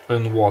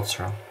 and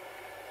water.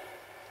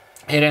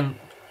 Eren.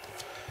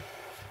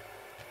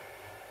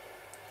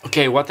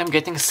 Okay, what I'm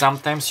getting,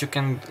 sometimes you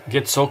can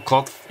get so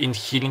caught in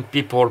healing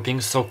people or being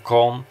so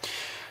calm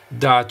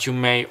that you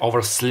may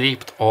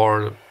oversleep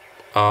or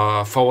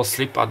fall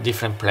asleep at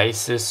different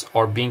places,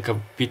 or being a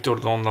bit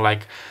alone,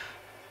 like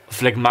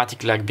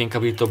phlegmatic, like being a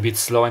little bit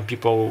slow, and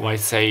people might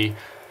say,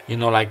 you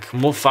know, like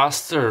move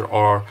faster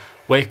or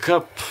wake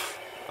up.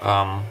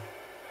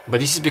 But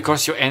this is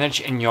because your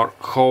energy and your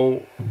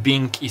whole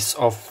being is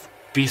of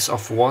piece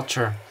of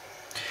water.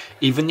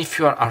 Even if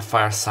you are a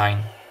fire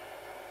sign,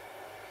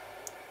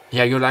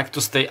 yeah, you like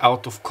to stay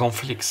out of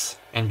conflicts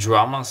and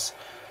dramas.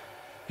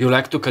 You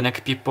like to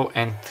connect people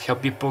and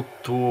help people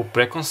to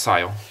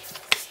reconcile.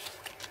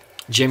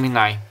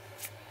 Gemini.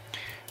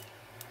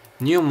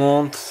 New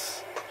moon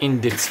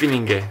in the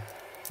Zwillinge.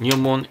 New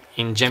moon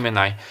in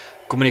Gemini.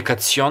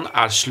 Kommunikation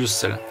als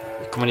Schlüssel.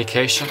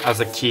 Communication as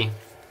a key.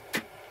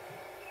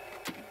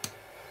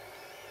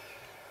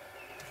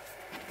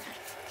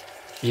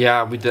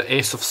 Yeah, with the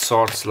Ace of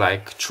Swords,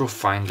 like Truth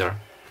Finder.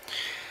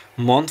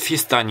 Montt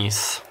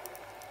Fistanis.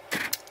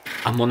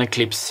 A moon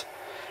eclipse.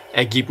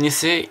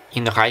 Ergebnisse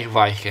in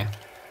Reichweite.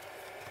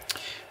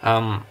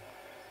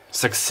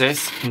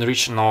 Success in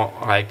reach, no,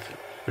 like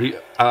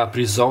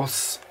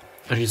results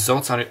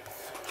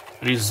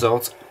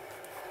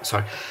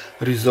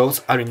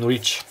are in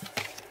reach.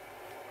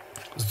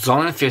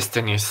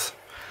 Sonnenfinsternis.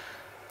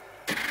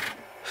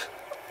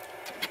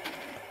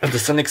 The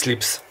sun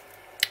eclipse.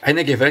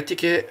 Eine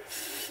gewaltige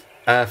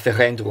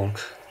Veränderung.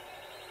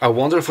 A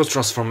wonderful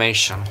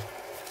transformation.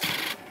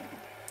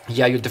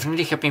 Yeah, you're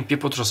definitely helping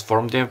people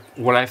transform their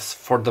lives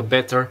for the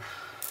better,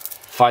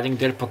 finding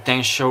their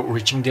potential,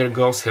 reaching their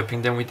goals,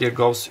 helping them with their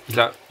goals.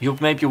 You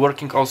may be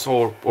working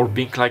also or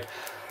being like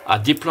a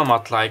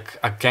diplomat, like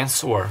a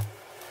counselor.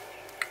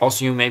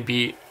 Also, you may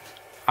be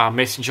a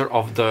messenger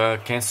of the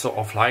Council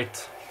of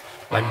Light,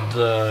 like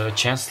the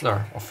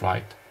Chancellor of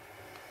Light,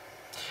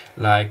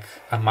 like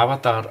a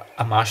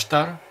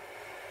Mashtar.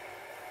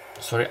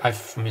 Sorry,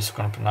 I've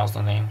mispronounced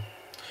the name.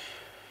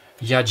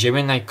 Yeah,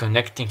 Gemini,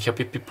 connecting,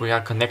 helping people, yeah,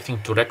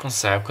 connecting to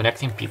reconcile,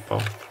 connecting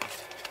people.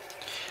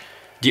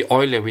 The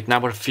Eule with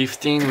number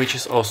 15, which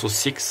is also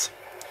 6.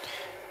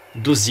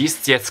 Du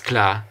siehst jetzt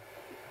klar.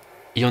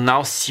 You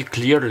now see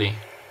clearly.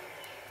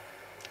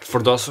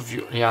 For those of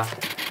you, yeah,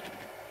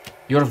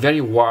 you're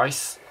very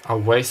wise,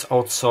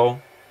 also.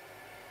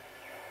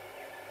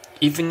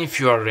 Even if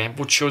you are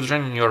rainbow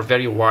children, you're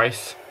very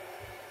wise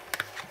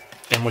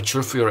and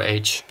mature for your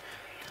age.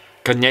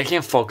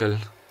 Kanarienvogel,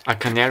 a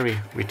canary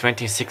with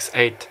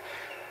 26-8,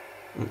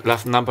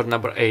 last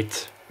number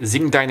 8.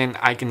 Sing deinen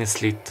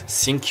eigenes Lied,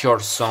 sing your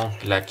song,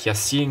 like, yeah,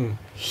 sing,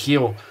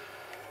 heal.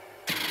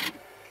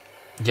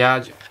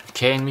 Yeah,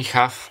 okay, and we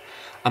have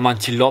a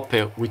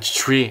Antilope with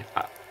 3,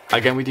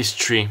 again with this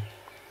 3.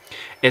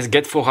 Es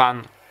geht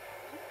voran,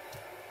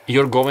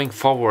 you're going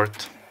forward,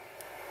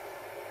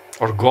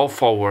 or go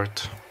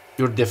forward.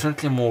 You're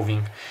definitely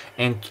moving.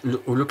 And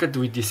look at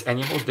with these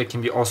animals, they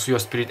can be also your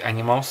spirit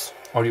animals,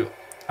 or you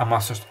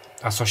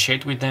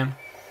associate with them.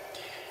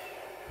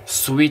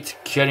 Sweet,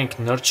 caring,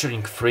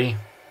 nurturing, free.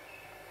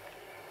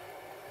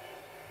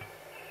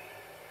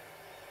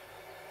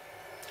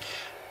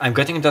 I'm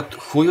getting that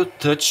who you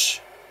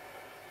touch,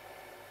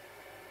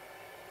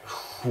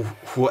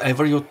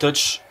 whoever you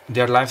touch,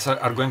 their lives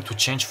are going to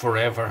change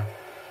forever.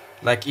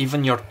 Like,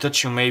 even your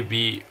touch, you may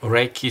be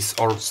Reikis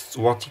or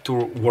wanting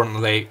to learn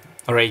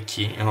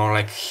Reiki, you know,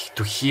 like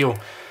to heal.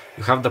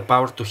 You have the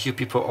power to heal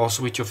people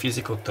also with your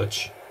physical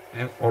touch,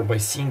 or by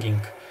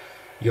singing,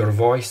 your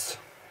voice.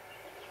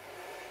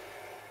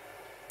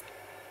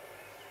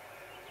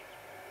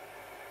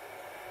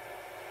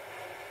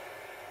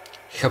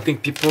 Helping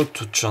people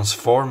to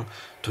transform,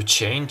 to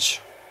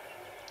change.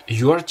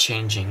 You are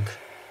changing.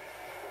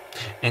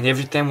 And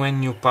every time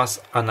when you pass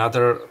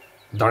another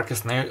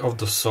darkest night of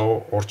the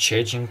soul, or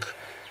changing.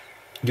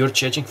 You're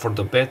changing for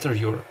the better.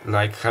 You're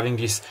like having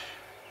this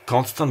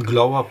constant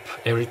glow up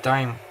every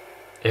time,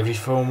 every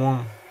full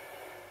moon,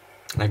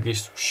 like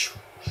this.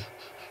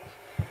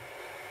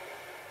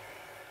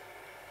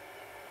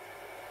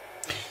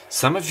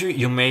 Some of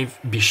you may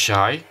be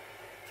shy,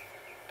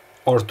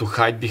 or to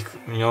hide, you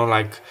know,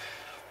 like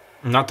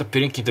not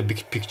appearing in the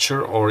big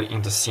picture or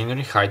in the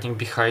scenery, hiding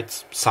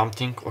behind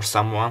something or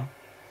someone.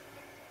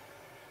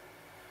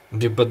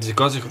 But this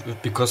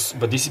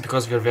is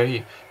because we are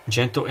very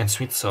gentle and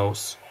sweet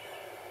souls.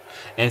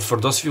 And for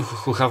those of you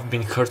who have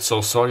been hurt,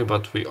 so sorry,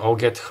 but we all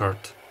get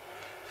hurt.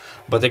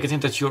 But I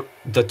think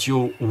that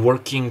you're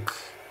working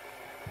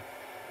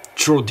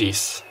through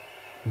this,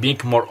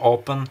 being more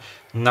open,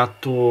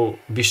 not to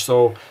be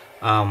so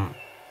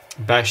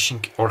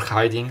bashing or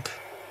hiding.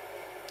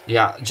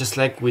 Yeah, just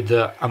like with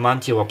the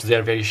Amantilops, they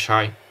are very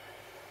shy.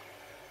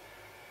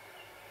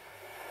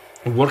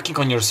 Working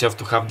on yourself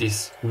to have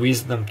this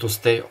wisdom to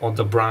stay on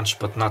the branch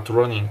but not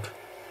running.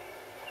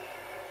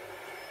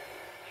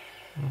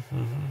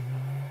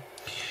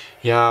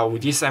 Yeah,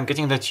 with this I'm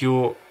getting that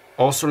you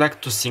also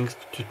like to sing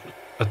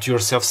to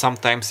yourself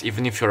sometimes,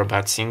 even if you're a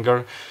bad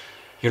singer.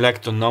 You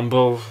like to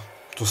mumble,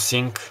 to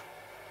sing.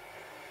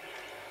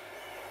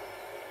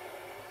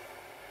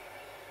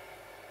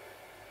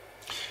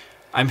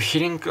 I'm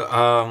hearing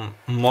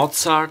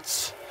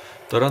Mozart's.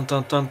 I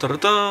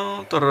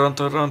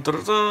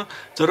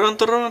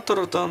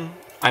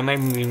might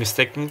be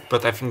mistaken,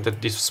 but I think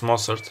that this was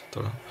Mozart.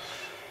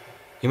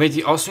 You may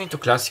be also into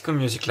classical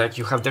music, like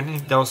you have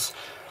definitely those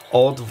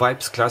old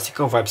vibes,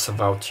 classical vibes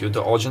about you,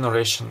 the old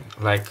generation,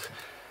 like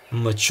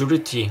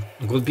maturity,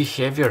 good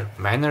behavior,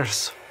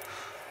 manners.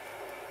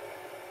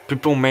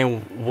 People may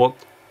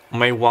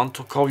want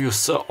to call you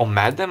sir or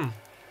madam.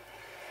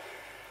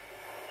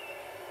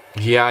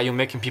 Yeah, you're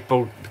making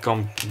people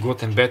become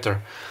good and better.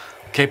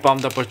 Okay, palm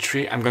number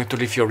 3, I'm going to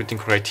leave your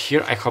reading right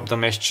here. I hope the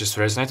messages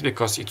resonate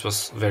because it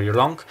was very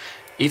long.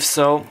 If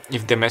so,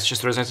 if the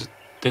messages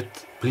resonated,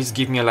 please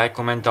give me a like,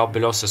 comment down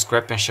below,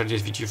 subscribe and share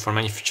this video for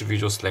many future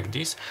videos like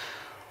this.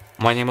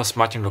 My name is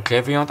Martin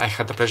Luklevion. I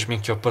had the pleasure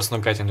being your personal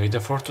guide and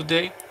reader for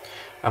today.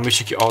 I'm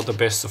wishing you all the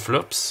best of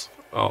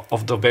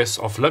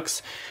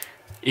lucks.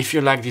 If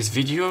you like this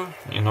video,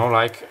 you know,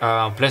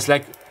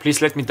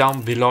 please let me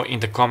down below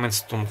in the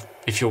comments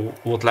if you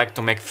would like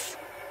to make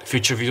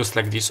future videos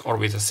like this or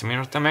with a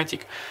similar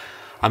thematic.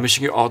 I'm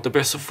wishing you all the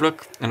best of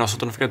luck, and also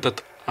don't forget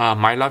that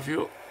I love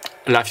you,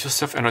 love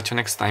yourself, and until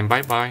next time,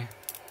 bye bye.